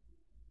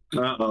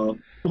 Uh-oh.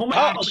 Oh my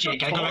god,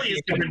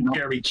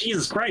 Jeremy.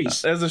 Jesus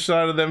Christ. There's a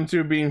shot of them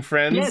two being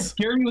friends. Yes,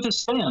 Jeremy with a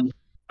stand.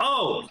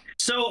 Oh,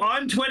 so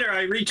on Twitter,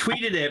 I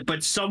retweeted it,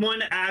 but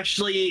someone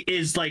actually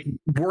is like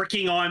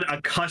working on a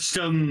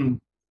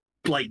custom,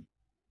 like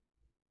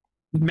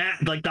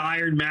the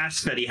iron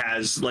mask that he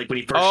has, like when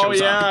he first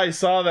shows up. Oh yeah, I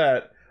saw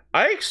that.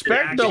 I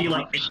expect they'll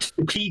like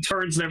key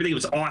turns and everything. It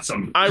was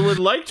awesome. I would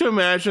like to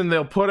imagine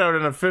they'll put out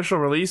an official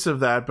release of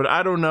that, but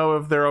I don't know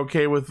if they're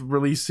okay with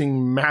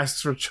releasing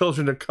masks for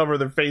children to cover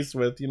their face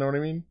with. You know what I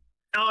mean?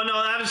 Oh no,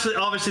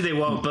 obviously they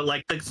won't. But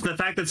like the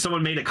fact that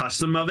someone made a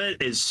custom of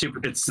it is super.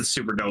 It's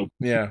super dope.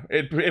 Yeah,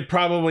 it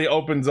probably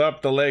opens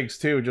up the legs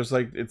too, just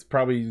like it's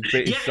probably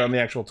based on the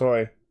actual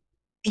toy.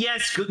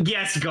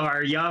 Yes,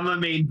 Gar. Yama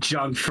made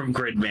junk from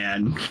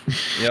Gridman.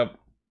 Yep.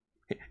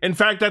 In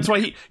fact, that's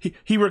why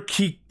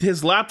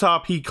his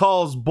laptop he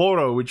calls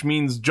Boro, which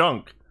means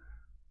junk.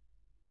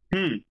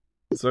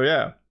 So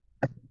yeah.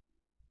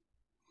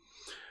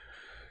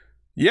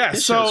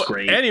 This so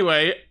great.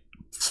 Anyway,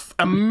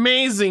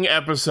 amazing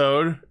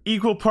episode,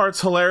 equal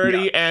parts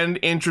hilarity and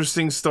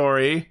interesting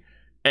story,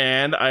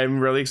 and I'm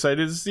really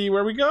excited to see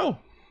where we go.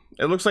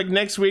 It looks like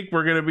next week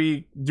we're going to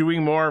be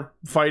doing more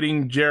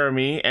fighting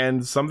Jeremy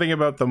and something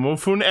about the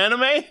Mofun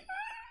anime.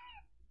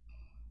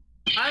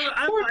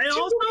 I'm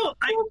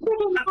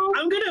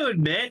going to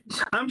admit,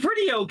 I'm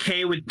pretty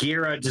okay with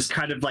Gira just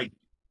kind of like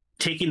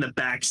taking the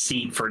back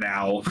seat for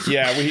now.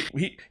 Yeah,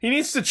 he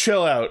needs to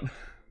chill out.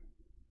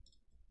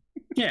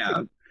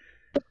 Yeah.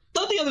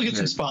 Let the other get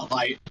some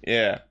spotlight.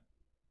 Yeah.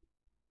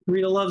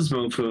 Rita loves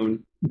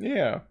Mofun.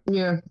 Yeah.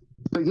 Yeah.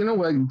 But you know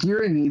what?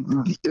 Gira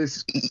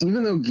needs,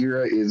 even though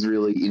Gira is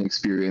really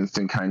inexperienced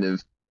and kind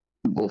of,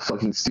 well,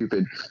 fucking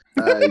stupid,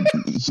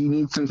 he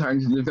needs some time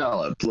to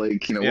develop.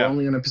 Like, we're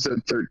only on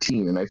episode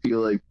 13, and I feel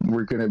like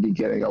we're going to be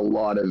getting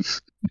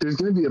there's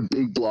going to be a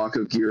big block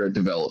of Gira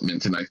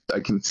development, and I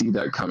can see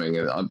that coming,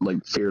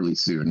 like, fairly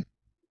soon.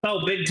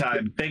 Oh, big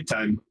time. Big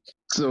time.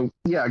 So,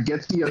 yeah,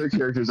 get the other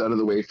characters out of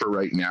the way for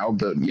right now,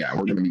 but yeah,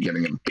 we're going to be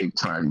getting a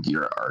big-time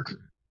Gira arc.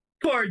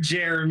 Poor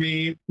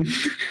Jeremy.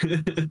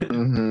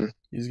 Mm-hmm.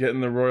 He's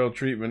getting the royal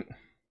treatment.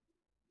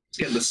 He's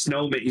getting the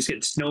snowman. He's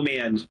getting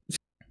snowman.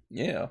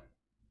 Yeah.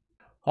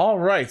 All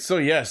right. So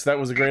yes, that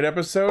was a great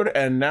episode,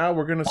 and now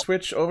we're gonna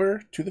switch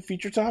over to the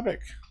feature topic.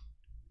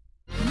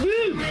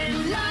 Woo!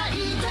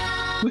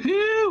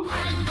 Woohoo!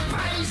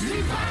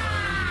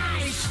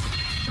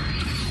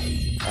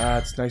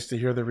 It's nice to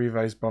hear the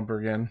Revise bumper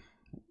again,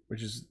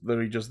 which is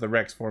literally just the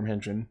Rex form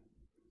henshin.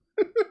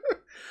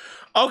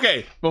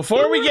 Okay,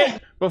 before we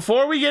get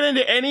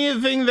into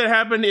anything that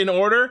happened in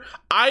order,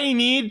 I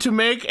need to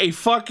make a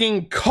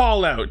fucking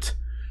call out.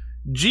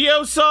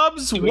 Geo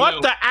subs,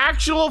 what the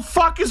actual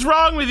fuck is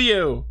wrong with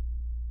you?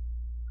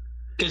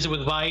 Is it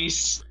with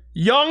Vice?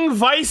 Young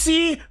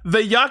Vicey, the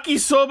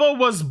yakisoba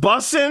was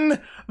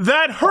bussin'.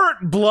 That hurt,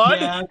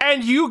 blood,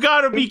 and you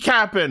gotta be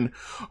capping.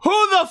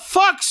 Who the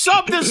fuck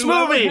subbed this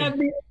movie?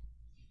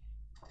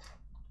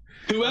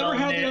 Whoever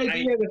had the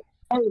idea that,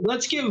 hey,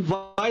 let's give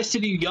Vice to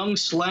do young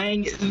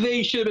slang,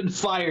 they should have been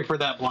fired for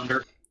that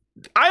blunder.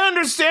 I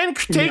understand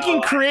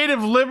taking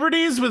creative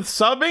liberties with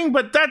subbing,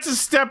 but that's a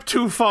step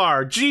too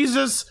far.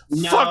 Jesus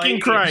fucking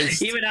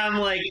Christ. Even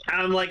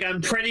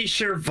I'm pretty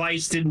sure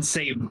Vice didn't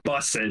say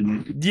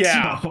bussin'.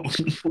 Yeah. So.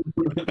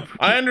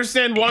 I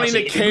understand wanting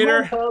to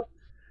cater.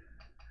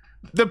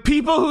 The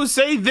people who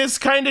say this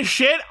kind of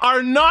shit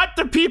are not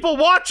the people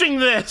watching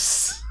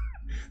this.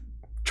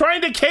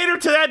 Trying to cater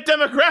to that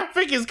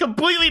demographic is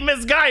completely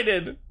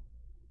misguided.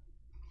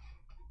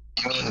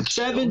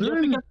 Seven,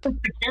 the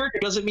character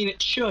doesn't mean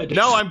it should.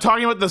 No, I'm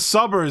talking about the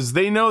subbers.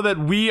 They know that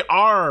we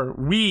are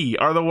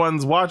the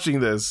ones watching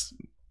this.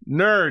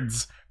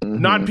 Nerds,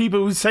 not people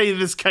who say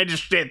this kind of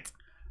shit.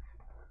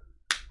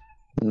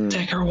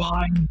 Take her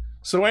wine.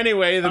 So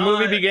anyway, the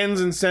movie begins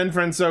in San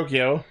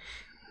Francisco.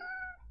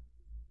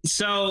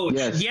 So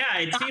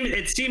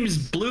it seems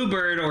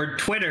Bluebird or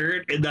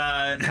Twitter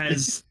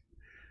has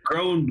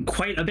grown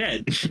quite a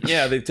bit.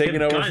 Yeah, they've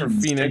taken over from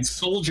Phoenix. And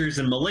soldiers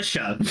and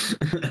militia.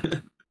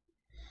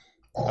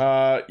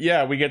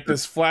 We get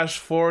this flash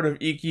forward of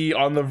Iki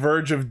on the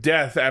verge of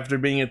death after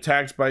being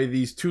attacked by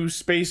these two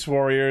space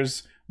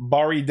warriors,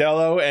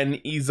 Baridello and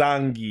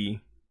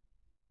Izangi.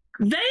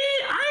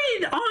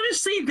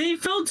 They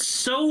felt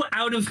so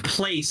out of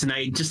place, and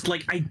I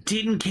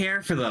didn't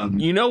care for them.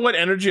 You know what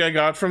energy I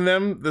got from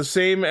them? The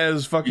same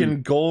as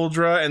fucking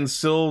Goldra and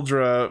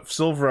Silvra,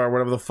 or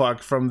whatever the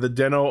fuck, from the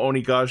Denno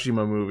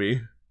Onigashima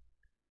movie.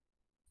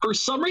 For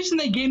some reason,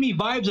 they gave me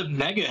vibes of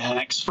Mega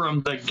Hex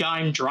from the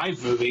Gaim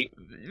Drive movie.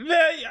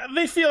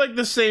 They feel like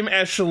the same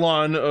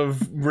echelon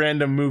of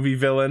random movie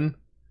villain.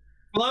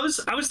 Well,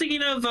 I was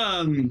thinking of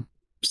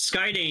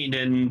Skydane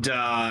and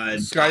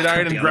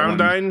Skydine and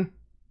Groundine.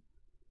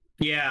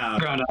 Yeah,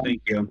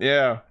 thank you.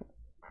 Yeah.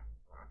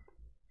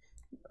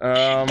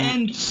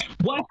 And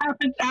what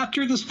happened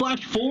after this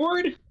flash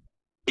forward?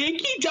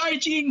 Icky,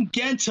 Daiji, and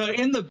Genta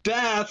in the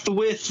bath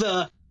with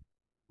the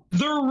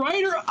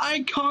writer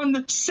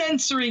icon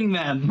censoring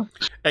them.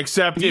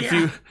 Except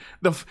if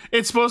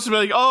it's supposed to be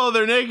like, oh,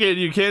 they're naked,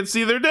 you can't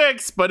see their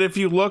dicks. But if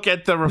you look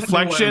at the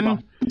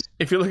reflection,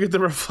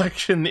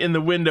 in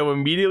the window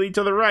immediately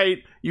to the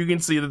right, you can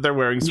see that they're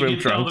wearing swim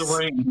trunks.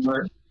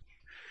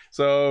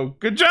 So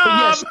good job. But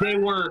yes, they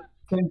were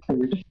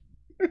censored.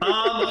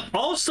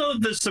 Also,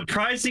 the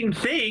surprising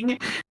thing,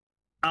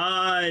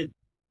 they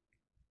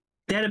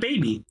had a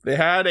baby. They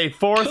had a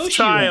fourth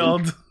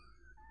child.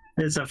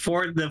 It's the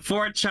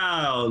fourth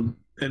child,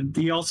 and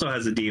he also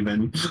has a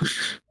demon.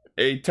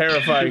 A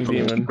terrifying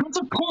demon.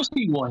 Of course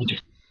he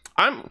would.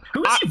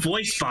 Who is he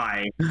voiced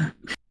by?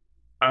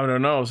 I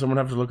don't know. Someone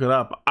have to look it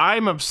up.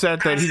 I'm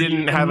upset that he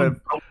didn't have a.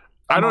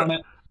 I don't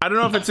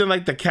know if it's in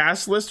like the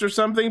cast list or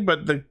something,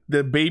 but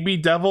the baby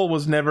devil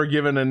was never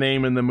given a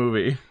name in the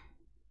movie.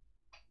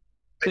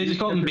 They just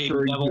call him Baby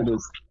Devil.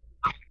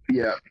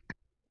 Yeah.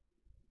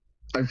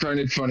 I find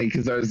it funny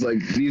because I was like,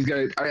 these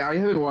guys. I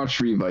haven't watched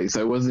Revice.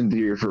 I wasn't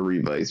here for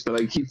Revice, but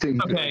I kept thinking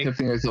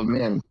to myself,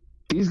 man,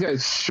 these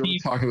guys sure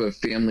talk about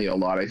family a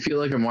lot. I feel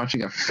like I'm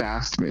watching a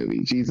Fast movie.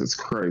 Jesus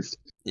Christ.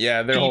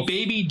 Yeah, the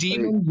baby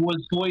demon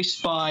was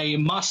voiced by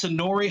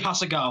Masanori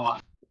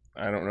Hasegawa.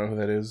 I don't know who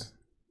that is.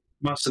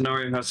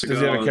 Masanori Hasegawa. Does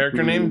he have a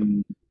character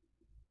name?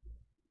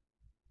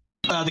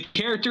 The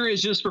character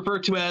is just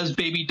referred to as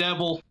Baby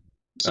Devil,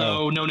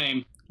 so no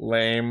name.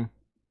 Lame.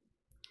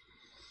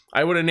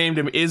 I would have named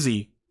him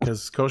Izzy,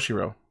 because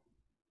Koshiro.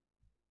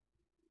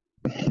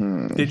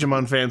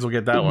 Digimon fans will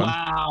get that one.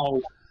 Wow.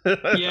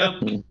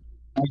 Yep.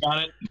 I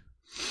got it.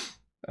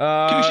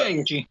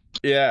 Touche.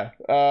 Yeah.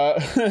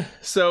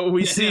 So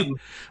we see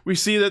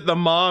that the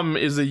mom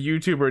is a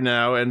YouTuber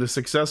now, and a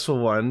successful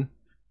one,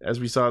 as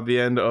we saw at the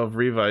end of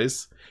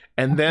Revice.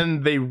 And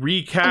then they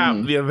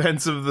recap the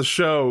events of the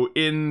show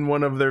in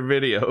one of their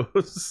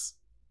videos.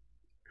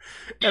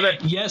 And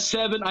yes,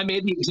 Seven, I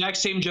made the exact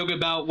same joke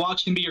about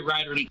watching me a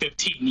writer in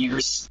 15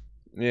 years.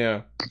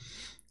 Yeah.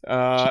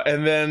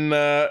 And then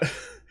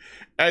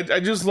I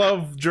just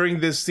love during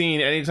this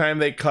scene, anytime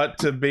they cut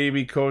to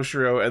baby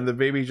Koshiro and the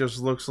baby just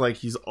looks like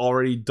he's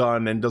already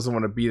done and doesn't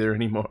want to be there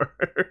anymore.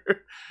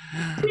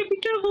 Baby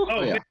devil.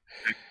 Oh, yeah.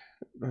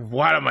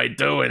 What am I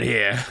doing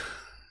here?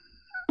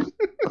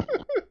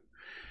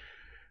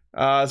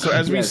 So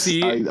as we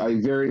see...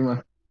 I very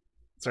much...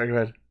 Sorry, go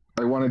ahead.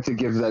 I wanted to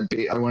give that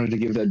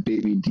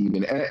baby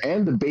demon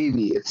and the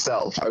baby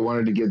itself. I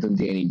wanted to give them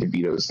Danny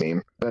DeVito's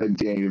name,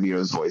 Danny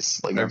DeVito's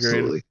voice, like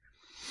absolutely.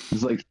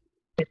 It's like,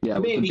 yeah,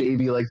 with the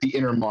baby, like the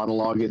inner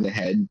monologue in the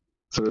head,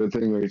 sort of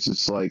thing, where it's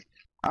just like,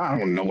 I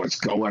don't know what's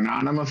going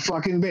on. I'm a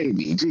fucking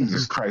baby.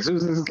 Jesus Christ,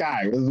 who's this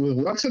guy?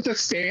 What's with the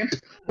stamp?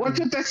 What's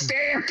with the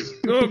stamp?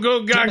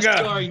 Go Gaga.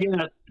 Sorry,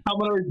 yeah,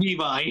 Commodore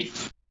Devi.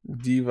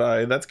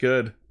 Devi, that's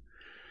good.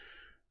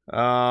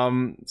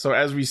 So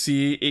as we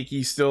see,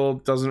 Iki still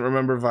doesn't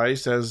remember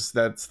Vice, as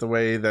that's the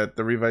way that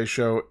the Revice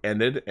show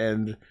ended,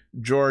 and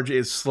George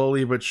is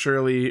slowly but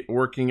surely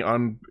working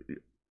on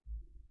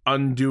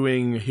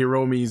undoing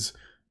Hiromi's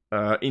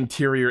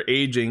interior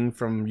aging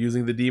from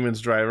using the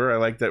Demon's Driver. I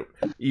like that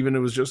even it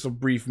was just a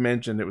brief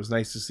mention, it was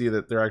nice to see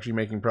that they're actually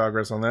making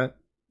progress on that.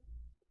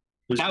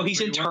 Now he's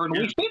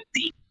internally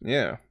 50.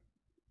 Yeah.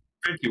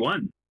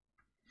 51.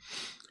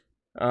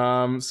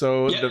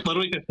 So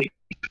literally 50.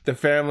 The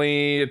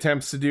family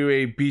attempts to do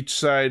a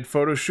beachside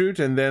photo shoot,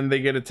 and then they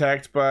get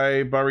attacked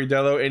by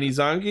Baridello and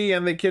Izangi,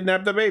 and they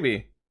kidnap the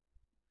baby.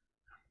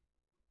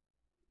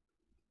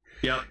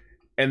 Yep.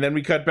 And then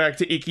we cut back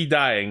to Iki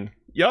dying.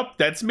 Yup,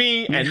 that's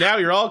me, and now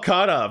you're all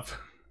caught up.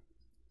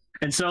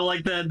 And so,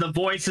 like, the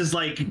voice is,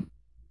 like,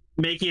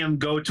 making him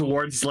go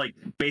towards, like,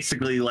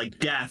 basically, like,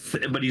 death,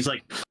 but he's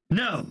like,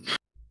 no.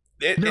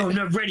 I'm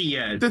not ready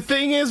yet. The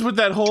thing is, with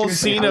that whole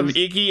scene of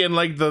Iki and,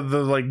 like, the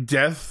like,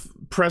 death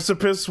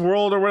precipice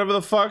world or whatever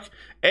the fuck,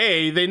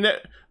 they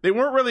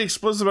weren't really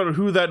explicit about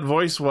who that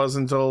voice was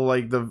until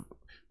like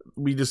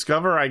we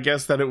discover, I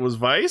guess, that it was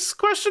Vice ?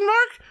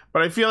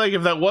 But I feel like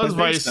if that was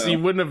Vice, he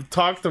wouldn't have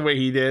talked the way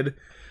he did.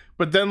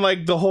 But then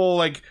like the whole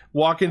like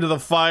walk into the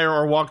fire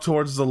or walk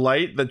towards the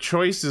light, the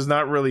choice is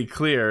not really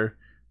clear.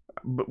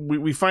 But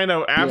we find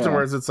out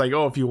afterwards, it's like,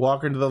 oh, if you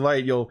walk into the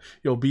light, you'll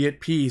be at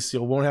peace,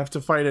 you won't have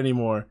to fight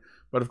anymore.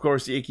 But of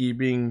course, Iki,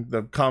 being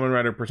the Kamen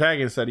Rider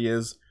protagonist that he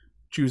is,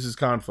 chooses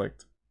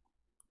conflict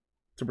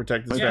to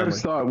protect his family. My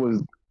first thought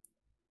was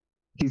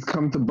he's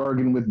come to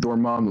bargain with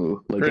Dormammu.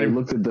 Like, I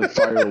looked at the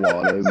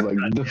firewall and I was like,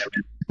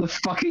 the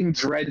fucking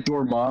dread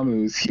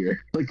Dormammu's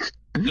here. Like,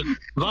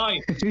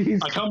 Fine,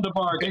 I come to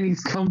bargain. And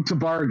he's come to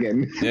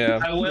bargain.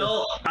 Yeah.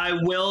 I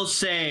will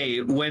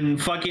say, when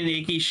fucking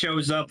Iki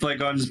shows up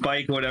like on his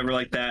bike or whatever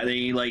like that, and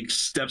he like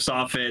steps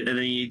off it, and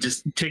then he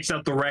just takes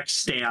out the Rex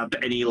stamp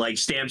and he like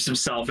stamps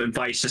himself, and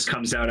Vice just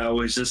comes out. I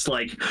was just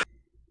like,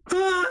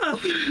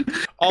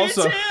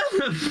 Also,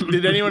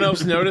 did anyone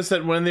else notice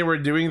that when they were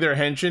doing their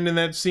henshin in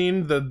that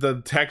scene,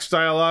 the text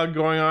dialogue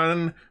going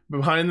on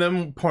behind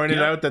them pointed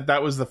out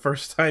that was the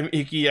first time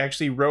Ikki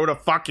actually rode a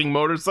fucking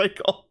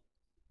motorcycle?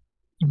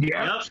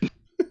 Yeah.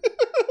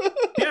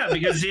 Yeah,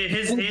 because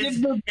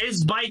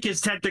his bike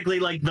is technically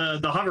like the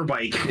hover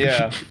bike.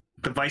 Yeah.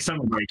 The Vice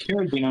hover bike.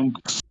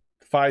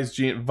 Vice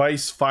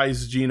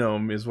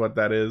genome is what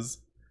that is.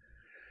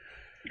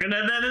 And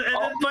then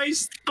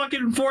Vice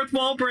fucking fourth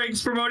wall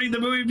breaks promoting the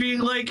movie, being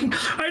like,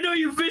 I know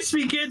you missed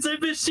me, kids. I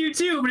missed you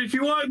too. But if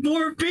you want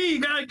more of me, you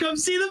gotta come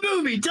see the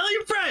movie. Tell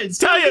your friends.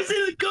 Go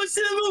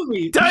see the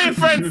movie. Tell your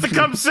friends to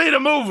come see the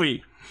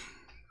movie.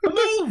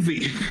 The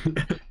movie.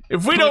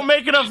 If we don't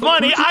make enough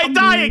money, I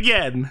die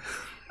again.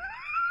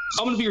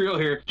 I'm gonna be real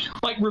here.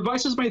 Like,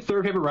 Revice is my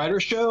third favorite writer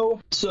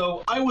show,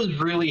 so I was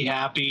really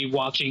happy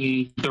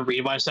watching the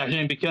Revice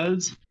section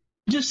because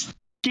it just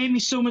gave me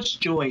so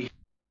much joy.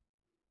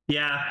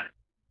 Yeah.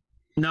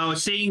 No,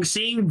 seeing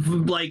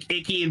like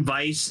Ikki and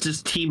Vice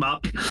just team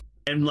up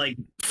and like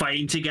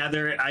fighting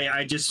together,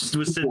 I just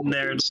was sitting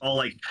there and all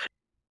like,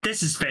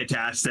 this is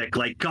fantastic.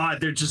 Like,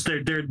 God, they're just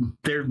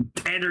their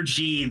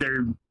energy,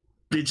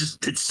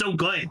 it's so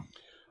good.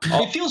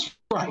 It feels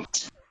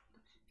right.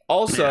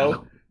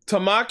 Also,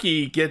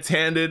 Tamaki gets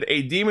handed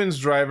a Demon's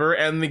Driver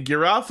and the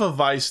Girafa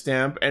Vice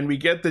stamp, and we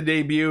get the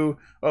debut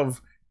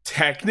of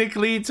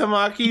technically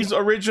Tamaki's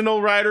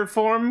original rider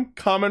form,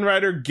 Kamen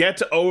Rider Get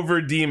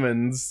Over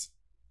Demons.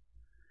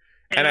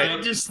 And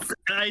I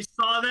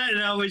saw that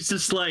and I was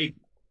just like,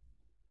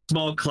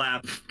 small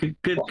clap.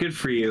 Good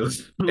for you.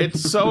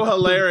 It's so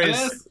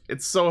hilarious.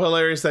 It's so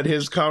hilarious that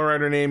his Kamen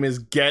Rider name is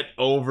Get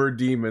Over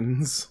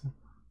Demons.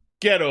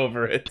 Get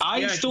over it.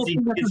 I still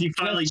think he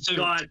finally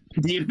got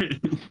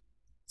demons.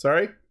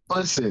 Sorry?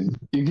 Listen,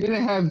 you're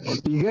gonna have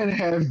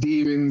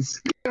demons.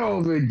 Get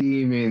over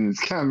demons.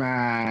 Come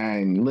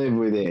on, live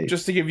with it.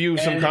 Just to give you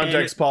some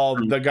context,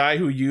 Paul, the guy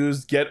who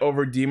used Get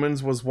Over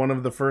Demons was one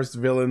of the first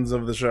villains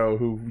of the show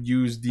who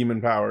used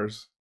demon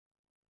powers.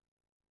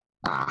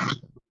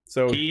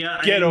 So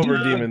get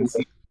over demons.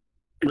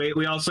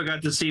 We also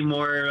got to see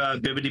more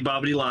Bibbidi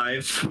Bobbidi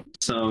Live.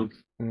 So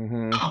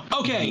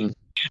okay,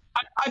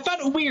 I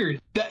found it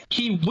weird that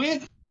he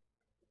went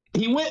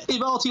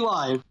Evalti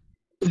Live,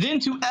 then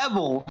to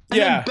Evil, and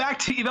then back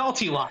to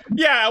Evalti Live.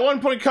 Yeah, at one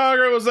point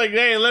Kagura was like,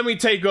 hey, let me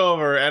take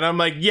over. And I'm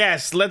like,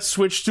 yes, let's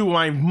switch to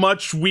my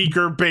much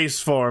weaker base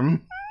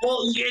form.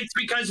 Well, it's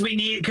because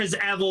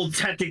Evil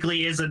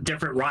technically is a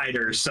different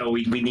rider, so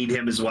we need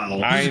him as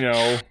well. I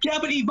know. Yeah,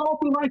 but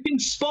Evalti Live can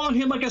spawn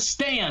him like a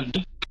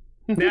stand.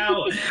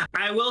 Now,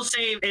 I will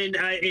say,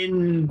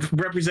 in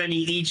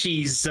representing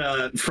Ichi's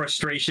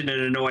frustration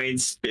and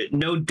annoyance,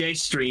 no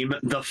Daystream,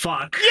 the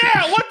fuck.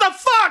 Yeah, what the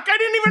fuck? I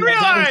didn't even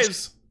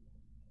realize.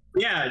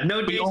 Yeah,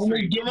 no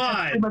Daystream. Come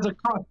on. As a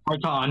cross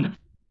icon.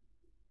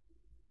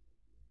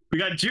 We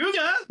got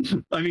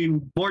Juga. I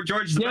mean, more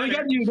George. Yeah, we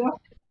got Juga.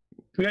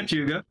 We got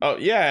Juga. Oh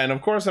yeah, and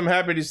of course I'm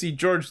happy to see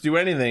George do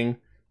anything,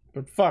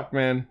 but fuck,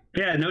 man.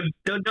 Yeah, no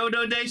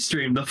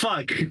Daystream. The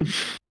fuck.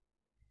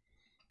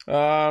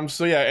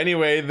 So yeah,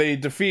 anyway, they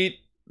defeat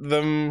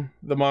the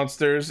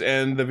monsters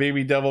and the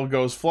baby devil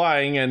goes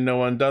flying and no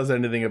one does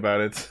anything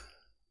about it.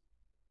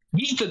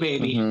 Meet the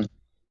baby. Mm-hmm.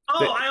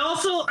 Oh,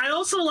 I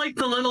also like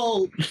the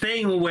little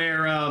thing where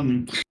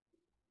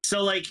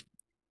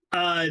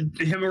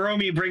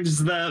Himoromi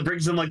brings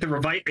him like the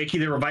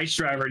Revice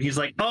driver, and he's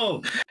like,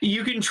 oh,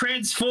 you can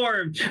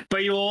transform,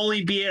 but you'll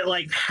only be at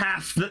like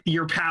half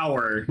your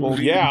power. Well,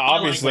 yeah,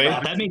 obviously.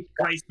 That makes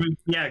Vice,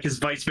 because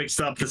Vice picks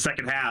up the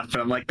second half,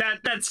 and I'm like,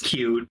 that's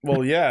cute.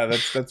 Well, yeah,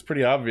 that's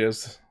pretty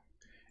obvious.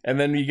 And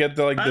then you get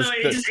the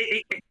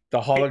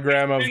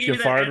hologram of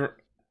Giffard.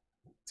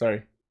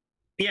 Sorry.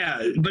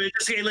 Yeah, but it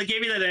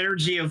gave me that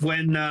energy of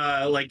when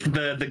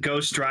the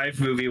Ghost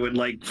Drive movie when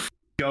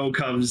Go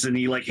comes and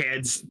he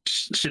hands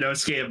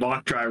Shinosuke a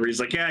mock driver. He's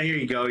like, yeah, here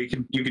you go. You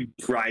can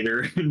ride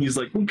her. And he's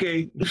like,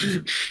 okay.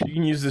 You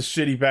can use this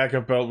shitty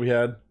backup belt we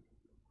had.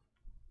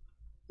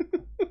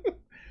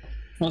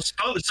 Well,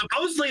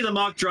 supposedly the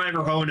mock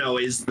driver Hono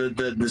is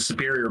the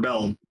superior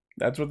belt.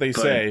 That's what they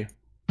say.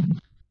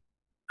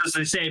 As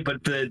they say,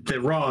 but the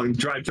wrong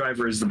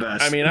driver is the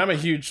best. I mean, I'm a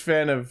huge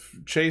fan of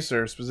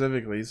Chaser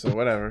specifically, so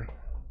whatever.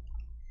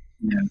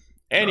 Yeah.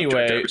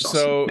 Anyway,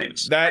 so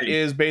that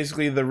is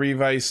basically the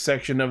Revice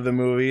section of the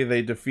movie.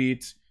 They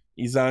defeat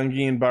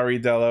Izangi and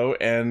Baridello,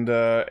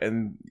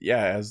 and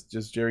yeah, as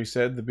just Jerry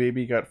said, the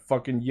baby got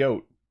fucking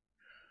yote.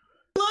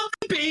 I love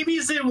the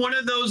babies in one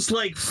of those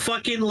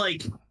fucking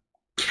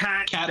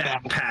cat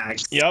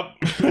backpacks. Yep.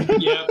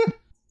 Yep.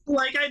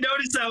 I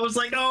noticed that. I was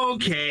like, oh,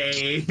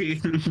 okay.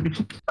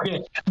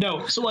 Okay.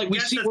 No, so we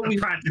see what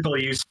practical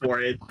use for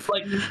it.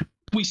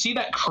 We see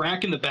that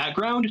crack in the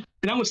background,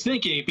 and I was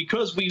thinking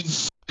because of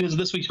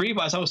this week's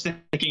Revice, I was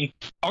thinking,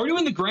 are we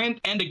doing the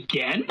Grand End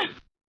again?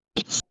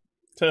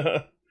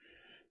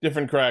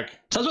 Different crack.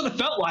 That's what it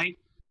felt like.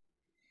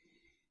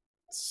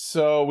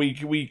 So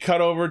we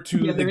cut over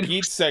to the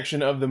Geats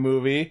section of the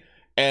movie,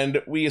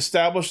 and we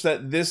established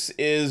that this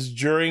is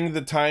during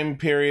the time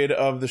period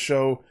of the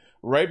show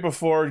right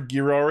before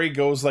Girori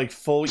goes like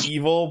full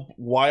evil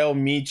while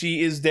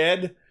Michi is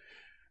dead,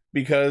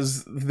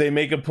 because they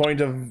make a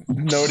point of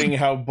noting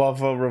how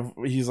Buffa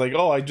he's like,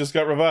 oh, I just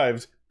got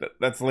revived.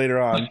 That's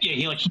later on. Yeah,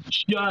 he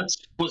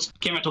just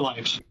came out to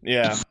life.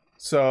 Yeah.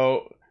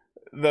 So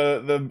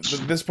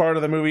this part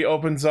of the movie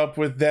opens up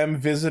with them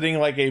visiting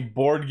like a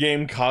board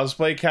game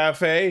cosplay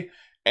cafe,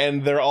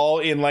 and they're all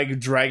in like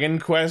Dragon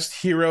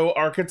Quest hero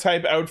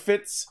archetype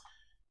outfits.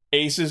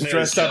 Ace is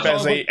dressed up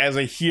as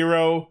a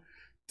hero.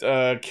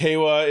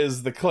 Kawa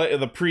is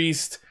the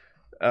priest.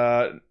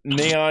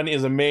 Neon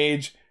is a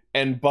mage,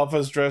 and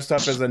Buffa's dressed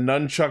up as a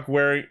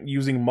nunchuck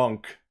using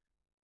monk.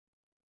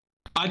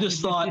 I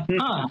just thought,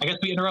 I guess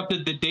we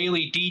interrupted the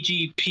daily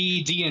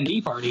DGP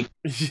D&D party.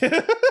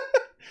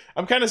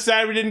 I'm kind of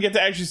sad we didn't get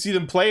to actually see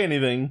them play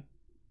anything.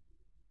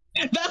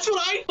 That's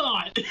what I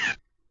thought.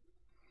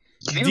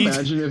 Can you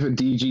imagine if a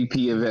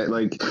DGP event,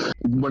 like,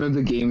 one of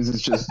the games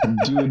is just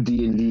do a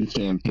D&D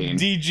campaign?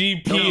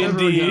 DGP and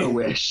D.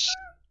 Wish.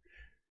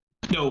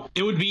 No,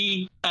 it would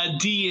be a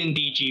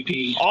D&D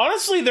GP.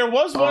 Honestly, there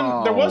was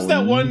one. There was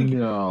that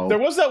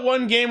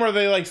one game where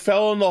they like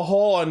fell in the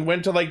hole and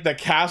went to like the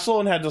castle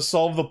and had to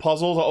solve the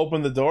puzzle to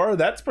open the door.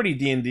 That's pretty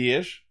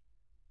D&D-ish.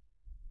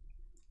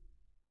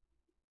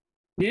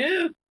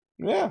 Yeah.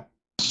 Yeah.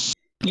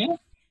 Yeah.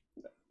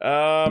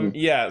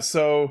 Yeah.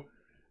 So,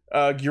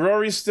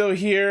 Girori's still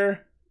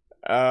here,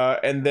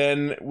 and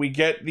then we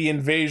get the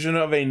invasion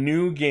of a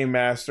new game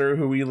master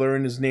who we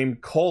learn is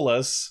named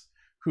Colas,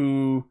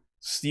 who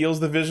steals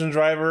the Vision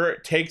Driver,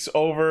 takes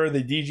over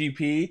the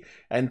DGP,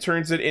 and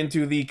turns it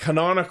into the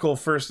canonical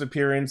first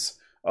appearance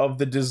of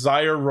the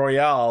Desire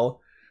Royale,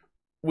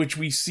 which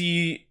we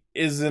see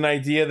is an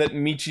idea that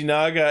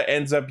Michinaga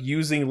ends up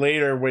using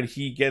later when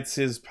he gets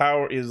his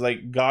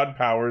like god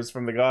powers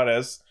from the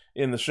goddess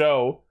in the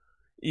show,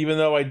 even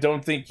though I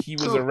don't think he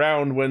was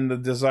around when the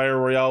Desire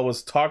Royale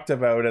was talked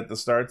about at the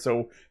start,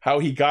 so how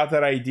he got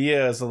that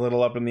idea is a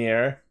little up in the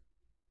air.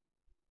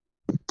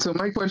 So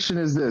my question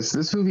is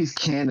this movie's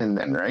canon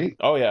then, right?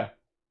 Oh yeah.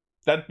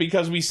 That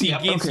because we see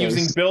Geats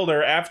using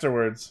Builder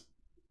afterwards.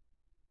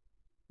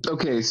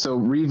 Okay, so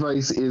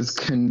Revice is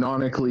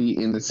canonically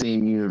in the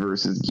same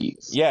universe as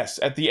Geats. Yes,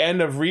 at the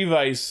end of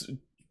Revice,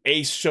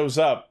 Ace shows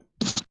up.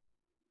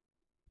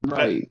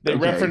 Right. They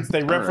reference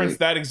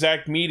that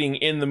exact meeting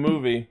in the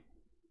movie.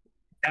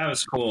 That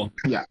was cool.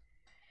 Yeah.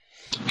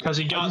 Because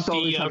he got the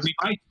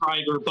Revice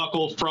driver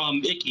buckle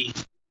from Icky.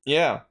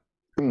 Yeah.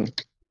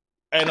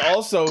 And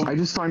also, I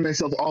just find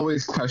myself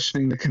always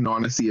questioning the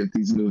canonicity of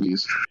these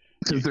movies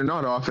because they're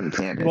not often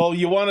canon. Well,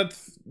 you want to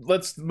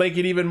let's make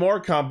it even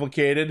more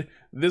complicated.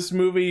 This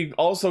movie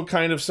also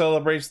kind of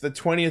celebrates the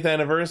 20th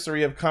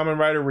anniversary of Kamen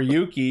Rider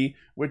Ryuki,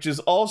 which is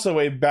also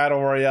a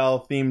battle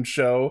royale themed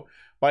show,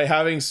 by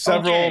having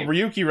several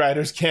Ryuki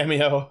riders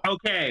cameo.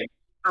 Okay.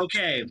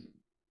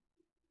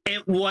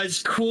 It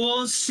was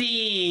cool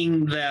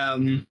seeing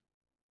them,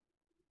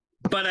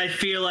 but I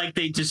feel like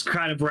they just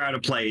kind of were out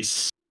of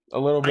place. A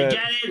little bit. I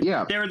get it.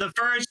 Yeah. They're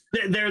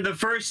the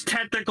first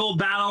technical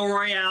battle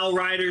royale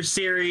rider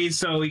series,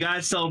 so we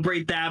gotta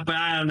celebrate that. But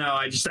I don't know.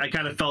 I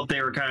kind of felt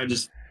they were kind of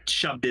just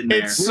shoved in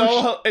there. It's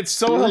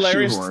so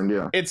hilarious.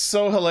 Yeah. It's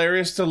so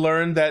hilarious to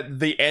learn that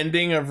the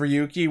ending of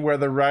Ryuki, where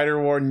the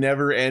Rider War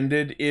never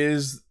ended,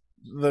 is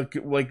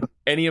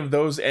any of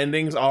those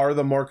endings are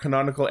the more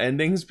canonical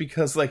endings,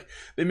 because like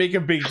they make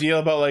a big deal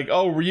about like,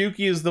 oh,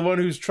 Ryuki is the one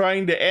who's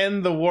trying to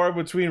end the war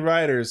between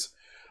riders.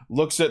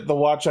 Looks at the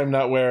watch I'm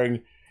not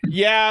wearing.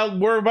 Yeah,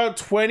 we're about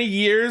 20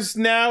 years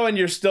now and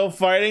you're still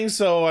fighting,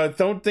 so I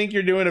don't think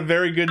you're doing a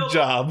very good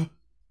job.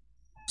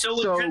 So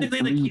would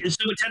technically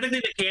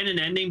the canon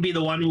ending be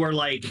the one where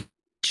like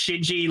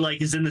Shinji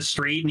like is in the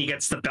street and he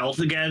gets the belt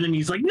again and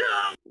he's like, no!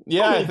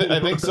 Yeah, I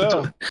think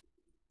so.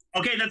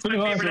 Okay, that's my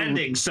favorite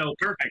ending, so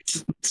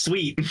perfect.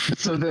 Sweet.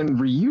 So then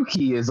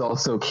Ryuki is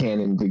also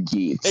canon to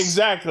Geats.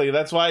 Exactly,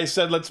 that's why I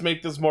said let's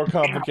make this more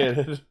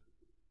complicated.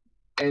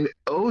 And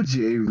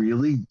OJ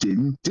really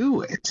didn't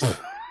do it.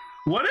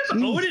 What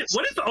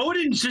if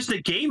Odin's just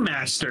a game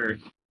master?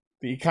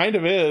 He kind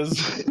of is.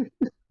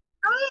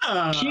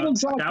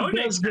 That would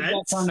make sense.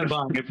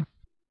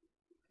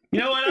 You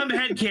know what? I'm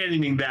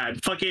headcanoning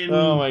that. Fucking.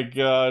 Oh my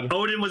god.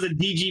 Odin was a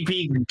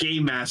DGP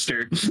game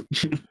master.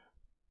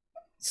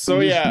 So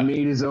he yeah,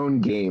 made his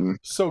own game.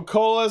 So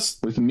Colas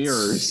with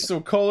mirrors.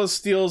 So Colas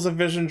steals a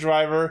Vision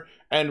Driver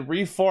and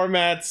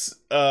reformats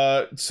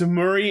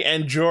Tsumuri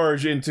and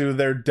George into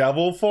their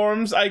devil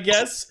forms, I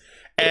guess.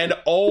 And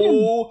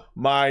oh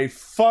my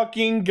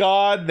fucking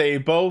god, they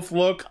both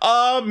look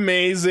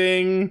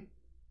amazing.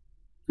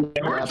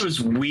 George was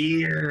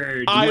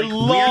weird. I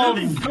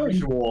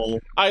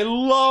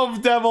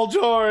love Devil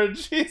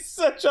George. He's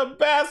such a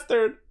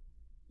bastard.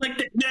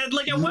 Like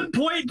at one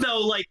point though,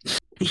 like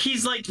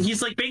he's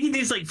making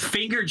these like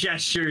finger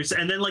gestures,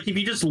 and then like if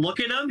you just look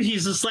at him,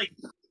 he's just like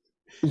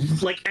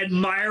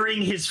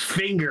admiring his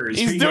fingers.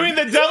 He's doing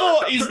the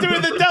devil. He's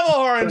doing the devil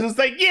horns. It's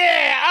like,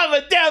 yeah, I'm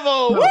a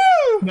devil. No,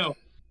 woo! No,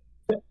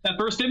 that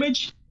first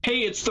image,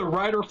 Hey, it's the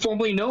writer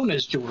formerly known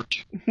as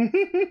George.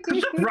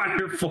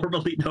 Writer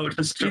formerly known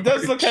as George. He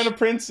does look kind of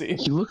princey.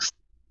 He looks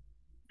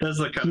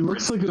like a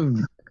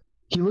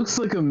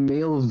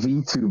male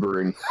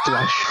VTuber in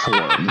flesh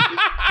form.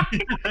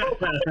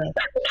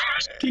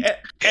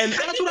 and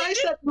that's what I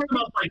said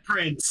about my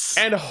prince.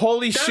 And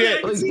holy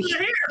shit.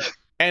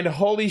 And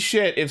holy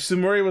shit, if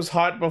Sumuri was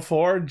hot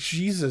before,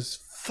 Jesus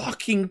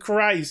fucking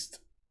Christ.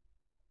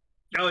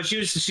 Oh,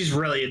 she's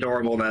really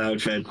adorable in that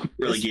outfit.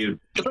 Really cute.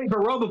 It's like the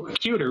robot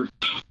computer.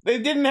 They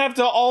didn't have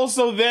to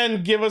also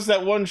then give us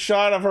that one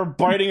shot of her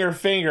biting her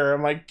finger.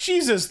 I'm like,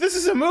 Jesus, this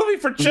is a movie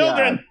for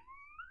children.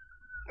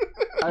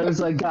 Yeah. I was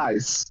like,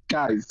 guys,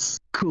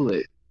 cool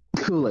it.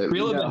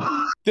 Really?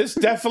 This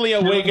definitely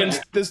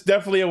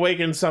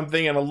awakens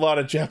something in a lot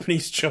of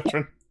Japanese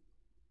children.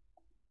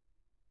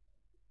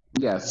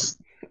 Yes.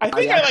 I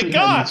think I like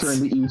goths.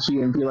 Turn to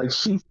Ichi and be like,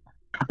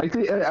 I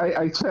think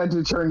I tried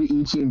to turn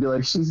to Ichi and be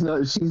like, she's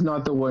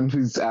not the one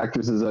whose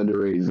actress is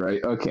underage,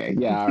 right? Okay,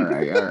 yeah, all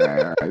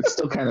right.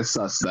 Still kind of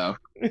sus though.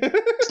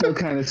 Still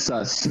kind of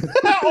sus.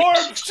 Or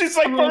she's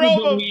like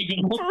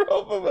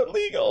Farova but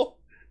legal.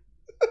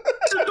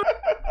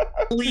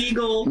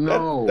 Legal.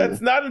 No,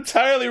 that's not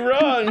entirely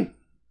wrong.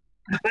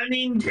 I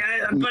mean,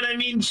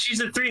 she's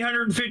a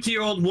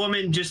 350-year-old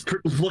woman just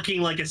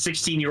looking like a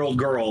 16-year-old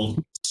girl.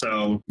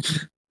 So,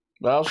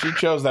 well, she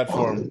chose that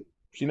form.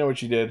 She know what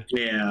she did.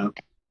 Yeah.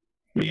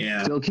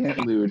 Still can't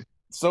lewd.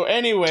 So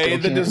anyway,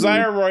 the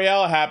Desire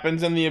Royale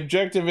happens, and the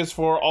objective is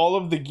for all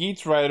of the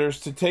Geats riders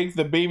to take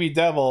the baby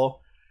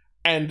devil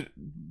and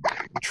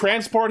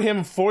transport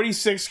him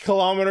 46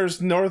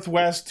 kilometers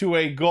northwest to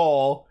a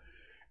goal.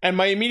 And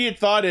my immediate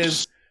thought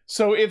is,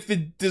 so if the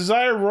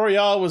Desire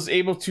Royale was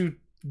able to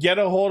get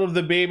a hold of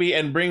the baby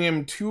and bring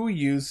him to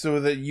you so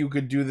that you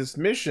could do this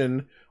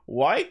mission,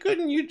 why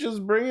couldn't you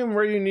just bring him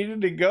where you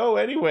needed to go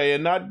anyway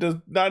and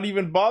not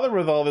even bother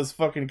with all this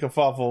fucking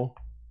kerfuffle?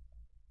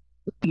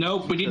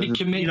 Nope, we need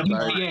to commit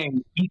UTA.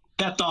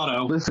 That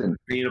thought. Listen,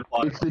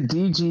 it's the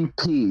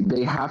DGP.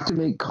 They have to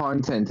make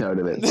content out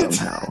of it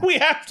somehow. We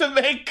have to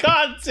make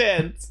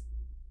content.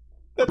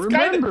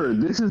 Remember,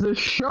 this is a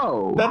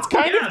show. That's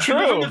kind of true.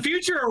 People from the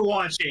future are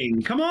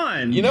watching. Come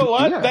on. You know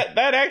what? Yeah.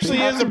 That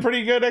actually is a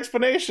pretty good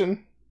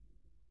explanation.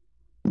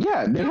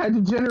 Yeah, they had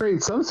to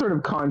generate some sort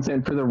of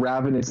content for the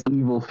ravenous,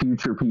 evil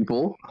future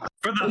people.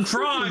 For the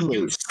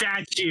frog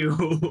statue.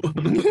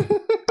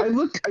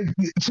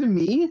 To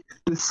me,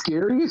 the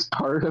scariest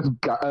part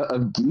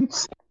of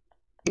Geats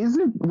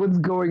isn't what's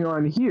going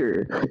on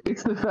here.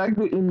 It's the fact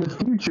that in the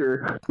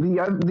future,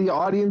 the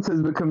audience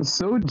has become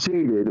so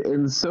jaded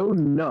and so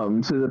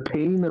numb to the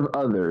pain of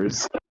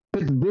others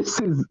that this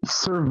is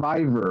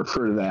Survivor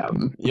for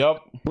them.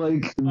 Yep.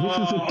 Like, this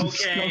is a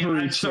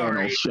Discovery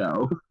Channel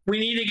show. We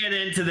need to get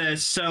into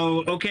this.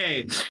 So,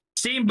 okay.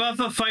 Seeing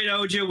Buffa fight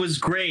Oja was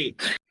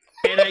great.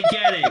 And I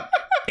get it.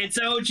 It's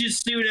Oja's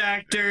suit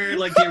actor,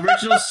 like the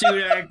original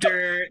suit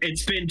actor.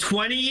 It's been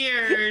 20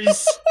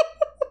 years.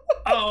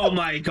 Oh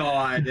my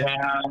god.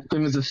 Yeah.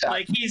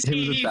 Like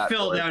he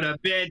filled out a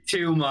bit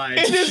too much.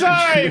 In his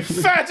eye,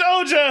 Fat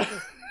Oja!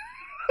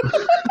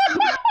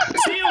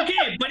 See,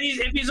 okay, but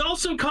if he's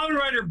also Kamen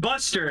Rider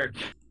Buster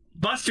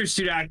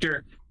suit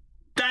actor,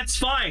 that's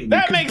fine.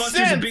 That makes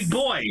Buster's sense. A big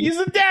boy. He's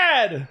a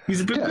dad.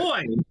 He's a big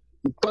boy.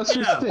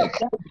 Buster's thick.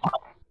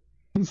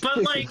 He's but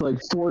thick like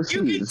 4 C's.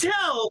 You can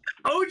tell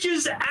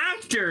Oja's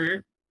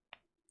actor.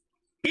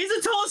 He's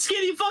a tall,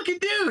 skinny fucking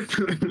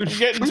dude. He's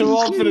getting too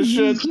old for the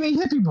shit. He's a skinny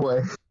hippie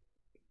boy.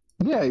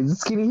 Yeah, he's a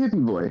skinny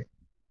hippie boy.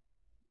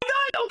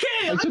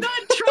 I'm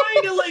not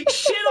trying to like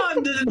shit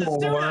on the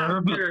suit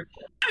actor.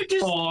 I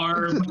just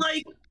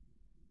like.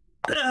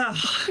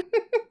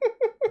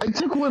 I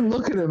took one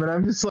look at him and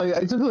I'm just like,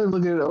 I took one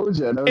look at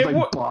Oja and I was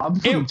like,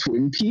 Bob from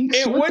Twin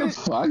Peaks? What the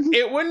fuck?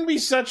 It wouldn't be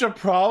such a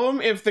problem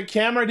if the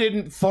camera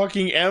didn't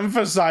fucking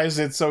emphasize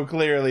it so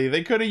clearly.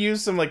 They could have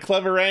used some like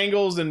clever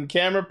angles and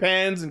camera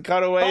pans and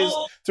cutaways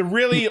to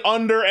really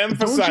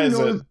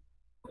underemphasize it.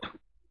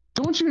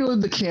 Don't you know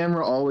that the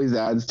camera always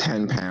adds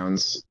 10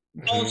 pounds?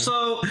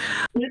 Also,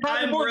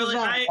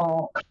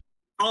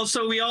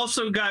 we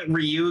also got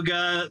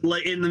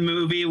Ryuga in the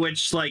movie,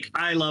 which like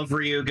I love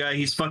Ryuga.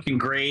 He's fucking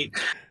great.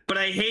 But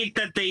I hate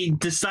that they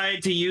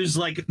decided to use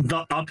like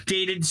the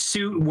updated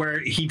suit where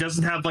he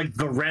doesn't have like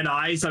the red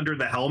eyes under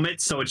the helmet,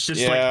 so it's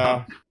just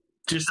like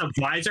just a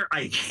visor.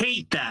 I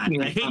hate that.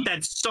 I hate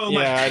that so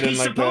much.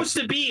 He's supposed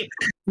to be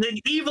an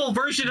evil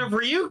version of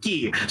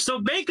Ryuki, so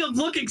make him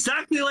look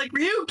exactly like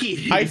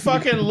Ryuki. I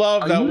fucking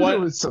love that one. There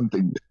was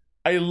something.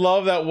 I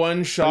love that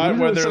one shot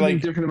where they're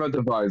like different about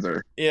the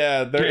visor.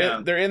 Yeah,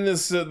 they're in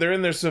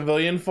their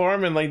civilian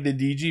form in like the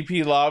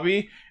DGP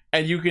lobby,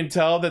 and you can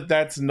tell that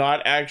that's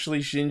not actually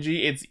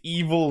Shinji. It's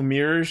evil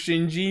mirror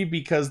Shinji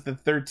because the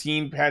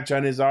 13 patch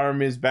on his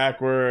arm is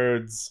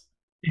backwards.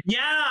 Yeah,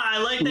 I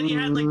like that he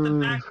had like the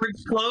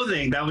backwards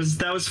clothing. That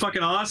was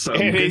fucking awesome.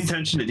 Good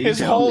attention to detail.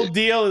 His whole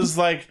deal is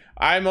like,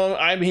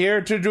 I'm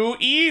here to do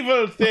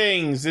evil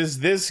things. Is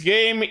this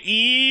game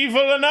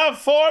evil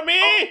enough for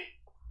me?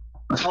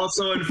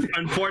 Also,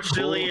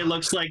 unfortunately, it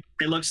looks like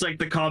the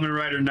Kamen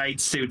Rider Knight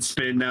suit's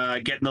been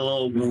getting a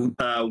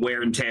little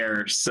wear and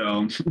tear.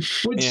 So,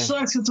 which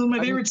sucks. It's one of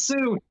my favorite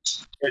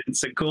suits.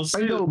 It's a cool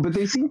suit. I know, but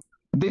they seem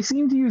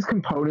to use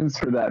components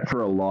for that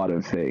for a lot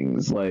of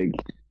things. Like,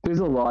 there's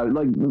a lot,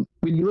 like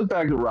when you look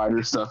back at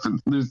Rider stuff,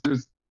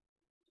 there's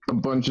a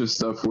bunch of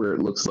stuff where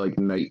it looks like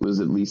Knight was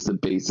at least the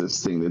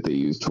basis thing that they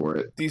used for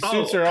it. These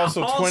suits are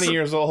also 20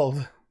 years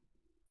old.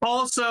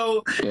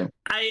 Also, yeah.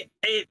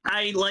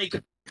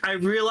 I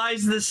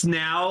realize this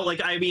now.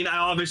 Like, I mean,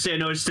 I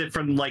noticed it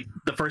from like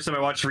the first time I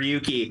watched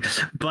Ryuki,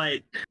 but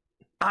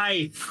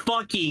I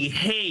fucking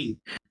hate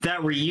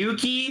that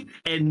Ryuki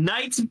and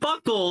Knight's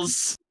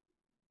buckles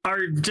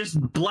are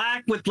just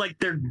black with like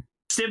their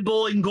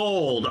symbol in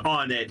gold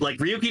on it. Like,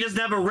 Ryuki doesn't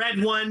have a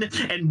red one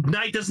and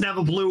Knight doesn't have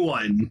a blue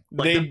one.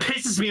 Like, it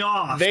pisses me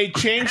off. They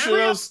changed to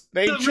those.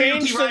 They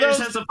changed to those.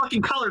 Has a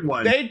fucking colored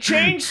one. They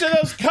changed to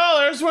those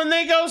colors when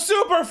they go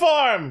super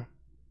form.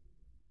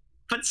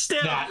 But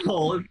still,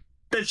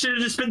 that should have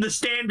just been the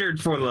standard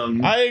for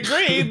them. I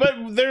agree,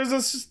 but there's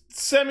a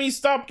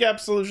semi-stopgap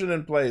solution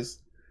in place.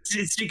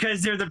 It's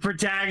because they're the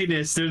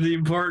protagonists. They're the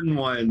important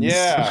ones.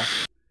 Yeah.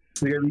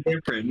 They're gonna be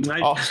different.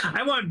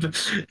 I want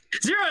 0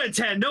 out of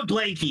 10. No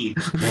blankie.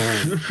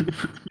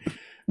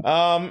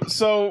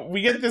 So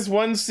we get this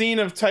one scene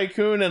of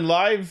Tycoon and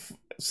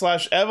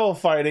Live/Evil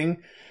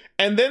fighting,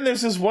 and then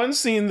there's this one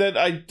scene that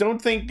I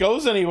don't think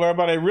goes anywhere,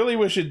 but I really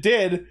wish it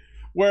did,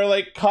 where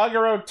like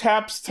Kagero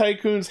taps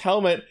Tycoon's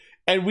helmet,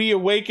 and we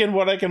awaken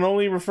what I can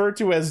only refer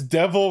to as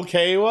Devil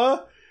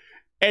Keiwa,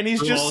 and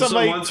he's just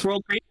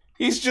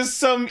he's just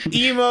some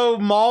emo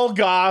mall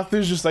goth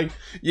who's just like,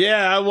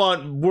 yeah, I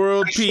want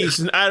world peace,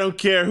 and I don't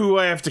care who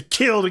I have to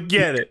kill to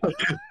get it.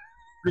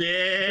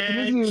 Yeah, he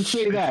doesn't even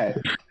say that.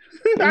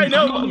 I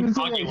know.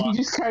 He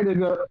just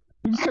kind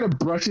of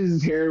brushes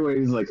his hair away.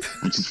 He's like,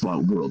 I just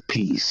want world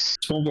peace.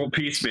 Just want world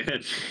peace,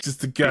 man.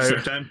 Just a guy.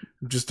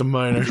 Just a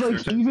minor. It's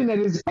like, even at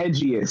his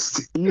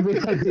edgiest,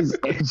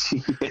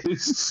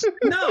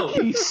 no,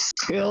 he's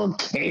still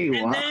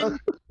Keiwa.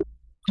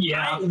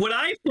 Yeah. What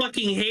I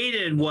fucking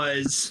hated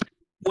was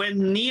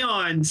when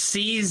Neon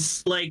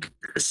sees like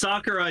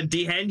Sakura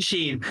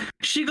Dehenshin,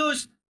 she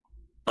goes,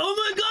 "Oh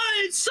my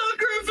god, it's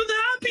Sakura from the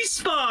Happy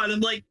Spot." I'm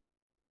like,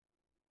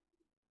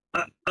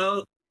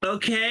 oh,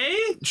 okay.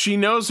 She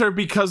knows her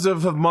because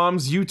of her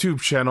mom's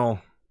YouTube channel.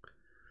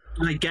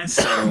 I guess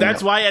so.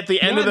 That's why at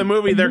the end of the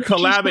movie they're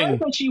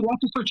collabing. She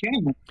watches her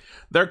channel.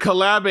 They're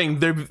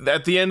collabing.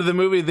 At the end of the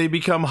movie they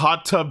become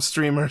hot tub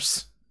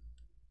streamers.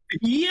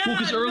 Yeah,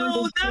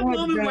 no, that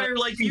moment where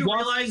like you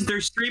realize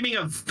they're streaming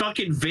a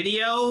fucking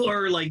video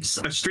or like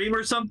a stream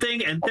or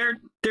something, and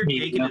they're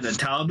naked in a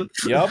tub.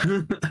 Yep.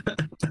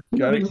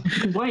 Got it.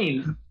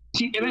 Complain.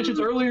 She mentions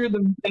earlier in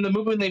the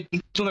movie when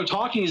they're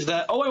talking is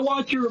that, oh, I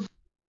watch your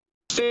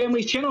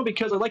family's channel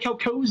because I like how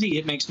cozy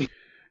it makes me.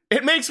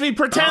 It makes me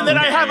pretend that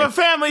I have a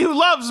family who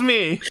loves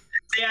me.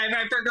 Yeah,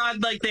 I forgot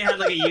like they had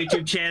like a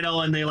YouTube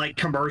channel and they like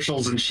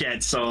commercials and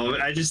shit. So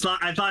I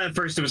thought at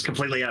first it was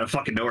completely out of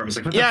fucking nowhere. I was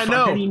like, what the fuck?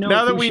 No.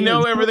 Now that we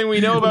know everything we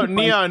know about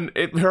Neon,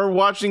 her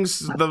watching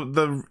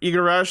the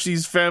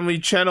Igarashi's family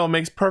channel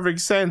makes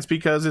perfect sense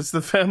because it's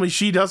the family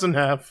she doesn't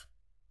have.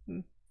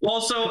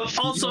 Also,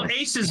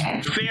 Ace is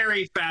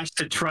very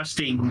fast at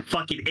trusting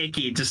fucking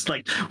Icky. Just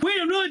like,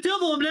 wait, I'm not a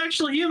devil, I'm an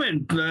actual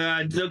human.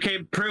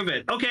 Okay, prove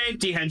it. Okay,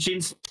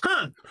 Dehenshins.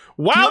 Huh.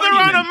 While they're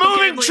on a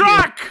moving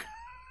truck!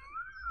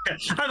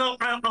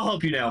 I'll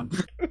help you now.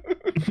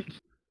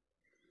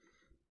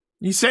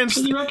 You sense...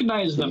 Can you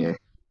recognize them?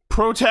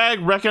 Protag,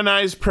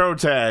 recognize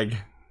Protag.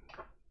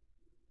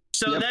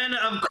 So then,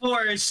 of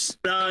course,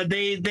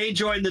 they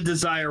join the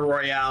Desire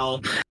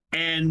Royale.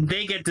 And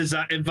they get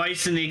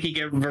Vice and Nikki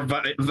get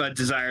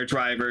Desire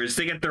drivers.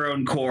 They get their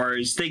own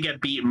cores. They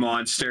get beat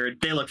monster.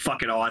 They look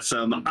fucking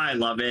awesome. I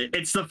love it.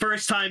 It's the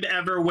first time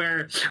ever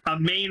where a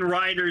main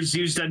rider's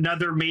used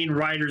another main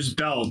rider's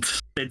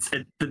belt. It's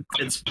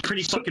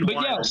pretty fucking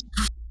wild.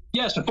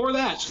 Yes. Before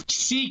that,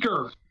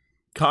 Seeker.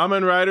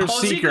 Kamen Rider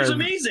Seeker. Seeker's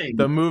amazing.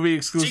 The movie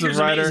exclusive Seeker's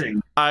rider.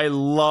 Amazing. I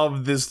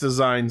love this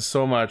design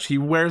so much. He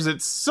wears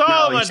it so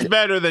much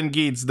better than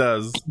Geets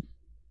does.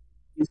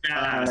 He's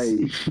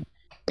badass.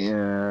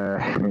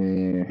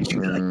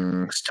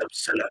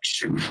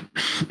 Selection.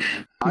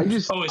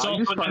 He's also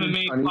an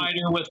MMA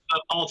fighter with a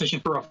politician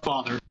for a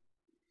father.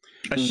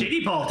 A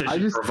shitty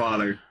politician for a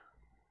father.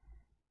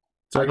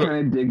 I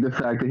kind of dig the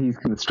fact that he's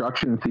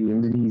construction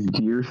themed and he's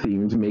deer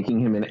themed, making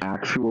him an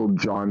actual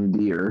John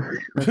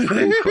Deere. That's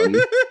pretty funny.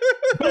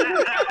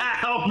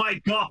 Oh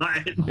my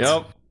god.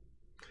 Yep.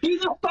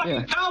 He's a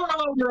fucking power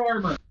loader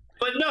armor.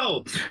 But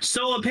no,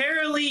 so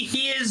apparently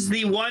he is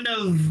the one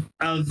of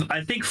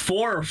I think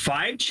 4 or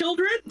 5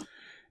 children?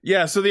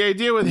 Yeah, so the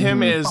idea with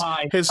him is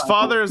his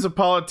father is a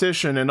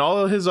politician and all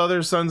of his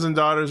other sons and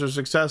daughters are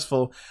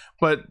successful,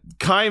 but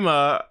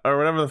Kaima, or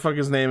whatever the fuck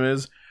his name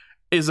is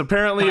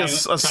apparently a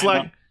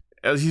slack.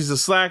 He's a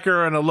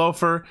slacker and a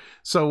loafer,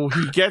 so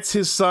he gets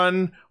his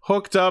son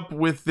hooked up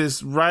with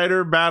this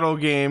rider battle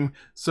game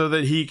so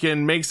that he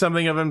can make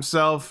something of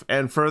himself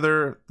and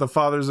further the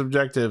father's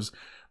objectives.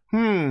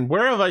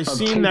 Where have I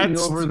seen that?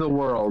 Over the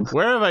world.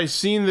 Where have I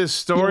seen this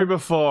story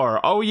before?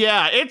 Oh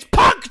yeah, it's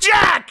Punk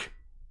Jack!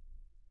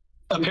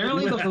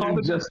 Apparently the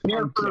father just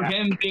for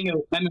him being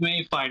an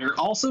MMA fighter.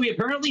 Also,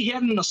 he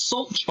had an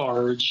assault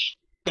charge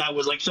that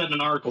was like said in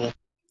an article.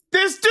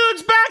 This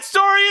dude's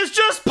backstory is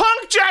just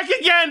Punk Jack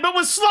again, but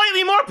with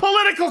slightly more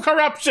political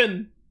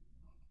corruption.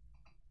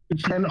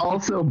 And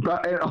also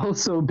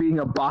being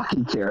a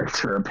Baki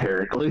character,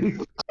 apparently.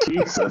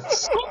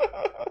 Jesus.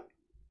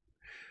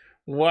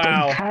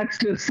 Wow. And that's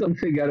just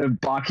something out of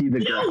Baki the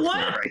You know what?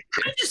 Right.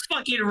 I just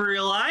fucking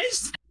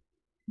realized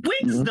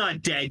Win's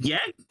not dead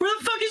yet. Where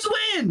the fuck is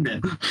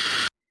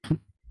Win?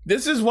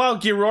 This is while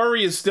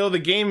Girori is still the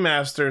game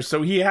master, so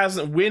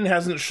Win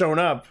hasn't shown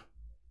up.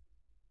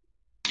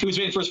 He was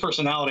waiting for his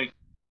personality.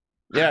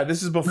 Yeah,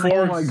 this is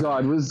before. Oh my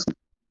god,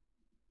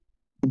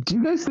 do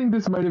you guys think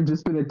this might have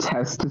just been a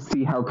test to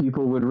see how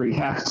people would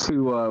react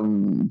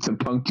to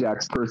Punk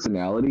Jack's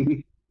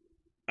personality?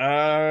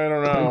 I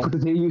don't know.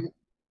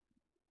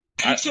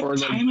 Except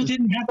Taima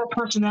didn't have a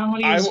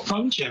personality as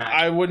Punk Jack.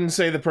 I wouldn't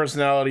say the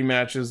personality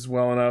matches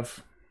well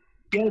enough.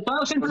 Yeah, it's not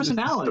the same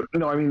personality.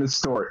 No, I mean the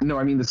story.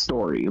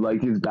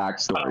 Like his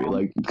backstory.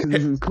 Like, because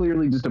this is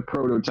clearly just a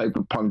prototype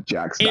of Punk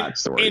Jack's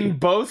backstory. In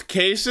both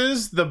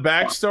cases, the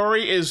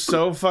backstory is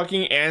so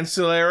fucking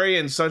ancillary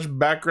and such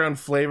background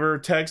flavor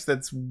text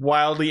that's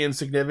wildly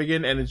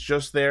insignificant, and it's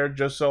just there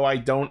just so I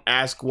don't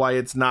ask why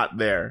it's not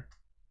there.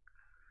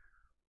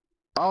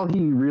 All he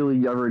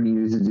really ever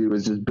needed to do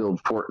was just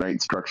build Fortnite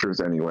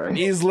structures anyway.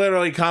 He's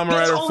literally Kamen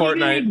Rider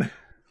Fortnite.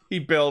 He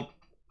built.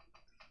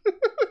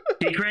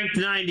 He cranked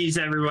 90s,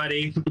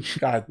 everybody.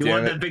 God damn You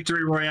want it. that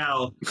victory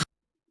royale.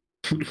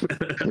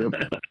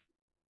 Yep.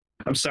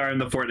 I'm sorry, I'm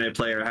the Fortnite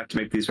player. I have to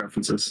make these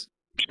references.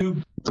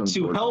 To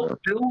help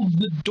build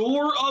the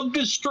door of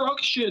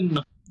destruction.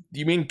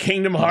 You mean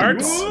Kingdom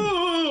Hearts?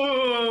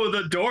 Ooh,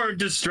 the door of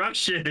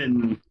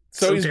destruction.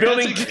 So he's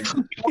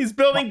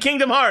building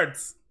Kingdom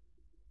Hearts.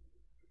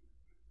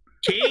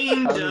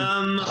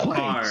 Kingdom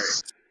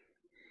Hearts.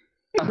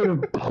 Out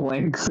of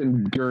planks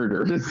and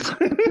girders.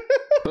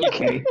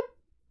 Okay.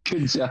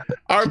 Good job.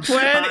 Our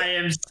plan.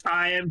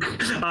 I am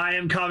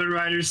Kamen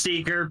Rider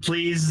Seeker.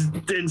 Please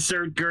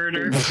insert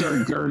girder.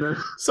 Insert girder.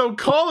 So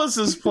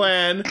Colus's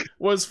plan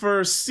was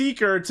for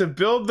Seeker to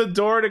build the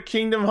door to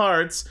Kingdom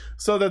Hearts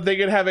so that they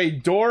could have a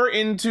door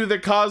into the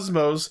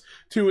cosmos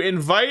to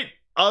invite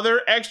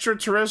other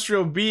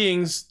extraterrestrial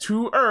beings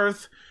to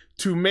Earth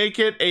to make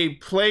it a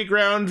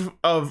playground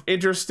of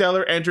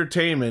interstellar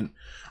entertainment.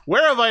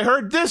 Where have I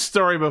heard this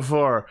story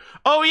before?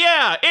 Oh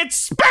yeah, it's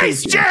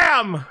Space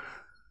Jam!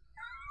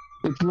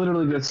 It's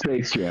literally just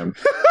Space Jam.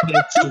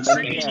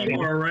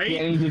 Right?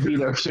 Danny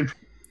DeVito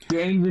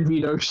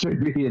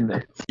should be in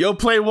this. You'll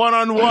play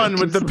one-on-one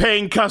with the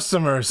paying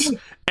customers,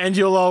 and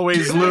you'll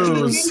always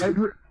lose.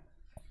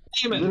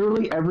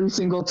 Literally every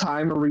single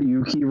time a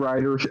Ryuki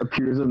rider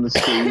appears on the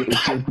screen,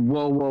 it's just,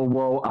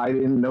 whoa, I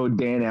didn't know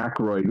Dan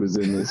Aykroyd was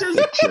in this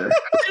picture.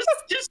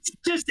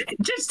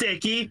 just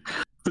Icky.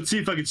 Let's see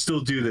if I can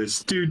still do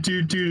this.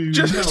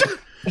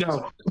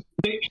 No.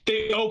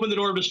 They open the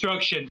door of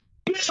destruction.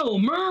 Bill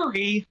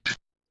Murray.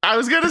 I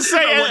was gonna say,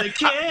 I want to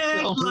kick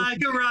like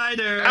a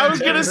rider. I was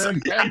gonna say,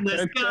 in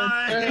the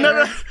sky.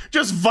 No,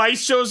 just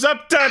Vice shows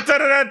up. Da da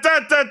da da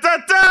da da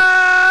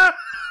da.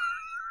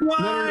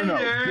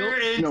 Rider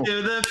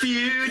into the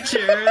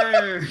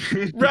future.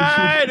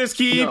 Riders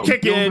keep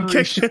kicking.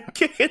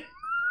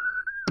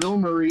 Bill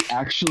Murray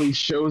actually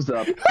shows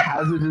up,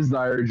 has a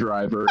Desire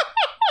driver,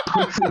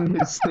 puts in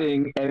his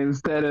thing, and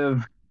instead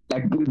of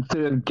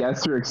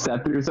guess or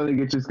accept it or something,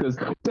 it just goes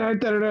dun,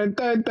 dun, dun,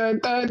 dun, dun,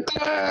 dun,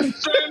 dun.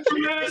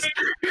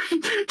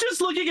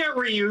 Just looking at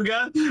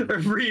Ryuga,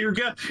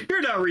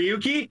 you're not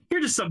Ryuki,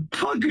 you're just some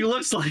punk who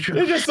looks like him.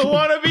 You're just a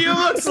wannabe who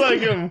looks like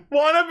him.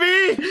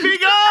 Wannabe, be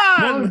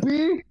gone!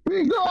 Wannabe,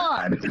 be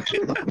gone!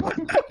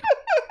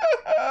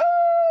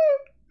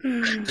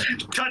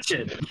 Touch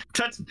it.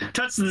 Touch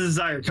the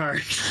Desire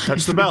card.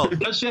 Touch the belt.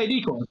 Touch the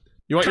ID card.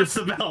 Touch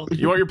the belt.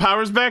 You want your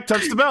powers back?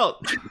 Touch the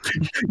belt.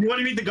 You want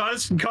to meet the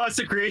goddess from Goddess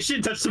of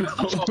Creation? Touch the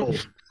belt.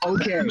 Oh,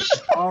 okay,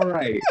 all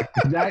right.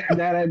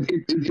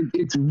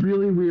 It's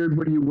really weird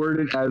when you word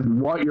it as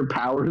 "want your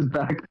powers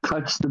back."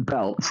 Touch the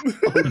belt.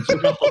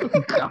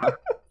 Oh, God.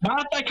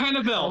 Not that kind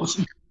of belt.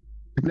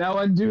 Now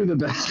undo the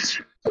belt.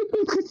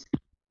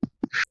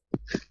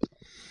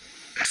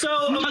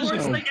 So of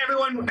course, like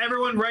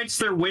everyone writes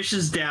their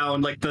wishes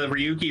down, like the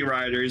Ryuki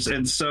riders,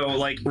 and so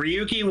like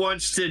Ryuki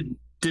wants to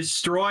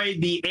destroy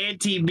the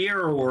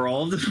anti-mirror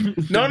world.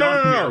 No.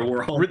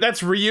 World.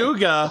 That's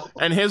Ryuga,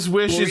 and his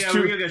wish is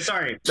to. Ryuga,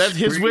 sorry. That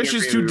his wish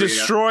is to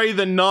destroy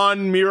the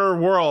non-mirror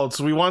world.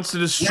 So he wants to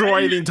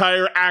destroy the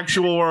entire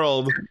actual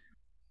world.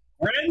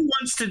 Red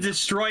wants to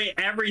destroy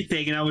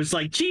everything, and I was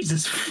like,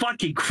 Jesus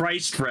fucking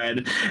Christ,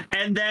 Red.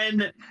 And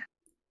then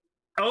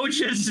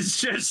Oceans is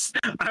just,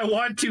 I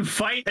want to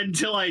fight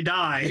until I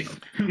die.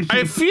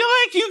 I feel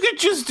like you could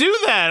just do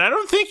that. I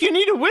don't think you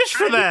need a wish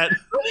for that.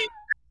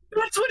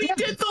 That's what he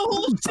did the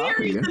whole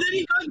series, and then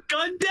he got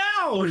gunned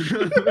down.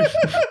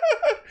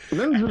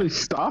 That was really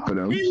stopping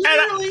him. He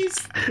literally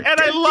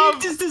and I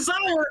love his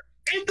desire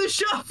in the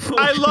show.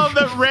 I love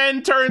that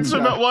Ren turns to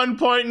him at one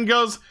point and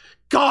goes,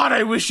 God,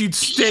 I wish you'd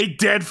stay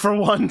dead for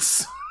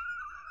once.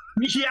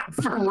 Yeah,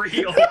 for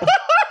real.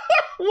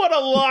 What a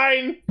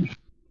line.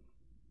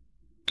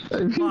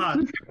 I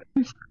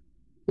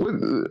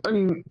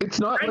mean, it's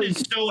not Ren like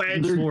is so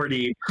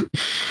edge-wordy.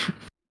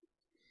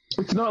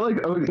 it's not like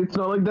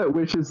that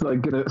wish is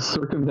like gonna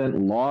circumvent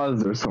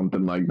laws or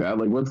something like that.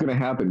 Like, what's gonna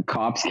happen?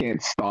 Cops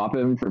can't stop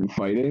him from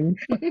fighting.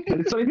 But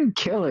it's not even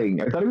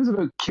killing. I thought it was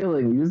about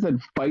killing. He just said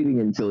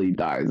fighting until he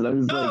dies. And I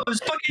was No, like,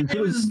 it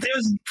was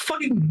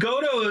fucking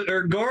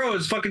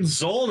Goro's fucking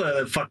Zolda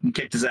that fucking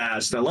kicked his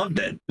ass. I loved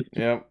it.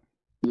 Yep.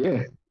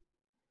 Yeah.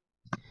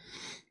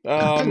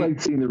 I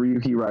like seeing the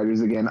Ryuki riders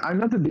again. I'm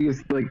not the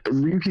biggest,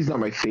 Ryuki's not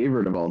my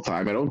favorite of all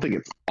time. I don't think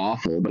it's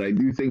awful, but I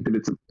do think that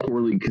it's a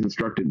poorly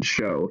constructed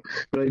show.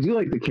 But I do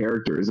like the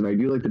characters, and I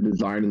do like the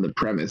design and the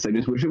premise. I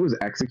just wish it was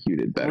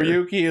executed better.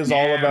 Ryuki is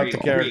all about the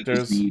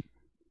characters.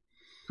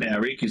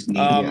 Ryuki's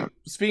neat.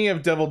 Speaking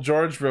of Devil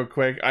George real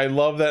quick, I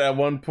love that at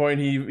one point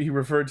he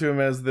referred to him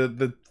as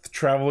the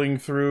traveling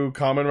through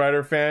Kamen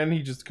Rider fan.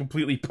 He just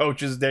completely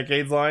poaches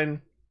Decades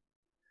line.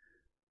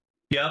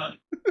 Yep.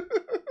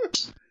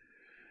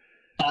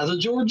 As a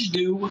George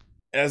do.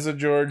 As a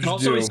George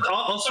also, do. We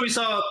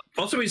saw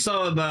Vice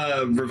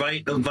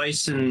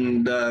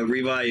and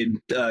Revive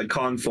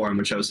Conform,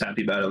 which I was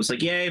happy about. I was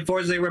like, yay,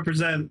 Forza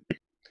represent.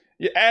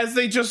 Yeah, as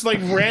they just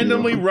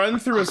randomly run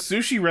through a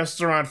sushi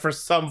restaurant for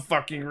some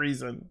fucking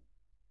reason.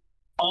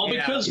 All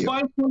because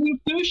Vice believe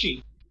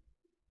sushi.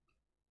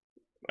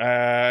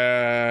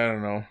 I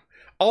don't know.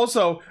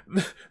 Also,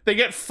 they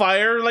get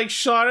fire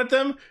shot at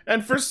them,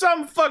 and for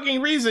some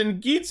fucking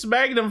reason, Geet's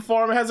Magnum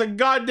form has a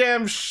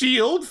goddamn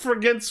shield for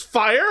against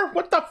fire?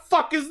 What the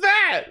fuck is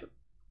that?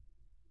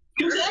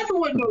 Because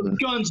everyone knows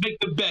guns make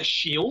the best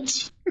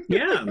shields.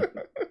 Yeah.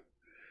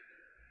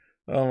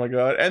 Oh my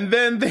god. And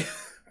then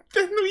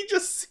then we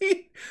just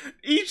see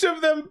each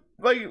of them,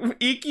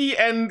 Iki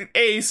and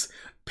Ace,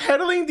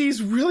 pedaling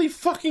these really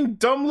fucking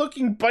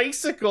dumb-looking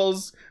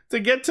bicycles to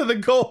get to the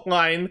goal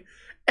line.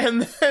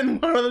 And then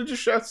one of them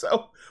just shouts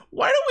out,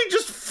 why don't we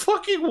just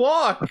fucking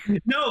walk?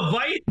 No,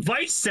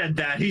 Vice said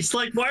that. He's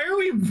like, why are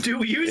we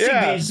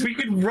using these? We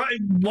could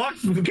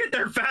get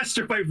there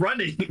faster by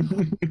running.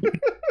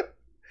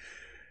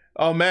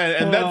 Oh man,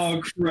 and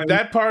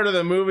that part of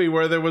the movie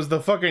where there was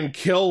the fucking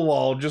kill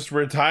wall just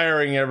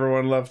retiring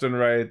everyone left and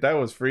right. That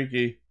was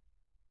freaky.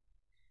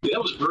 That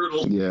was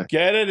brutal. Yeah.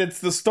 Get it? It's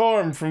the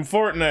storm from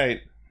Fortnite.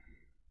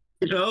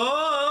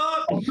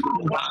 Oh!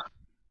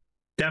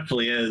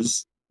 Definitely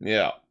is.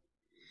 Yeah.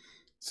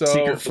 So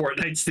Secret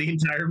Fortnite's the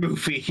entire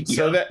movie.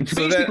 So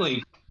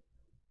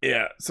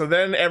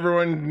then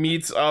everyone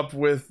meets up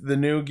with the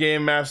new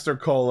Game Master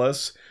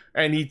Colas,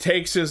 and he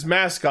takes his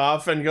mask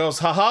off and goes,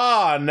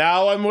 haha,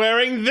 now I'm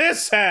wearing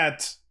this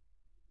hat.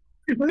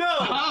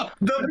 No,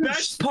 the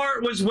best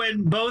part was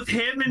when both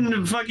him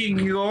and fucking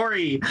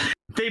Yori,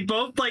 they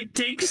both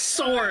take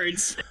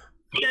swords.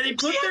 Yeah, they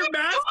put their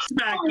masks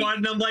back on,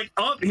 and I'm like,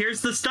 oh,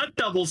 here's the stunt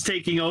doubles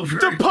taking over.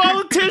 The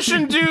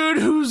politician dude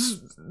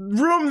whose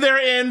room they're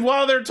in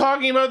while they're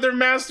talking about their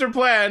master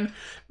plan,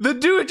 the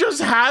dude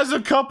just has a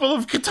couple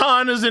of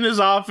katanas in his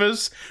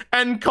office,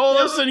 and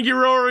Colas and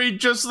Yurori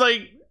just,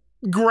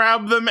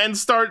 grab them and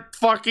start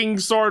fucking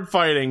sword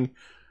fighting.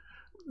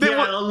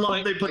 I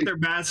love they put their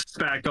masks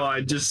back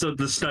on just so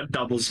the stunt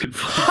doubles can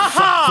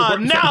haha,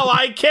 now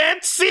I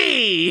can't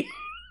see!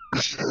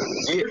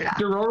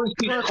 Yurori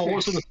sees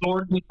Colas with a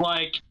sword and he's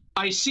like,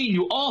 I see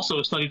you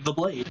also studied the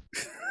blade.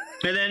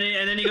 And then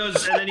he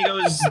goes,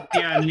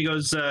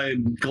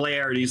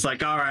 glare, and he's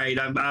like, all right,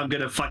 I'm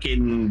gonna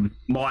fucking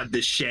mod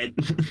this shit.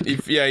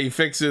 He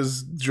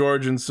fixes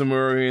George and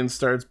Samuri and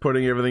starts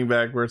putting everything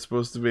back where it's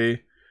supposed to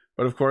be.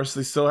 But of course,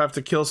 they still have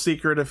to kill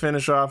Seeker to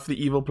finish off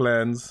the evil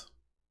plans.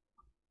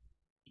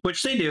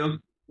 Which they do.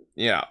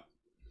 Yeah.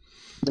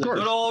 Good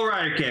old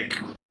rider kick.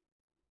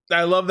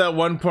 I love that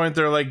one point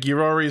they're like,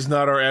 Yurori's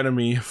not our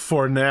enemy,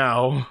 for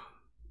now.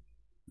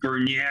 For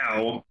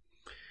now.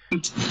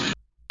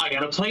 I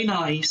gotta play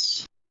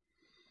nice.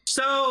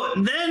 So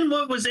then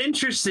what was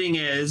interesting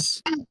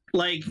is,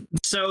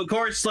 of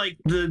course,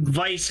 the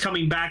Vice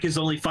coming back is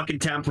only fucking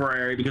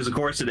temporary, because of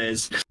course it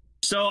is.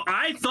 So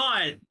I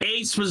thought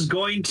Ace was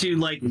going to,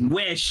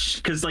 wish,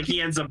 because,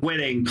 he ends up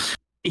winning.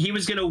 He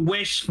was gonna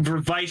wish for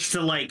Vice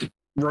to,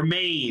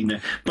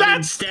 remain, but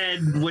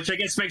instead, which I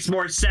guess makes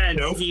more sense,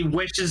 he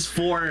wishes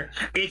for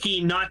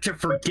Icky not to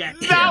forget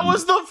him. That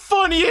was the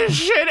funniest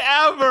shit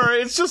ever.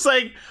 It's just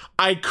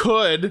I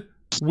could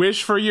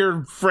wish for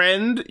your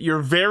friend, your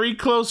very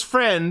close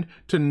friend,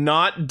 to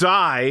not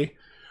die,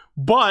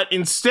 But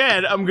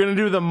instead, I'm going to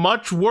do the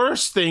much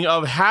worse thing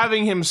of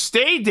having him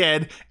stay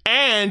dead,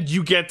 and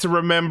you get to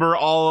remember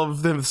all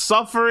of the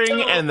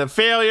suffering and the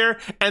failure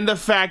and the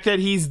fact that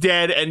he's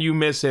dead and you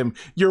miss him.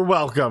 You're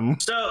welcome.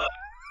 So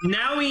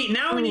now we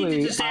need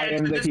to just I add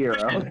am to the this hero.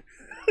 question.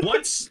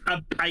 What's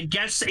I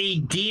guess a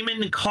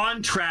demon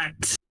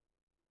contract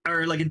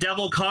or like a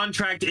devil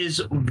contract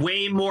is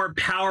way more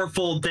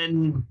powerful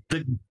than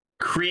the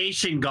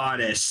creation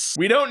goddess.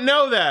 We don't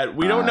know that.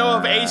 We don't know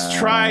if Ace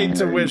tried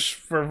to wish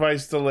for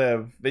Vice to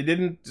live. They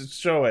didn't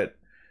show it.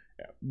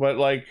 But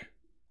like,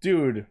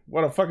 dude,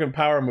 what a fucking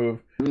power move.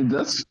 I mean,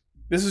 this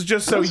is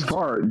just so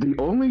far the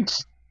only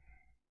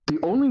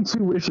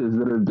two wishes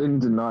that have been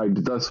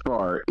denied thus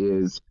far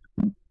is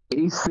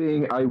Ace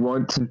saying I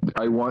want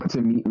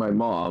to meet my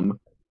mom,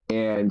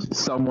 and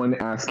someone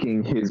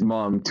asking his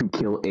mom to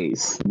kill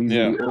Ace. These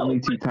are the only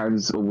two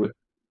times a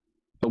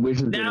wish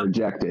has been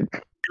rejected.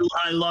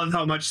 I love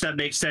how much that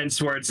makes sense,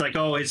 where it's like,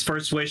 oh, his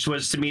first wish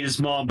was to meet his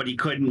mom, but he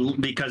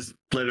couldn't because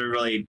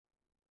literally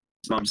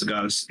his mom's a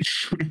ghost.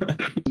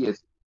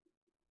 Yes,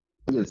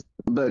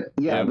 but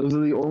those are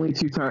the only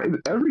two times.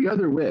 Every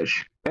other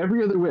wish,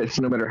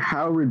 no matter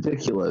how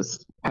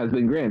ridiculous, has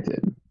been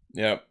granted.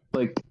 Yep.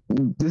 Like,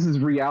 this is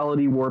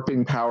reality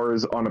warping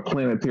powers on a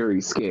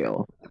planetary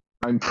scale.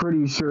 I'm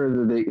pretty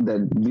sure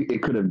that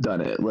it could have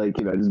done it. Like,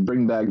 just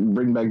bring back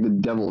the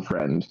devil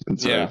friend and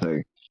sort of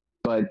thing.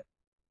 But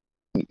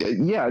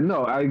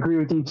I agree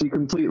with Ichi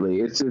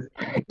completely. It's just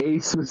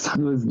Ace was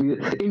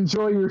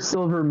enjoy your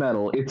silver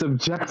medal. It's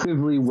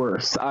objectively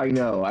worse. I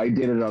know. I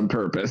did it on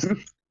purpose.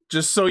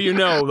 Just so you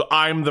know,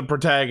 I'm the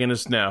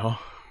protagonist now.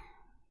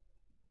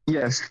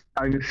 Yes,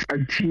 I'm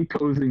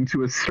T-posing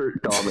to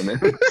assert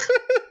dominance.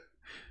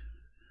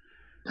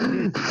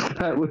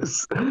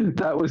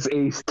 that was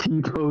Ace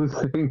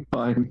T-posing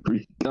on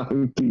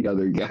the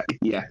other guy.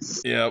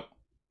 Yes. Yep.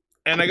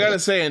 And I gotta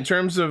say, in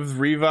terms of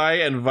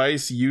Revi and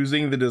Vice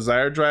using the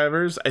Desire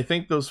Drivers, I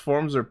think those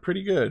forms are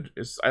pretty good.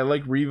 I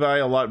like Revi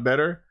a lot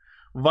better.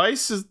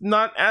 Vice is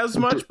not as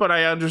much, but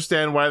I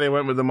understand why they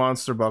went with the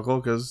Monster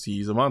Buckle, because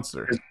he's a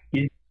monster.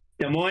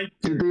 Come on.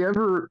 Did they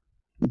ever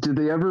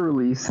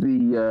release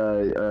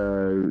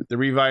the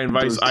Revi and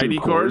Vice ID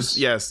cores?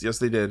 Yes,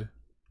 they did.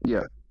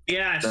 Yeah.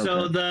 Yeah,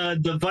 so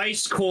the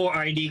Vice Core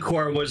ID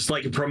core was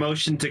like a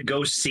promotion to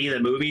go see the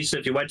movie. So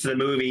if you went to the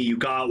movie, you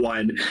got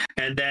one.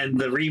 And then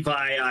the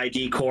Revi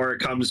ID core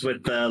comes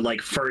with the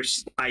like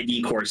first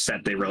ID core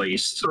set they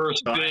released.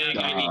 First big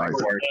ID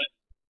core.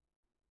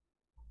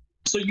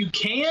 So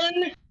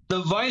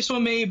the Vice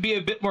one may be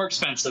a bit more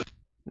expensive.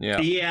 Yeah.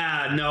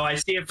 Yeah, no, I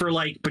see it for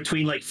like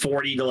between like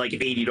 $40 to like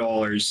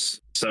 $80.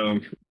 So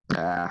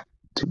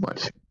too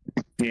much.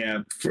 Yeah,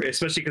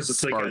 especially because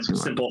it's like a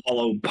simple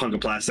hollow hunk of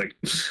plastic.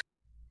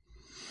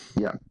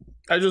 Yeah.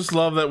 I just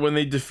love that when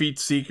they defeat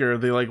Seeker,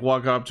 they like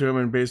walk up to him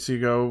and basically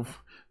go,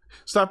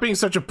 "Stop being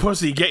such a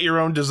pussy, get your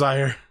own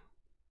desire."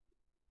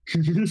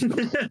 Stop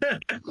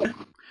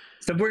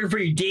working for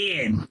your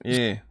dad.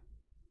 Yeah.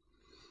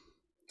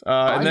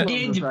 And then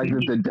the fact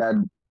that the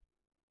dad,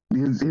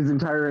 his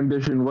entire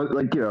ambition was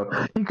like,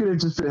 he could have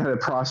just had a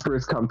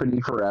prosperous company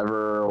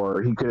forever,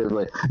 or he could have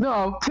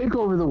no, take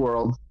over the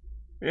world.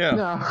 Yeah.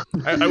 No.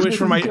 I wish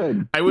my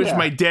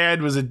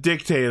dad was a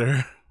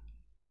dictator.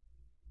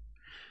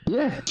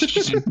 Yeah.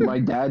 My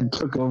dad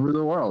took over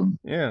the world.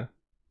 Yeah.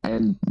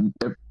 And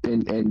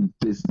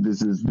this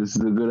is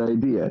a good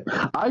idea.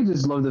 I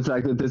just love the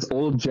fact that this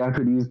old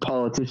Japanese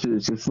politician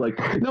is just like,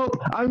 no,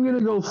 I'm gonna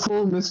go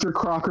full Mr.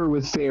 Crocker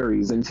with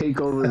fairies and take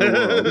over the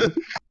world.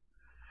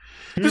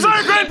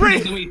 Desire Grand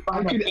Prix!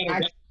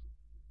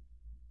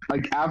 I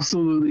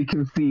absolutely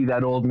can see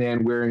that old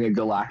man wearing a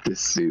Galactus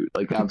suit.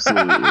 Like,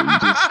 absolutely.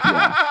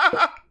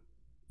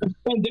 And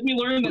then we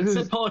learn that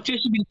said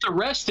politician gets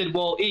arrested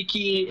while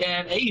Iki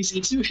and Ace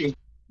eat sushi.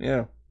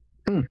 Yeah.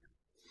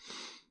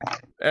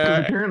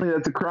 Apparently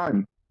that's a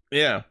crime.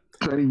 Yeah.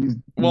 Trying to use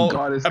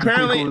goddess to take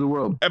over the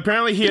world.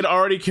 Apparently he had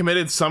already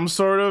committed some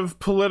sort of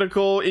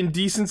political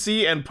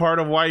indecency, and part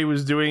of why he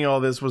was doing all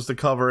this was to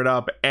cover it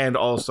up and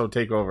also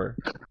take over.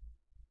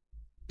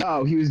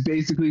 Oh, he was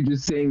basically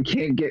just saying,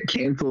 can't get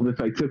canceled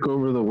if I took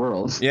over the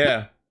world.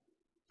 Yeah.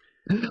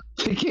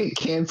 They can't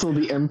cancel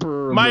the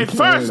Emperor of My the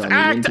planet first on the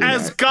act internet.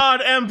 as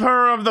God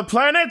Emperor of the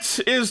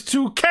planet is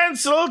to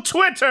cancel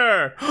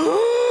Twitter!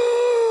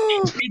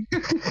 It's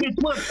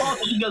what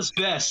Foxy does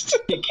best.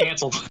 Get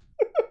canceled.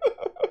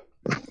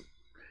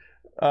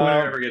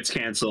 Whatever gets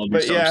canceled.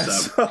 But yeah,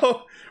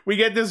 so we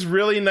get this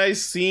really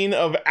nice scene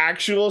of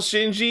actual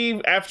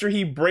Shinji after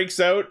he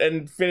breaks out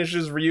and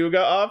finishes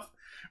Ryuga off.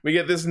 We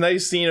get this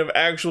nice scene of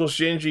actual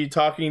Shinji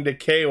talking to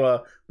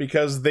Keiwa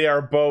because they are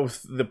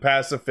both the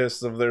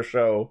pacifists of their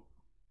show.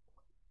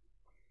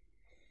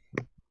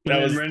 And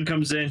then Ren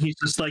comes in, he's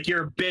just like,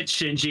 "You're a bitch,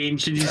 Shinji." And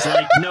Shinji's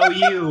like, "No,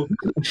 you."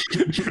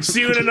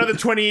 See you in another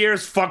 20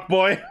 years,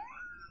 fuckboy.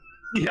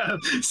 Yeah,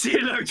 see you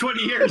in another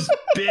 20 years,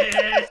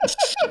 bitch.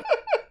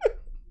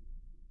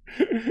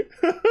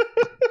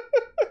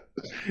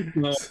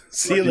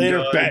 See you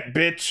later, bat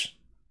bitch.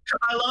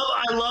 I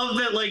love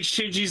that like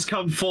Shinji's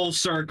come full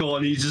circle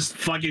and he's just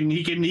fucking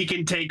he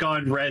can take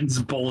on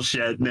Ren's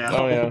bullshit now.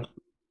 Oh yeah.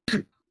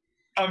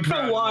 I'm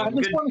proud I of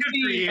him. just want to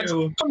see. I just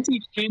want to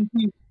see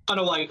Shinji. I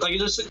don't know, I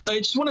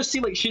just want to see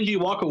like Shinji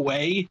walk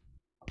away,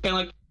 and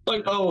like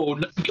oh,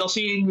 I'll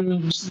see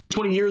in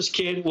 20 years,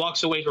 kid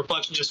walks away,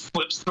 reflects, and just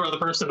flips the other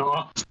person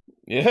off.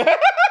 Yeah, I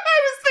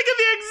was thinking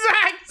the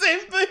exact same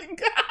thing.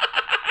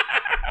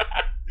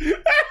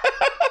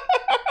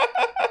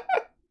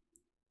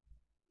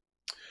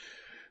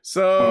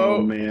 So,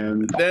 oh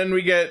man. Then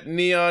we get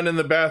Neon in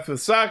the bath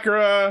with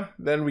Sakura.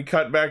 Then we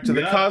cut back to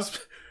the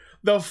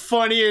the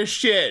funniest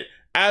shit.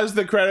 As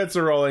the credits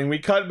are rolling, we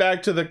cut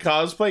back to the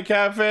cosplay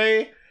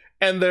cafe,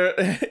 and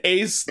the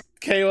Ace,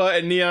 Kayla,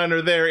 and Neon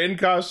are there in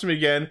costume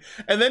again.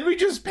 And then we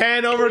just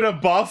pan over to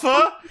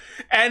Buffa,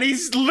 and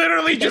he's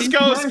literally just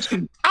goes,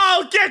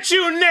 "I'll get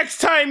you next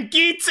time,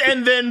 Geets,"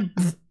 and then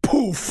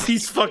poof,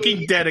 he's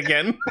fucking dead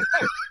again.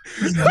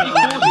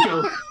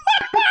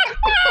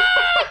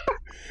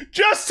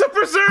 Just to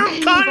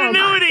preserve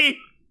continuity.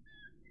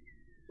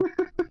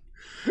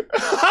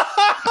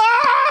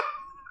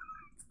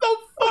 The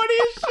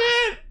funniest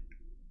shit.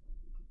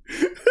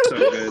 So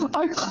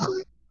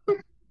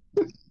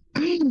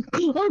good.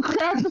 Oh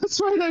crap,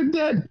 that's right, I'm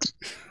dead.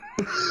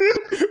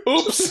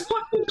 Oops.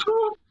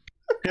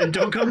 And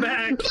don't come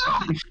back.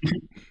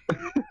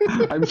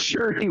 I'm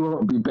sure he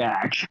won't be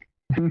back.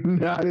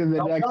 Not in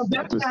the next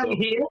episode.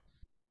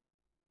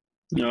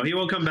 No, he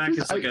won't come back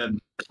as like a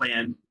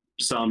plant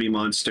zombie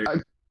monster.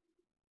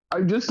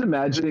 I'm just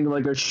imagining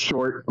like a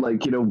short,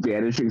 like, you know,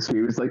 vanishing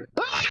scream. It's like,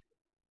 ah!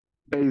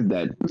 He's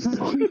dead.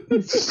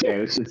 It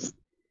just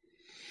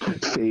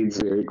fades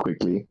very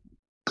quickly.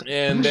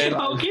 And then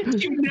I'll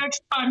get you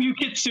next time, you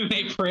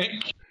Kitsune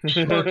prick.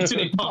 Or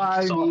Kitsune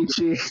Bye,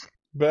 Michi.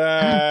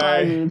 Bye.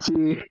 Bye,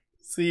 Michi.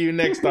 See you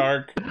next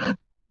arc.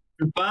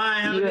 Bye.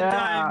 Have a good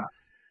time.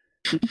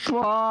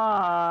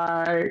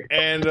 Bye.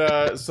 And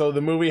so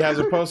the movie has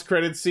a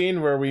post-credit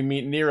scene where we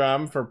meet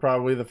Niram for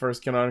probably the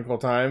first canonical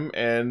time,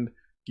 and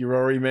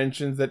Girori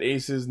mentions that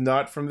Ace is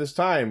not from this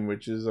time,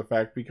 which is a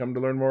fact we come to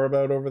learn more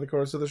about over the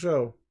course of the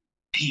show.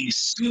 He's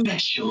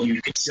special. You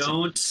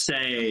don't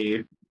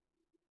say.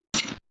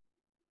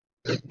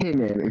 Hey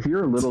man, if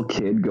you're a little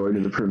kid going to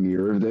the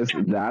premiere of this,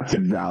 that's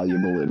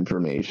valuable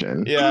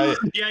information. Yeah.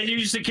 Yeah, you're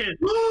just a kid.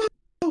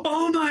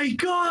 Oh my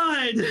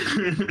god!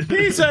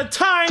 He's a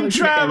time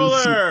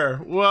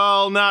traveler!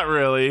 Well, not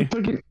really.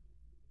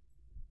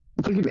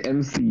 It's like an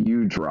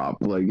MCU drop.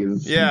 Like,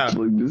 it's yeah.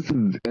 Like, this is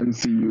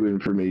MCU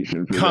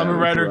information. For Kamen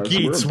Rider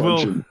Geets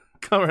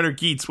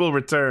will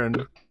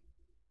return.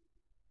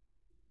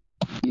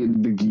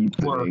 In the Geets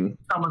thing.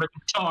 Kamen Rider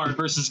Guitar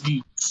versus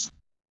Geets.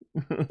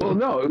 Well,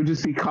 no, it would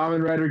just be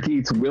Kamen Rider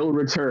Geets will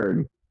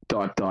return. ...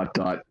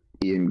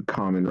 in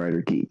Kamen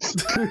Rider Geets.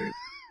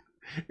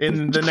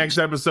 In the next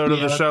episode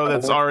of the show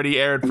that's already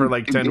aired for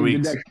like 10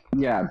 weeks.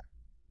 Yeah,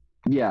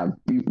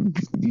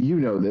 you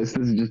know this.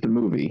 This is just a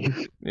movie.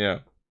 Yeah.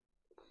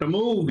 The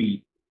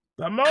movie.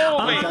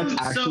 That's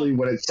actually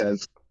what it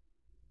says.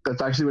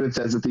 That's actually what it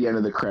says at the end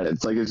of the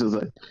credits. Like, it's just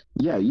like,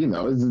 yeah, you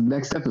know, it's the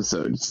next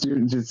episode.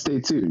 Just stay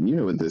tuned. You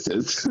know what this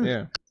is.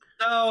 Yeah.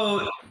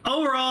 So,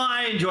 overall,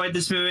 I enjoyed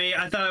this movie.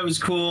 I thought it was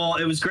cool.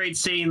 It was great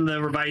seeing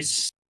the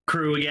Revice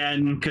crew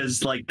again,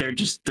 because like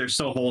they're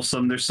so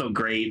wholesome, they're so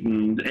great,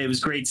 and it was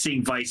great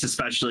seeing Vice,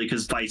 especially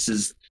because Vice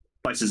is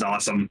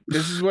awesome.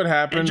 This is what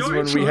happens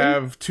when we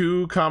have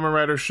two Kamen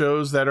Rider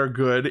shows that are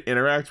good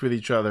interact with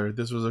each other.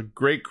 This was a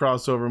great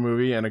crossover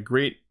movie and a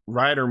great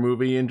Rider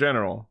movie in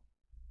general.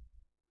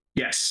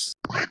 Yes.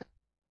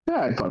 Yeah,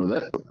 I had fun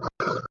with it.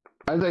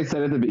 As I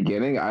said at the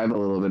beginning, I have a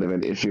little bit of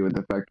an issue with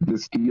the fact that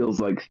this feels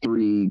like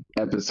 3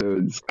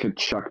 episodes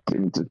chucked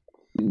into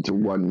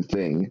one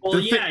thing. Well,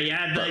 you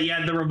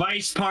had the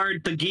Revice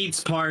part, the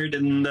Geets part,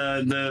 and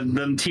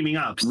them teaming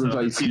up.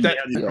 So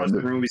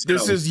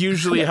this is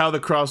usually how the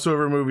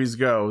crossover movies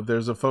go.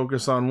 There's a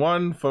focus on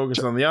one, focus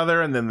on the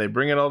other, and then they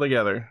bring it all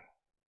together.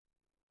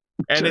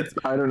 And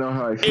I don't know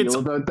how I feel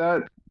about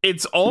that.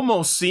 It's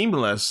almost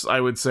seamless, I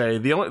would say.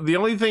 The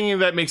only thing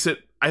that makes it,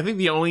 I think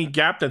the only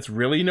gap that's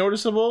really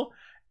noticeable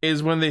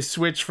is when they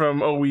switch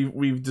from,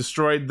 we've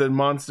destroyed the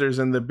monsters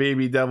and the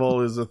baby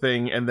devil is a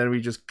thing, and then we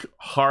just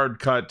hard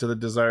cut to the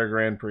Desire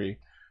Grand Prix.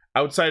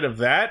 Outside of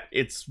that,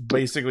 it's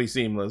basically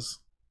seamless.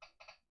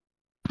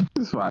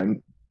 It's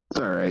fine. It's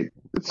alright.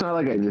 It's not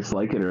like I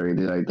dislike it or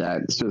anything like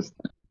that. It's just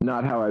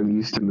not how I'm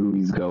used to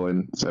movies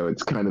going, so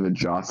it's kind of a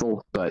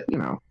jostle, but, you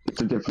know,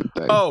 it's a different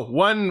thing. Oh,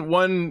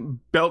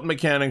 one belt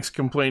mechanics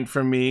complaint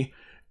from me.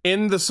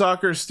 In the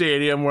soccer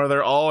stadium where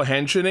they're all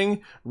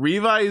henching,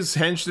 Revi's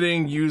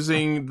henching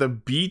using the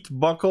beat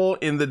buckle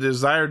in the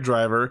Desire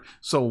Driver.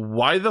 So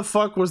why the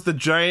fuck was the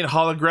giant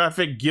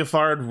holographic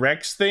Giffard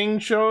Rex thing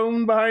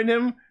shown behind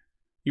him?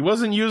 He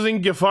wasn't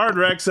using Giffard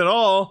Rex at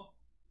all.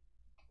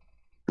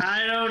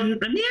 I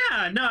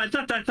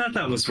thought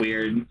that was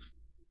weird.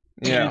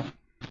 Yeah.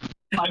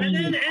 And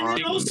then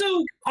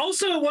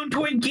also at one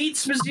point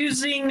Geets was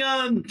using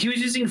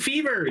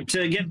Fever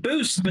to get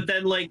boost, but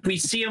then like we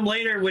see him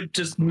later with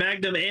just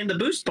Magnum and the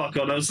boost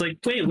buckle, and I was like,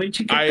 wait, when'd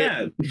you get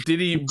that? Did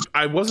he?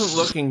 I wasn't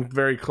looking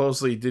very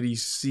closely. Did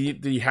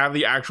he have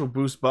the actual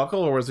boost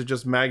buckle, or was it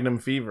just Magnum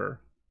Fever?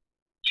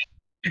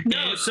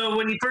 No, so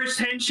when he first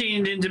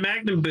henshined into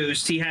Magnum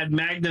Boost, he had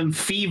Magnum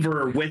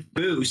Fever with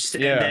Boost,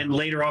 and then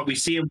later on we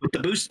see him with the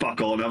Boost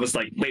buckle, and I was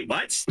like, wait,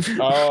 what?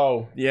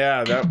 Oh,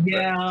 yeah.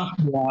 Yeah.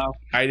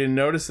 I didn't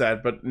notice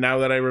that, but now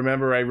that I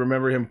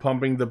remember him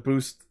pumping the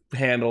Boost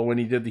handle when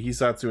he did the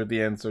Hisatsu at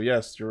the end, so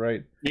yes, you're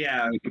right.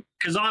 Yeah,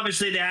 because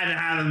obviously they had to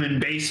have him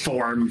in base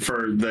form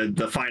for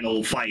the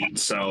final fight,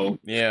 so...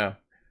 Yeah.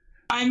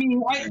 I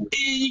mean,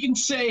 you can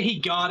say he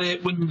got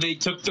it when they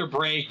took their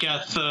break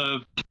at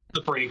the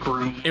break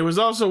room. It was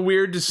also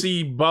weird to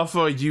see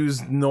Buffa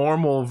use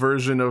normal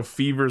version of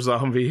Fever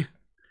Zombie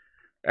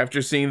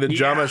after seeing the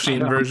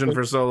Jamashine version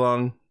for so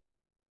long.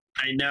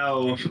 I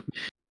know.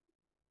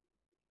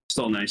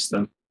 Still nice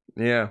though.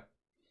 Yeah.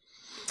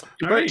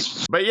 Right.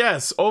 But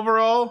yes,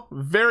 overall,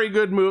 very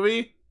good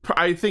movie.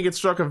 I think it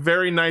struck a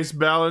very nice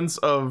balance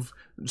of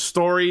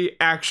story,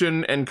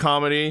 action, and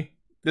comedy.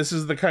 This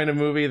is the kind of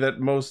movie that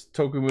most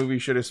Toku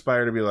movies should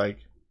aspire to be like.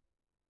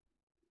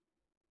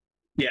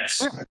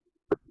 Yes.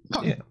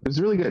 Yeah, it was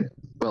really good.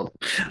 Well,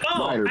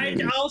 I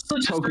also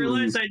just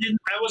realized I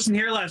wasn't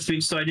here last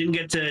week, so I didn't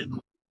get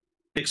to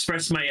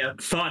express my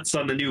thoughts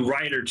on the new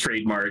Rider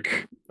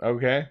trademark.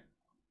 Okay.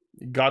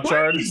 Gotchard. Why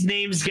are these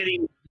names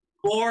getting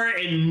more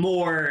and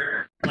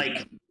more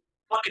like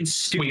fucking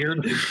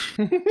stupid?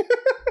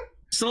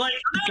 So like,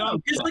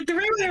 it's like the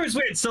regular was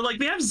weird. So like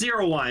we have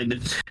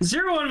 01.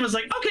 01 was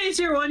like, okay,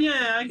 01,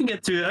 yeah, I can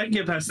get through it. I can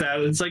get past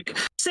that. It's like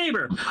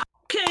Saber.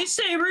 Okay,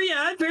 Saber,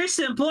 yeah, very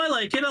simple. I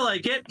like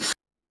it.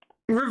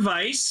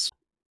 Revice.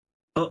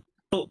 Oh,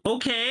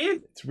 okay.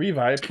 It's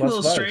Revive plus a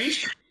little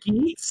Vice. Strange.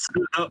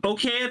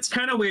 Okay, it's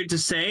kind of weird to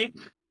say.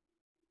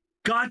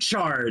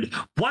 Gotchard.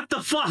 What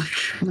the fuck?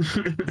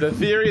 The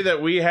theory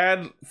that we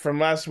had from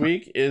last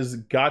week is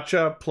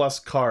Gotcha plus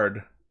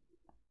Card.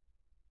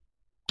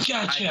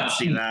 Gotcha. I can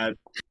see that.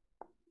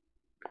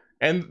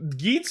 And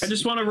Geets. I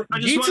just want a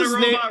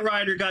robot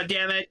rider.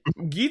 Goddammit.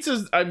 Geets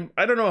is. I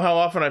don't know how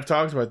often I've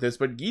talked about this,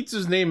 but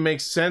Geets' name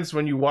makes sense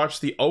when you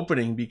watch the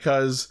opening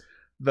because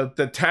the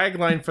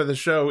tagline for the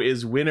show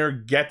is "Winner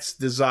gets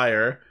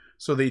desire."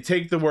 So they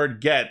take the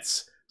word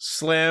 "gets,"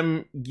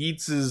 slam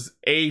Geets'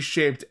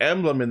 A-shaped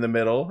emblem in the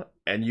middle,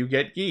 and you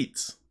get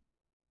Geets.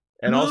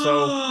 And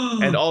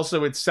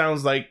also, it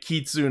sounds like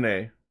Kitsune.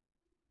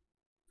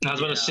 I was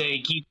going to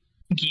say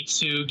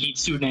Kitsune.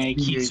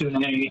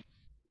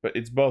 But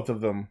it's both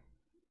of them.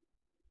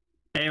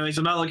 Anyways,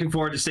 I'm not looking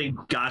forward to seeing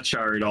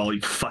Gotchard all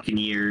fucking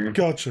year.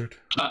 Gotchard.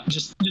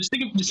 Just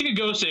think of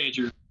Ghost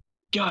Ager.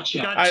 Gotcha.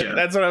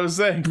 That's what I was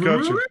saying.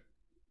 Gotcha.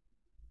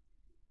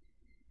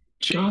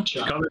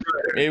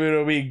 Maybe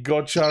it'll be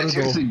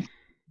Gotchardo.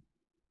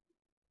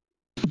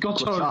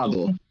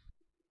 Gotchardo.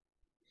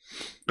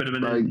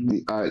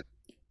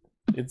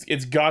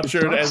 It's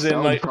Gotchard as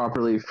in like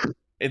properly.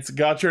 It's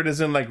Gotchard as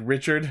in like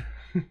Richard.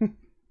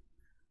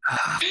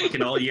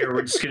 Fucking all year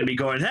we're just gonna be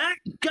going,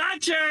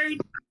 Gotchard!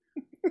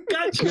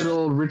 Gotcha. Good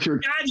old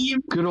Richard. Got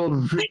you. Good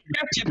old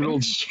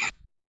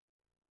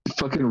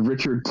fucking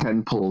Richard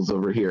Ten Pulls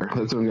over here.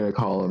 That's what I'm gonna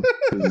call him.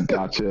 It's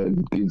Gotcha.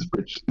 He's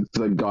rich. It's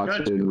like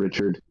Gotcha and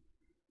Richard.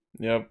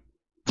 Yep.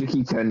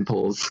 Dickie Ten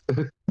Pulls.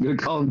 I'm gonna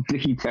call him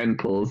Dickie Ten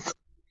Pulls.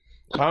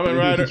 Common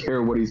Rider.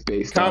 Care what he's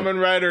based Common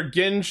Rider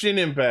Genshin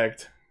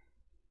Impact.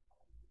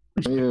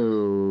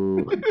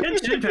 Ew.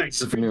 Genshin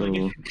Impact's a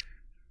freaking.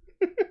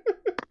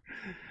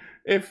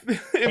 If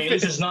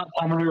this is not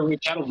Common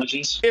Shadow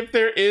Legends. If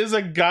there is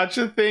a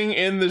gotcha thing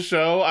in the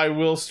show, I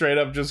will straight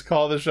up just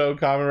call the show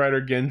Kamen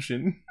Rider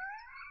Genshin.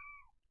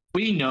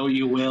 We know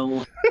you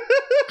will.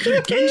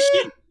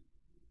 Genshin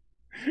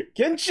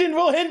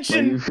will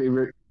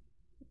henshin.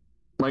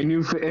 My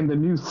new and the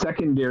new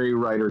secondary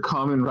writer,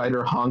 Kamen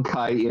Rider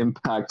Honkai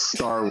Impact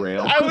Star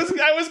Rail. I was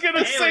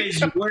gonna say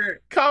Kamen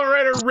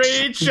Rider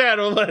Raid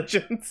Shadow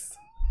Legends.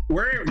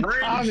 We're in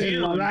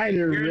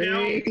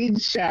June.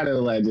 Shadow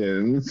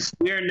Legends.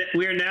 We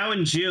are now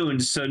in June,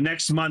 so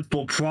next month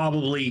we'll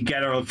probably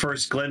get our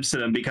first glimpse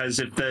of them because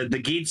if the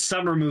Geets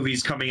summer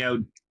movie's coming out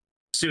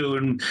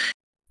soon,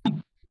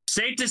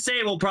 safe to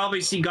say we'll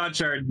probably see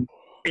Gotchard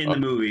in the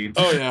movie.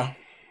 Oh yeah.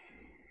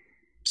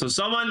 So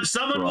someone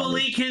will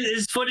leak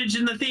his footage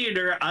in the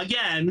theater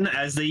again,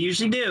 as they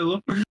usually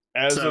do.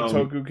 As the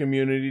Toku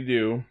community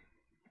do.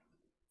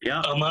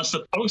 Yeah. Unless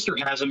the poster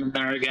has him in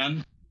there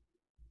again.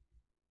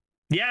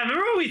 Yeah,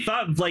 remember when we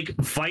thought like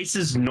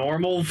Vice's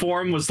normal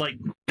form was like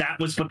that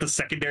was what the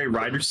secondary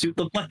rider suit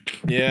looked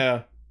like?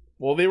 Yeah.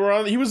 Well,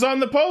 he was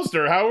on the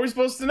poster. How are we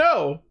supposed to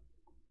know?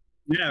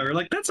 Yeah, we're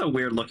like, that's a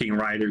weird looking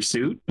rider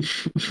suit.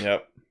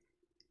 Yep.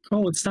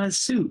 Oh, it's not a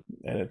suit.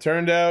 And it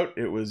turned out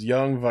it was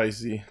young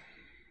Vicey.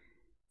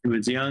 It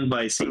was young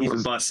Vicey.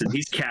 He's busted.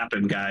 He's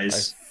capping,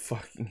 guys. I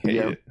fucking hate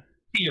it.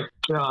 Dear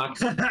God.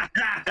 God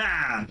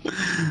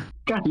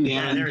damn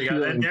Yeah, it. there we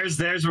go.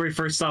 There's where we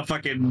first saw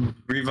fucking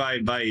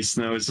Revive Vice,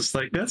 and I was just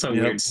like, that's a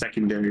weird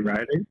secondary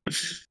rider.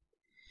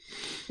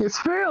 It's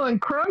failing,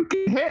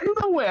 Crunky hitting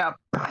the whip.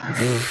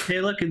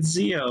 Hey, look, it's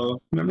Zeo.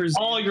 Remember Zeo?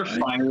 Oh, you're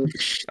fired.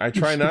 I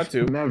try not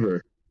to.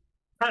 Never.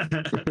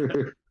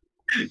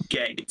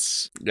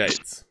 Gates.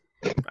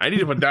 I need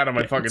to put that on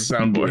my fucking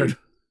soundboard.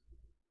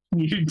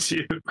 You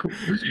do.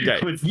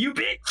 Gates. With you,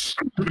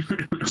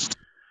 bitch.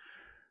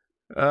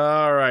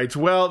 All right.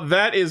 Well,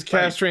 that is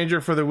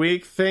Castranger for the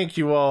week. Thank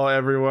you all,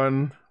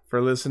 everyone,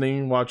 for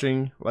listening,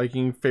 watching,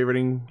 liking,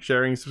 favoriting,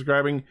 sharing,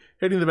 subscribing,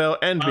 hitting the bell,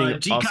 and being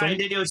awesome. Jikai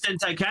Video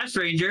Sentai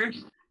Castranger.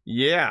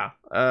 Yeah.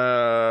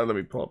 Let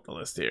me pull up the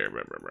list here.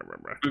 Next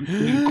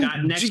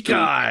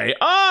Jikai. week.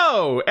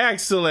 Oh,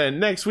 excellent.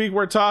 Next week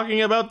we're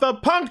talking about the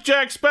Punk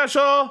Jack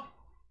special.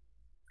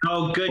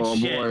 Oh, good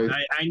shit.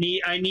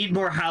 I need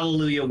more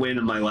Hallelujah Win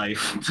in my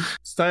life.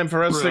 It's time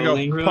for us to go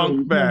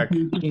punk back.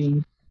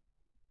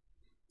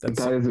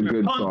 That is a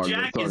good Punk song.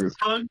 Jack is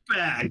punk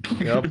back.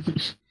 Yep.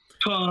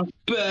 Punk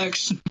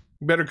backs.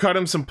 Better cut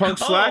him some punk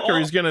slack or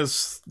he's gonna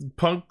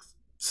punk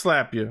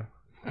slap you.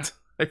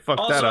 I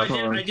fucked that up.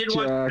 I did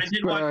watch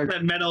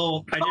that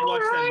Metal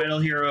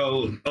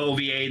Hero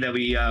OVA that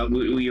we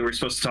were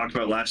supposed to talk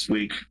about last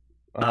week.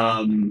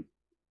 That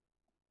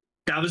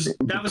was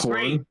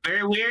great.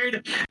 Very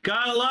weird.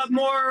 Got a lot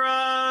more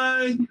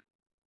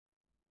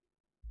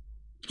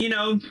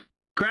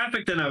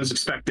graphic than I was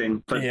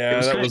expecting. But yeah,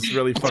 that was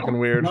really fucking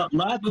weird. Lot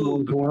of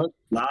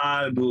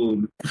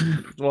boob.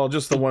 Well,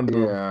 just the one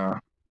boob.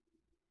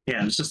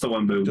 Yeah, it's just the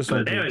one boob.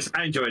 But anyways,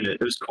 I enjoyed it.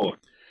 It was cool.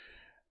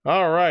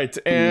 All right,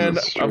 and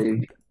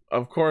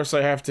of course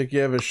I have to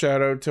give a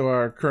shout out to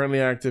our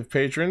currently active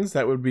patrons.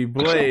 That would be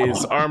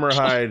Blaze,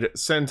 Armorhide,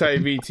 Sentai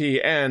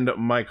VT, and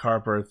Mike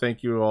Harper.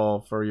 Thank you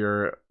all for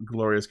your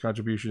glorious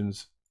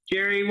contributions.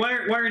 Jerry,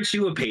 why aren't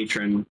you a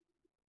patron?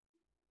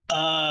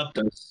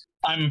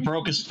 I'm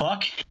broke as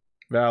fuck.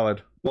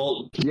 Valid.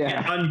 Well,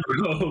 yeah, I'm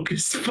broke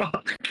as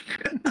fuck.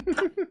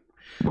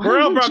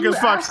 We're all broke as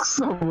fuck.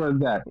 Someone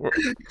that.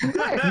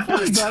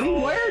 Buddy,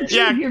 why aren't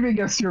you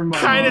giving us your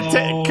money? Kind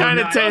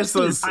of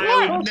tasteless.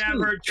 I would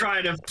never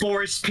try to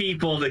force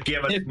people to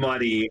give us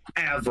money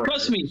ever.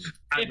 Trust me,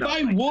 if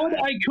I would,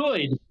 I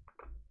could.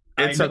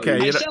 It's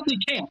okay. I simply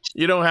can't.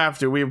 You don't have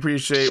to. We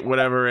appreciate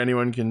whatever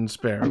anyone can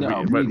spare.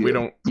 But we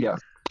don't. Yeah.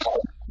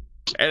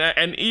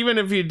 And even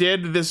if you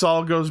did, this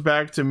all goes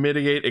back to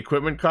mitigate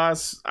equipment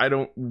costs.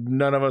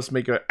 None of us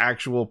make an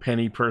actual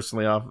penny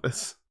personally off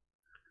this.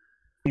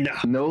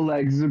 No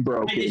legs are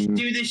broken. I just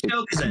do this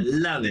show because I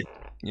love it.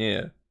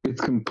 Yeah.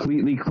 It's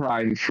completely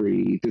crime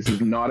free. This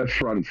is not a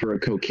front for a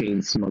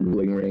cocaine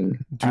smuggling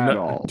ring at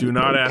all. Do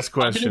not ask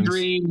questions. I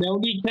agree. No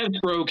kneecaps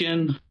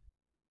broken.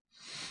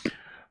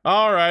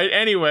 All right.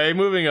 Anyway,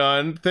 moving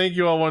on. Thank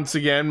you all once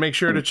again. Make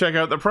sure to check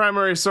out the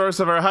primary source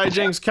of our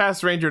hijinks,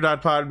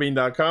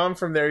 castranger.podbean.com.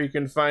 From there, you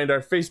can find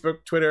our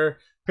Facebook, Twitter,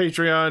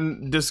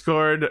 Patreon,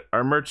 Discord,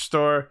 our merch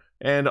store,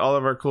 and all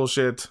of our cool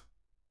shit.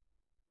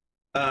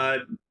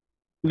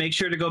 Make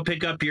sure to go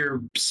pick up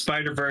your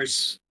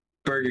Spider-Verse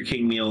Burger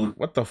King meal.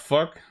 What the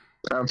fuck?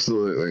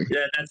 Absolutely.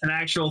 Yeah, that's an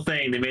actual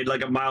thing. They made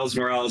like a Miles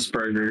Morales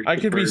burger. I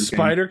could be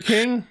Spider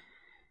King?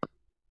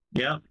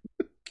 Yeah.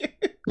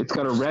 It's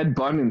got a red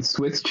bun and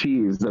Swiss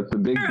cheese. That's the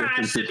big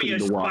difference between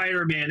the walk. There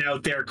has to be a Spider-Man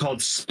out there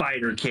called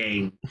Spider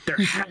King. There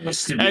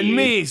has to be. And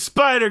me,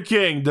 Spider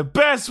King, the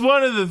best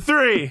one of the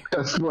three.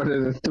 Best one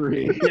of the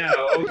three.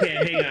 No, okay,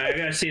 hang on. I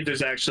gotta see if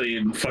there's actually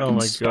a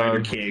fucking Spider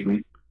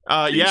King.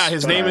 Yeah,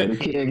 his name is...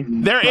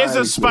 There is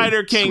a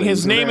Spider King.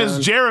 His name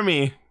is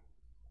Jeremy.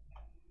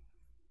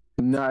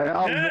 No,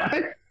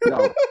 what?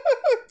 No.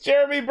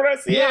 Jeremy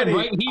Bresciani. Yeah,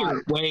 right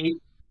here. Wait.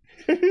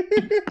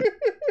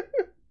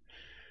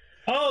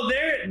 Oh,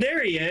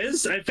 there he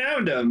is. I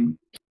found him.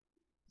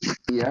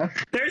 Yeah.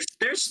 There's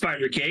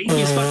Spider King.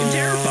 He's fucking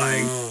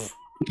terrifying.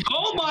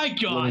 Oh my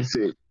god.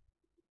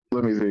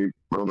 Let me see.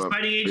 Hold up.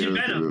 Fighting Agent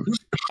Venom.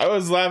 I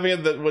was laughing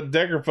at what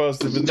Decker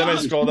posted, but then I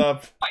scrolled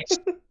up.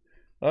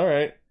 All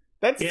right.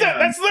 That's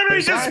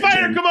literally just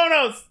Spider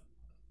Kimonos.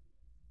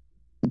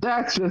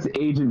 That's just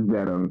Agent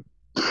Venom.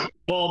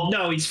 Well,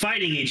 no, he's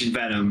fighting Agent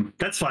Venom.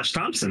 That's Flash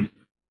Thompson.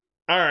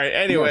 All right.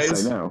 Anyways,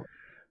 yes, I know.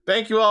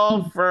 Thank you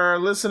all for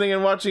listening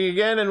and watching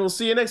again, and we'll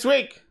see you next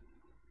week.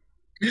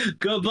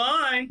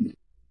 Goodbye.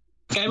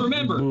 And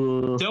remember,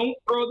 don't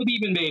throw the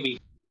beeping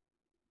baby.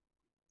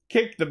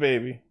 Kick the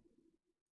baby.